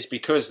is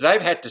because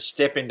they've had to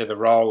step into the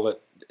role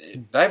that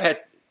they've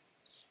had.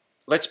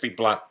 Let's be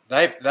blunt.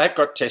 They've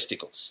got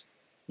testicles.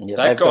 Yeah,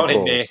 they've gone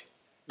in there.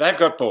 They've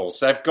got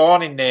balls. They've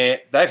gone in there.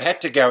 They've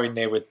had to go in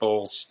there with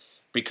balls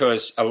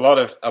because a lot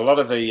of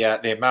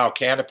their male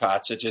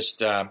counterparts are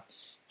just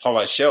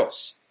hollow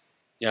shells.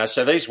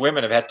 So these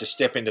women have had to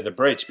step into the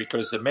breach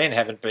because the men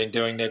haven't been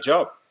doing their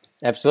job.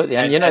 Absolutely,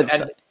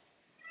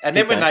 And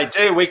then when they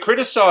do, we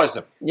criticise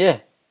them. Yeah.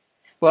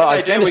 Well, I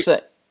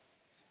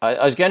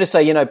was going to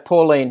say,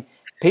 Pauline,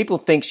 people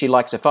think she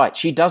likes a fight.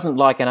 She doesn't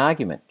like an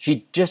argument.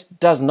 She just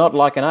does not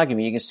like an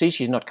argument. You can see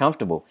she's not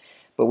comfortable.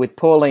 But with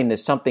Pauline,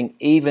 there's something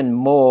even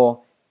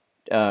more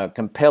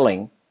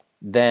compelling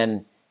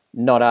than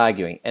not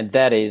arguing, and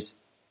that is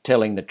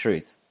telling the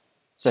truth.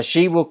 So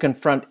she will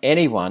confront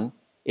anyone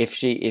if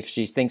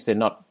she thinks they're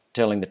not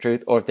telling the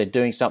truth or if they're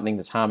doing something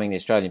that's harming the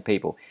Australian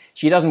people.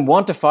 She doesn't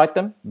want to fight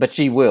them, but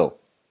she will,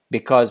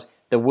 because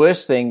the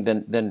worst thing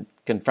than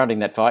confronting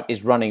that fight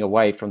is running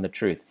away from the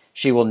truth.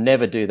 She will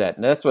never do that,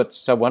 and that's what's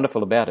so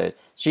wonderful about her.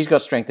 She's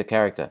got strength of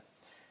character.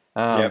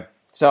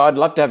 So I'd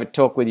love to have a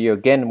talk with you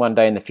again one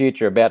day in the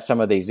future about some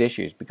of these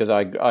issues, because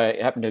I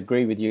happen to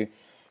agree with you.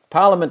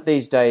 Parliament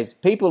these days,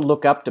 people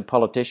look up to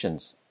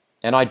politicians,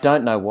 and I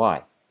don't know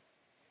why.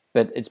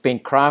 But it's been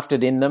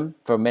crafted in them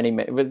for many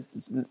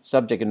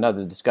subject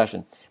another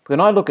discussion. But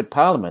when I look at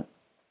Parliament,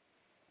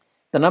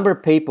 the number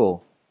of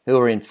people who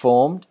are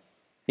informed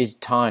is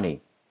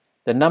tiny.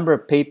 The number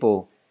of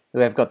people who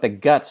have got the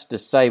guts to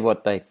say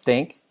what they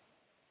think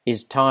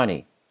is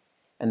tiny.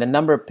 And the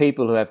number of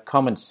people who have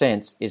common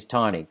sense is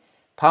tiny.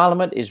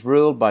 Parliament is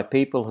ruled by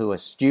people who are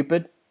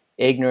stupid,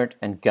 ignorant,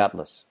 and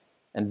gutless.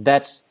 And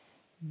that's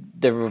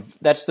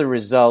the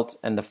result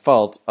and the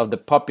fault of the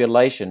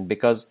population,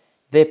 because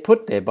they're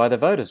put there by the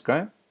voters,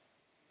 Graham.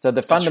 So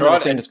the fundamental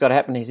thing that's got to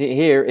happen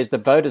here is the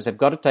voters have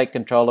got to take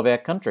control of our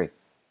country.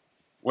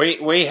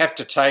 We have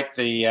to take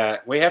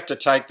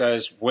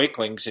those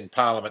weaklings in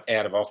Parliament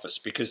out of office,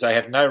 because they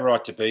have no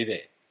right to be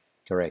there.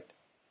 Correct.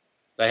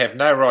 They have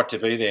no right to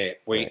be there.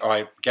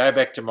 I go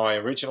back to my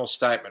original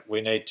statement.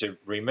 We need to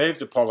remove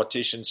the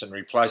politicians and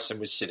replace them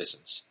with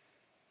citizens.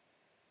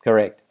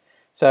 Correct.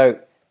 So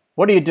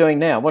what are you doing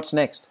now? What's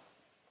next?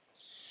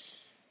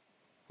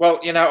 Well,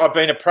 I've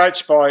been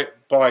approached by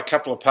a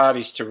couple of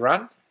parties to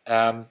run,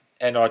 and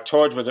I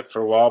toyed with it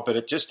for a while, but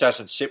it just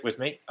doesn't sit with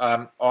me.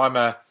 I'm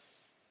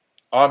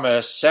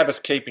a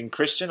Sabbath-keeping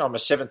Christian. I'm a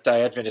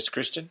Seventh-day Adventist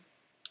Christian.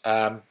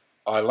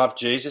 I love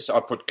Jesus. I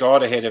put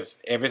God ahead of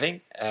everything.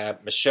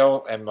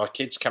 Michelle and my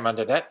kids come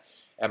under that,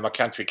 and my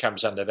country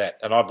comes under that.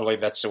 And I believe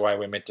that's the way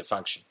we're meant to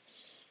function.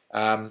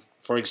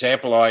 For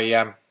example,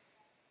 I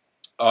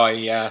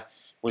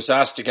was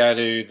asked to go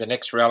to the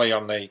next rally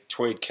on the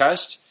Tweed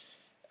Coast.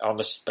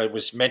 It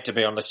was meant to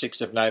be on the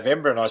 6th of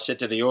November, and I said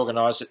to the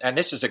organiser, and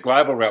this is a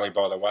global rally,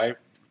 by the way.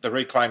 The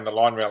Reclaim the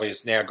Line rally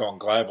has now gone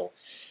global.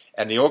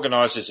 And the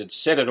organisers had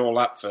set it all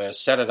up for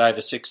Saturday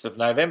the 6th of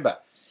November.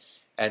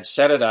 And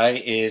Saturday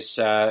is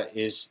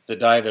the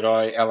day that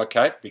I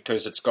allocate,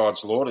 because it's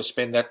God's law, to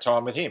spend that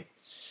time with him.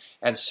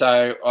 And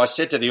so I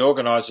said to the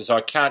organisers,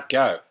 I can't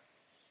go,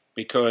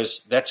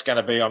 because that's going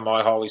to be on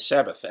my holy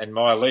Sabbath, and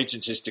my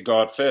allegiance is to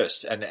God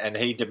first. And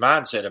he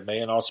demands that of me,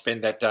 and I'll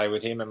spend that day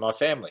with him and my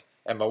family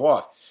and my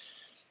wife.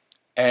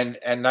 And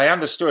they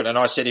understood. And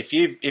I said, if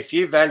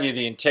you value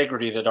the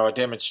integrity that I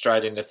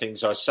demonstrate in the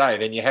things I say,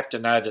 then you have to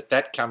know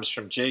that comes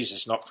from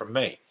Jesus, not from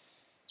me.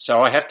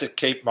 So I have to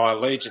keep my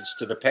allegiance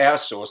to the power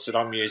source that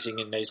I'm using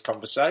in these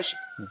conversations.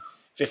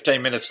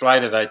 15 minutes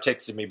later, they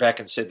texted me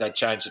back and said they'd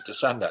changed it to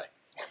Sunday.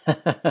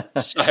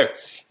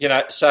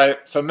 So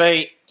for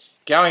me,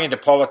 going into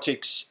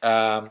politics,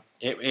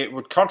 it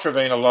would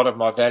contravene a lot of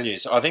my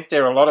values. I think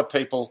there are a lot of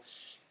people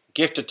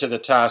gifted to the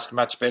task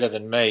much better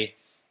than me,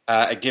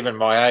 given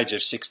my age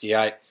of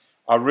 68.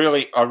 I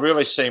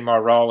really see my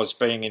role as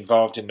being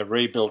involved in the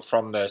rebuild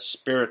from the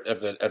spirit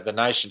of the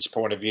nation's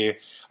point of view.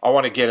 I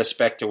want to get us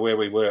back to where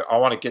we were. I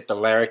want to get the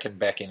larrikin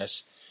back in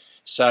us.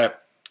 So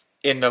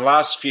in the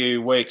last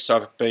few weeks,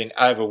 I've been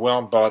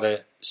overwhelmed by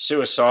the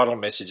suicidal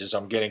messages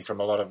I'm getting from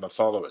a lot of my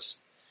followers,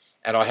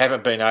 and I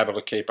haven't been able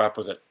to keep up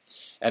with it.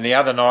 And the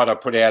other night, I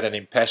put out an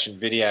impassioned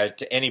video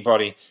to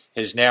anybody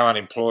who's now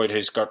unemployed,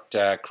 who's got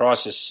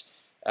crisis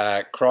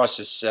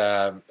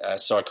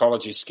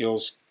psychology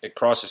skills,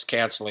 crisis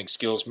counselling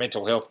skills,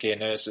 mental health care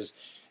nurses,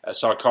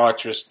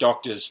 psychiatrists,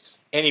 doctors,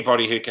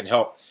 anybody who can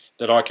help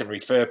that I can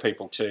refer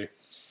people to.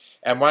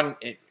 And one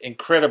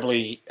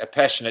incredibly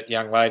passionate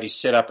young lady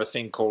set up a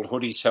thing called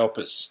Hoodie's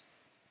Helpers,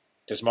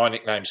 because my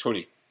nickname's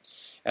Hoodie.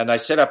 And they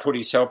set up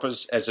Hoodie's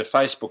Helpers as a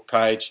Facebook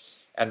page,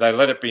 and they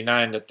let it be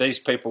known that these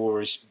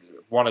people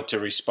wanted to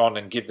respond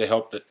and give the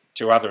help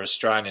to other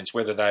Australians,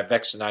 whether they're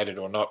vaccinated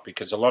or not,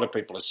 because a lot of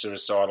people are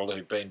suicidal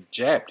who've been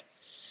jabbed.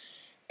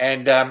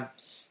 And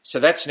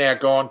so that's now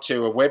gone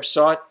to a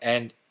website,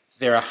 and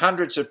there are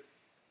hundreds of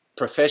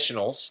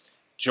professionals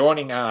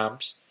joining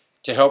arms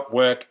to help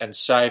work and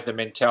save the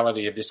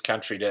mentality of this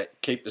country, to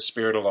keep the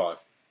spirit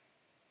alive.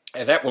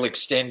 And that will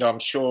extend, I'm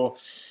sure,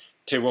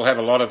 we'll have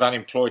a lot of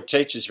unemployed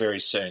teachers very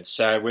soon.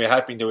 So we're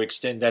hoping to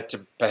extend that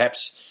to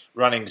perhaps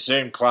running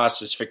Zoom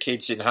classes for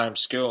kids in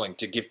homeschooling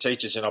to give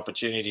teachers an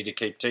opportunity to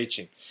keep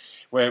teaching.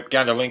 We're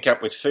going to link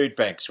up with food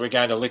banks. We're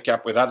going to link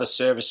up with other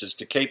services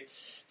to keep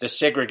the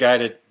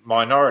segregated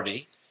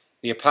minority,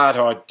 the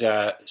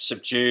apartheid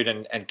subdued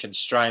and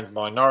constrained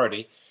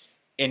minority,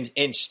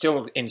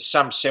 still in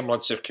some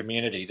semblance of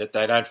community, that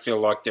they don't feel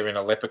like they're in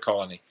a leper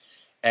colony.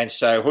 And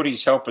so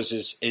Hoodies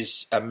Helpers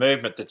is a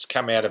movement that's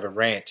come out of a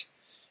rant,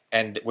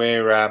 and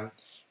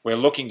we're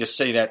looking to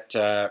see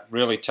that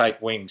really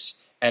take wings.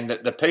 And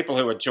the people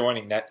who are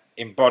joining that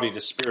embody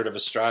the spirit of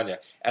Australia,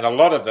 and a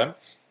lot of them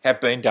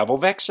have been double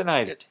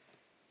vaccinated.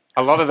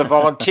 A lot of the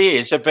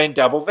volunteers have been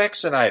double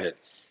vaccinated,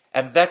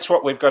 and that's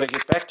what we've got to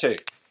get back to.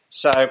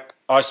 So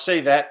I see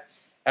that,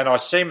 and I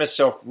see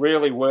myself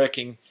really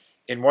working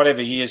in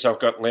whatever years I've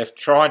got left,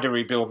 trying to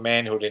rebuild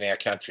manhood in our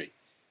country.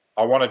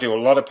 I want to do a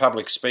lot of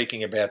public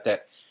speaking about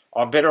that.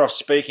 I'm better off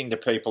speaking to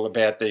people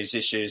about these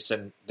issues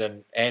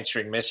than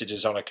answering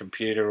messages on a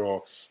computer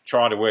or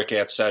trying to work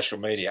out social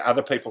media.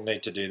 Other people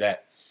need to do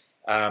that.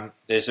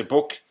 There's a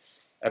book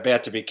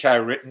about to be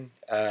co-written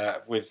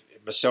with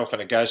myself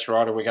and a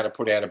ghostwriter. We're going to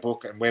put out a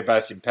book, and we're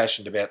both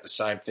impassioned about the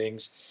same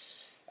things.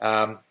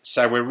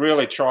 So we're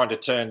really trying to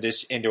turn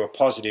this into a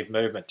positive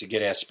movement to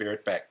get our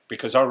spirit back,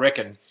 because I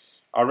reckon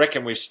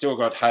we've still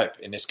got hope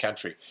in this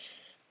country.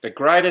 The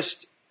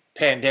greatest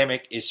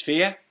pandemic is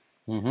fear.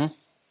 Mm-hmm.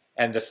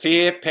 And the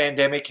fear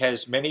pandemic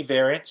has many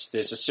variants.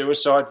 There's a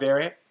suicide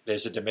variant.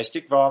 There's a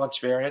domestic violence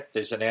variant.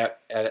 There's an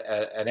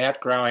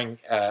outgrowing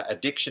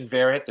addiction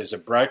variant. There's a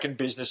broken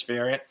business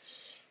variant.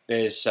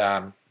 There's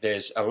a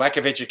lack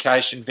of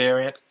education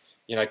variant.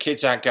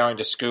 Kids aren't going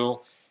to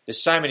school.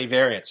 There's so many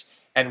variants.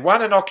 And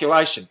one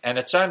inoculation, and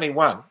it's only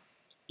one,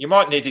 you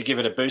might need to give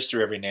it a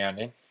booster every now and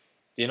then.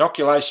 The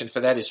inoculation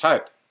for that is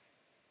hope.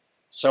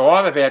 So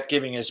I'm about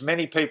giving as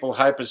many people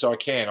hope as I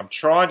can. I'm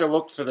trying to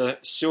look for the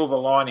silver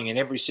lining in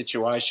every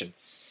situation.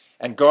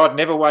 And God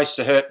never wastes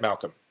a hurt,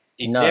 Malcolm.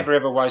 He never,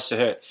 ever wastes a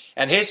hurt.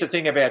 And here's the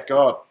thing about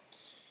God.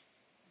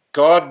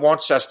 God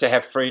wants us to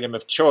have freedom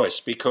of choice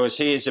because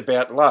he is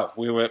about love.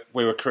 We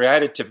were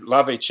created to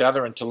love each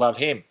other and to love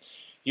him.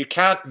 You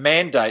can't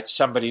mandate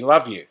somebody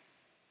love you.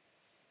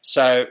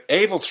 So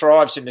evil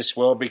thrives in this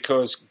world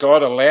because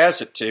God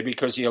allows it to,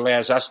 because he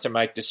allows us to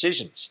make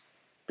decisions.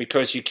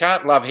 Because you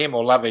can't love him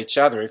or love each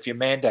other if you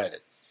mandate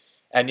it.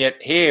 And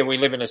yet here we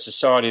live in a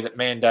society that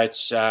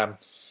mandates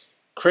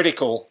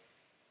critical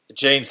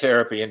gene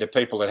therapy into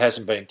people that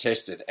hasn't been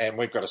tested, and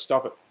we've got to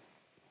stop it.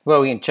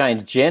 Well, we can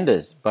change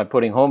genders by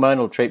putting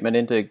hormonal treatment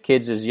into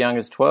kids as young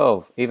as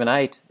 12, even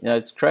 8.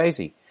 It's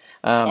crazy.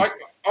 I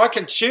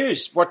can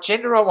choose what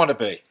gender I want to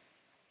be.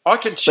 I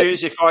can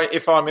choose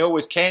if I'm ill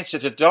with cancer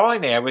to die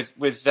now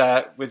with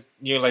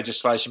new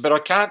legislation, but I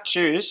can't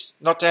choose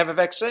not to have a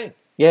vaccine.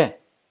 Yeah.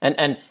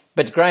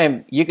 But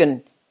Graham, you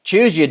can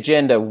choose your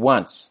gender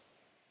once.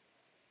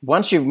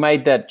 Once you've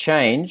made that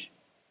change,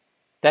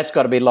 that's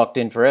got to be locked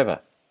in forever.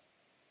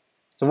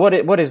 So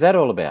what is that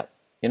all about?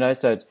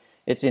 So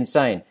it's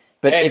insane.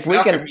 But and if we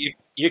Malcolm,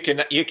 you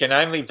can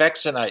only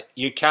vaccinate.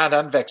 You can't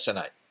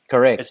unvaccinate.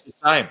 Correct. It's the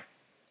same.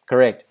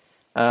 Correct.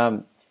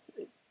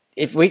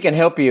 If we can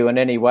help you in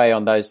any way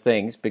on those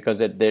things, because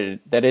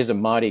that is a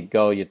mighty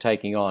goal you're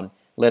taking on,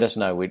 let us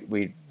know.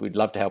 We'd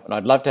love to help, and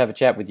I'd love to have a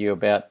chat with you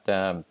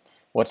about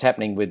what's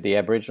happening with the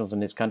Aboriginals in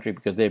this country,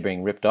 because they're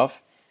being ripped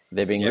off.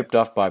 They're being ripped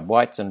off by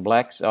whites and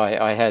blacks.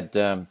 I had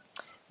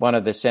one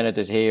of the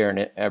senators here,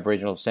 an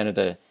Aboriginal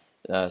senator,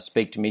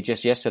 speak to me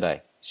just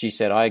yesterday. She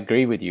said, I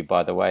agree with you,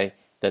 by the way,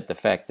 that the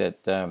fact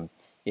that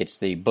it's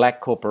the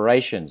black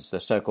corporations, the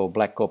so-called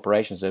black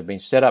corporations that have been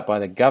set up by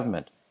the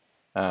government.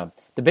 The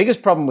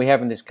biggest problem we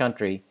have in this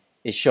country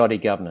is shoddy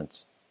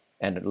governance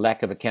and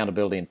lack of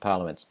accountability in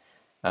parliaments.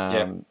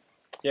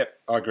 Yep,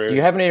 I agree. Do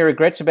you have any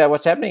regrets about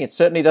what's happening? It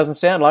certainly doesn't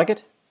sound like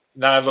it.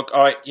 No, look,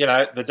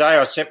 the day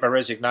I sent my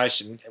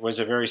resignation, it was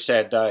a very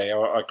sad day.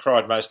 I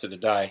cried most of the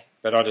day,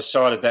 but I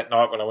decided that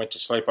night when I went to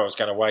sleep I was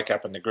going to wake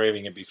up and the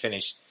grieving would be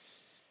finished.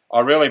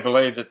 I really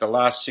believe that the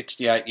last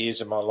 68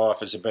 years of my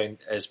life has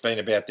been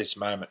about this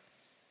moment,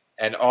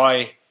 and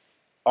I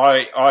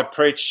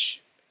preach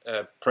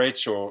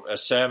or a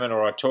sermon,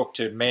 or I talk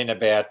to men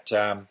about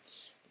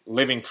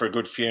living for a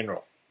good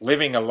funeral,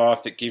 living a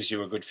life that gives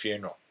you a good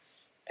funeral.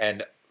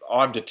 And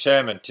I'm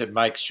determined to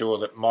make sure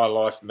that my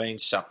life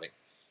means something.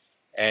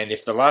 And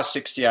if the last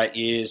 68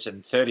 years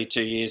and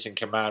 32 years in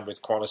command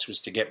with Qantas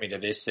was to get me to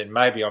this, then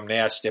maybe I'm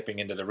now stepping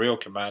into the real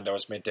command I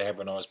was meant to have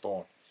when I was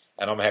born.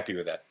 And I'm happy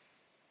with that.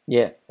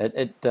 Yeah,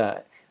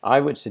 I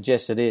would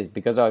suggest it is,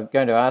 because I'm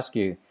going to ask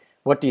you,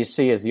 what do you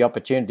see as the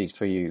opportunities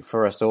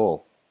for us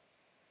all?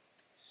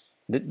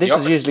 This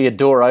is usually a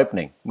door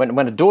opening. When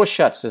a door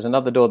shuts, there's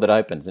another door that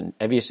opens. And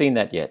have you seen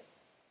that yet?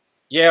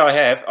 Yeah, I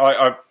have.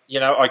 I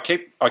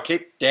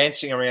keep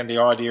dancing around the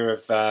idea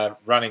of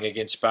running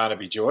against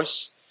Barnaby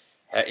Joyce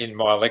in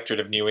my electorate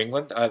of New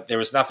England. There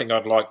is nothing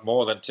I'd like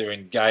more than to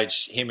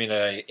engage him in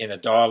a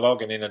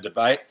dialogue and in a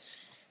debate.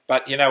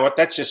 But you know what?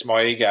 That's just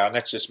my ego and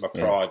that's just my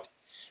pride. Yeah.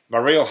 My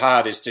real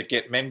heart is to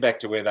get men back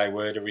to where they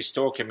were, to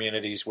restore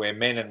communities where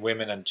men and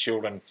women and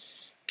children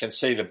can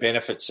see the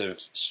benefits of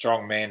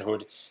strong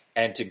manhood,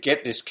 and to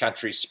get this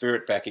country's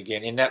spirit back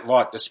again in that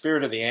light, the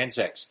spirit of the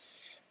Anzacs.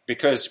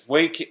 Because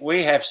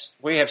we have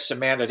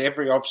surmounted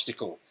every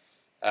obstacle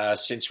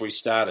since we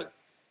started,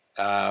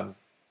 and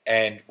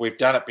we've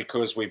done it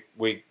because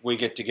we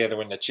get together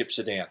when the chips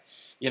are down.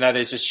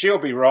 There's a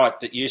Shelby Wright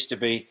that used to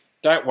be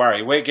Don't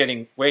worry, we're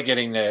getting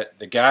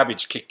the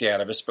garbage kicked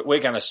out of us, but we're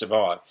going to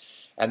survive.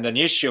 And the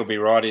new she'll be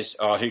right is,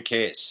 oh, who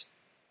cares?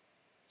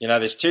 You know,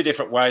 there's two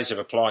different ways of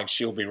applying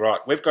she'll be right.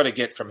 We've got to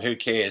get from who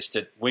cares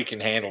to we can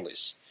handle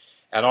this.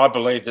 And I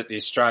believe that the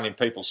Australian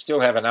people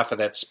still have enough of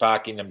that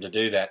spark in them to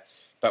do that.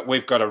 But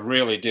we've got to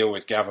really deal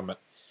with government.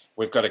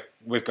 We've got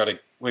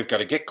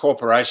to get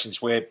corporations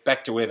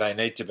back to where they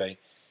need to be.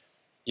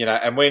 You know,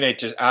 and we need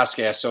to ask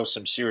ourselves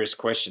some serious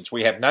questions.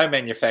 We have no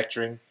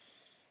manufacturing.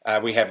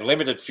 We have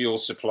limited fuel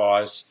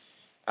supplies.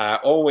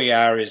 All we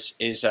are is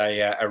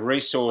a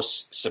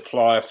resource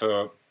supplier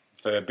for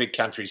big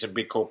countries and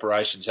big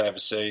corporations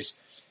overseas.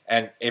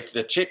 And if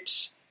the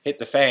chips hit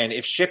the fan,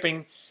 if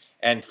shipping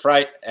and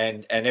freight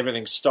and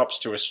everything stops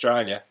to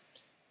Australia,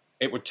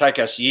 it would take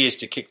us years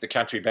to kick the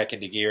country back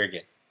into gear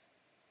again.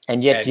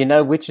 And yet, do you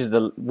know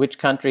which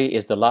country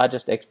is the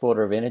largest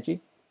exporter of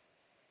energy?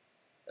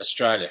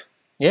 Australia.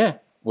 Yeah,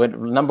 we're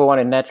number one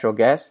in natural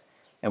gas,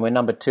 and we're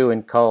number two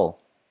in coal.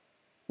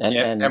 And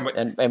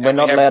we're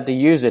not allowed to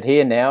use it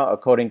here now,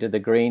 according to the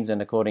Greens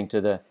and according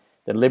to the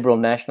Liberal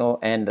National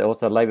and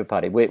also Labor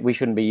Party. We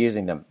shouldn't be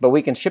using them, but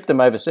we can ship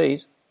them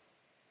overseas.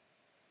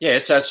 Yeah,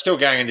 so it's still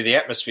going into the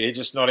atmosphere,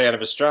 just not out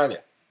of Australia.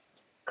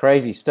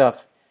 Crazy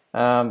stuff.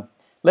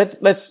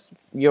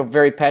 You're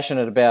very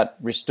passionate about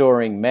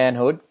restoring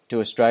manhood to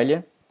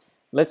Australia.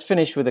 Let's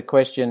finish with a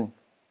question.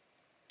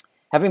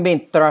 Having been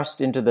thrust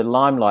into the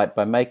limelight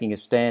by making a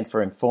stand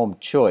for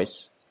informed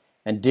choice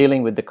and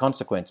dealing with the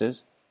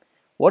consequences,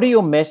 what are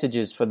your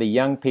messages for the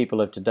young people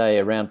of today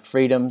around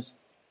freedoms,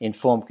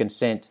 informed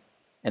consent,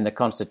 and the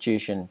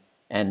Constitution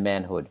and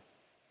manhood?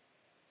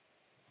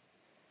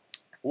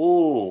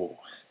 Ooh,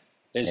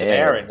 there's an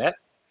hour in that.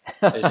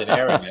 There's an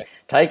hour in that.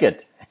 Take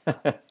it.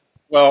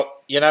 Well,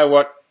 you know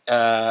what?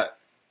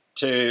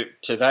 To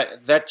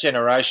that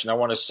generation, I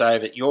want to say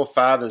that your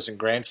fathers and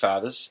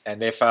grandfathers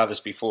and their fathers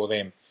before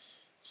them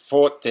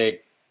fought their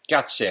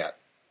guts out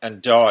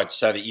and died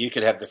so that you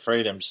could have the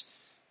freedoms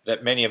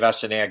that many of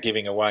us are now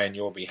giving away on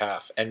your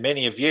behalf. And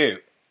many of you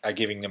are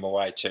giving them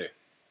away too.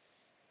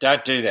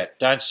 Don't do that.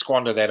 Don't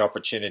squander that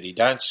opportunity.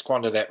 Don't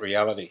squander that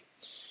reality.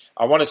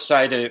 I want to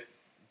say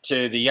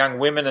to the young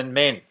women and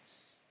men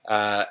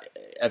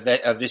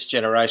of this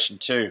generation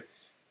too,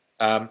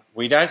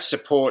 we don't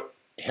support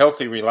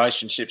healthy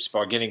relationships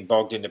by getting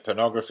bogged into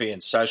pornography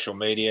and social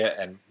media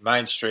and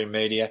mainstream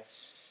media.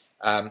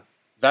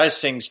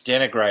 Those things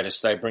denigrate us.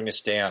 They bring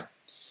us down.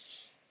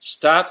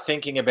 Start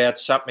thinking about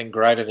something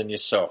greater than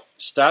yourself.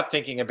 Start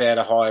thinking about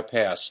a higher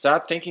power.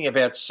 Start thinking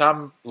about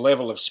some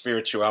level of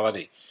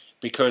spirituality,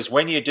 because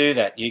when you do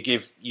that,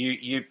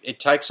 it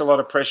takes a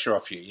lot of pressure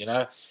off you. You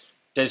know,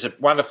 there's a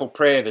wonderful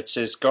prayer that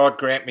says, "God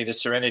grant me the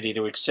serenity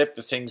to accept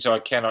the things I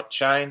cannot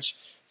change,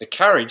 the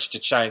courage to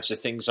change the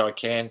things I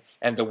can,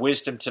 and the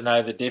wisdom to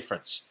know the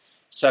difference."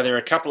 So there are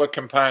a couple of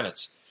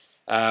components: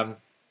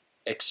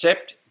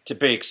 accept, to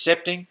be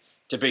accepting,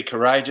 to be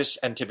courageous,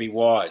 and to be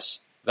wise.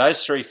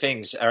 Those three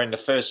things are in the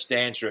first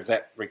stanza of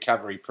that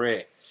recovery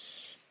prayer.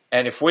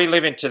 And if we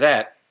live into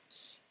that,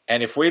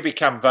 and if we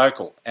become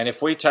vocal, and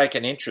if we take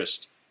an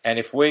interest, and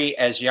if we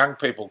as young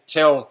people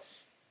tell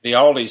the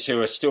oldies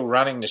who are still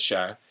running the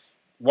show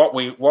what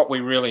we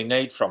really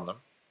need from them,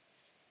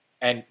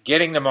 and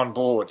getting them on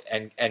board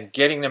and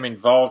getting them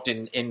involved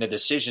in the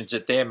decisions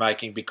that they're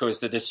making, because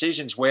the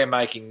decisions we're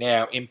making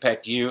now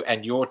impact you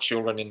and your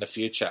children in the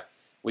future.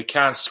 We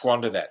can't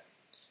squander that.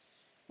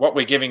 What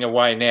we're giving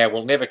away now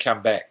will never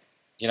come back.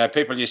 You know,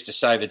 people used to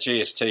say the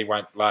GST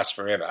won't last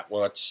forever.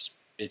 Well, it's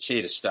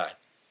here to stay.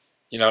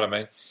 You know what I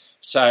mean?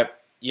 So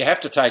you have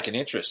to take an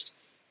interest.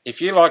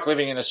 If you like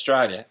living in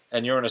Australia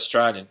and you're an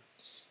Australian,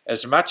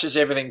 as much as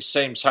everything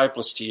seems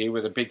hopeless to you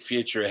with a big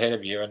future ahead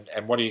of you,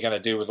 and what are you going to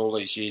do with all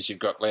these years you've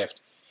got left,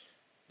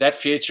 that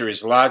future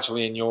is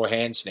largely in your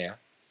hands now,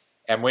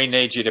 and we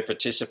need you to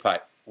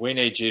participate. We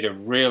need you to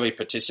really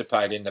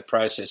participate in the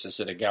processes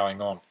that are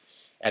going on.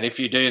 And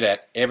if you do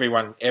that,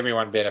 everyone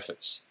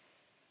benefits.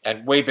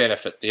 And we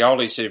benefit. The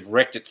oldies who've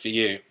wrecked it for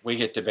you, we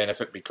get to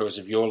benefit because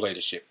of your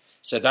leadership.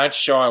 So don't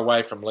shy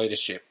away from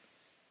leadership,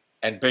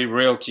 and be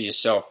real to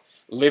yourself.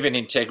 Live in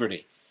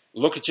integrity.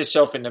 Look at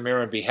yourself in the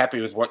mirror and be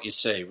happy with what you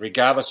see,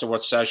 regardless of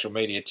what social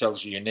media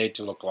tells you need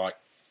to look like.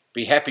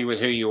 Be happy with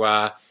who you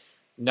are,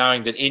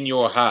 knowing that in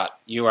your heart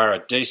you are a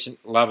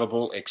decent,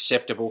 lovable,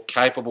 acceptable,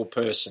 capable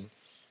person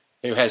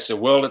who has the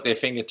world at their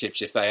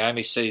fingertips if they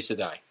only seize the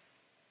day.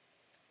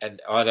 And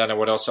I don't know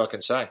what else I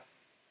can say.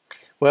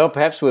 Well,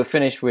 perhaps we'll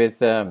finish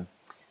with a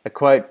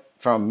quote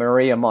from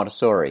Maria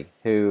Montessori,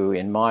 who,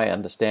 in my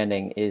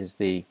understanding, is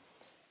the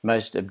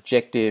most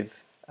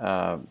objective,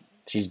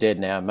 she's dead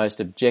now,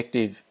 most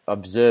objective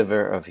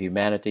observer of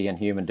humanity and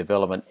human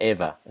development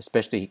ever,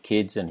 especially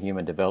kids and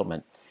human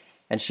development.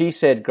 And she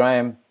said,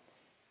 Graham,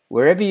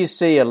 wherever you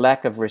see a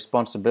lack of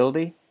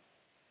responsibility,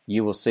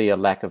 you will see a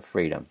lack of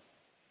freedom.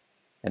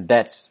 And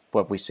that's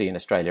what we see in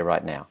Australia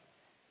right now.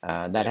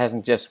 That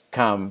hasn't just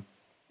come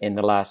in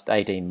the last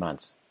 18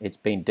 months. It's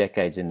been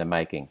decades in the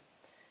making.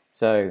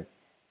 So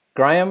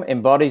Graham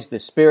embodies the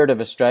spirit of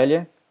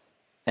Australia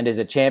and is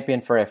a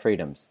champion for our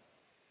freedoms.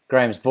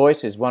 Graham's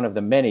voice is one of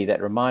the many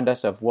that remind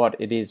us of what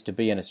it is to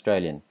be an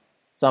Australian,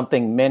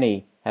 something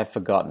many have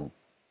forgotten.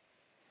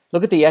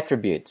 Look at the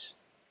attributes.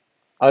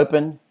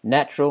 Open,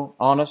 natural,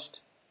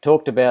 honest,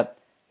 talked about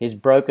his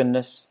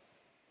brokenness,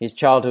 his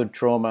childhood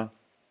trauma,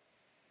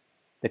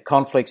 the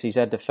conflicts he's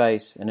had to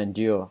face and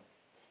endure.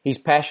 He's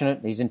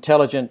passionate, he's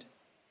intelligent,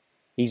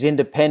 he's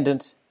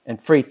independent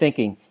and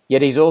free-thinking,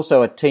 yet he's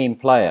also a team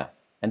player.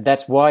 And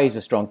that's why he's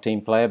a strong team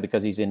player,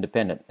 because he's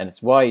independent. And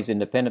it's why he's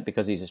independent,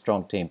 because he's a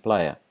strong team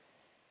player.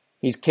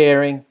 He's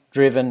caring,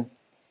 driven,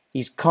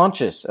 he's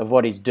conscious of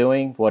what he's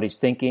doing, what he's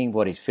thinking,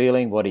 what he's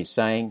feeling, what he's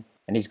saying,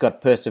 and he's got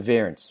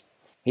perseverance.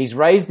 He's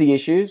raised the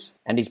issues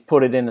and he's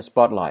put it in the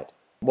spotlight.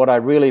 What I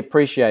really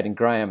appreciate in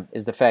Graham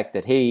is the fact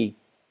that he,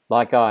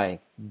 like I,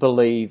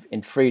 believe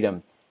in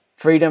freedom.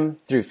 Freedom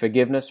through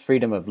forgiveness,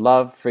 freedom of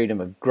love, freedom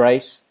of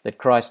grace that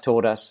Christ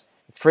taught us,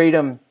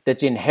 freedom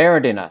that's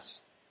inherent in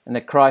us, and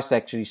that Christ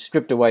actually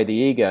stripped away the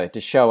ego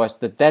to show us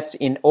that that's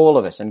in all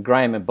of us, and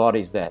Graham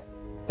embodies that.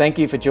 Thank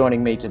you for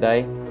joining me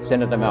today,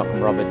 Senator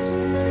Malcolm Roberts,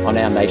 on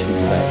Our Nation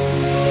Today.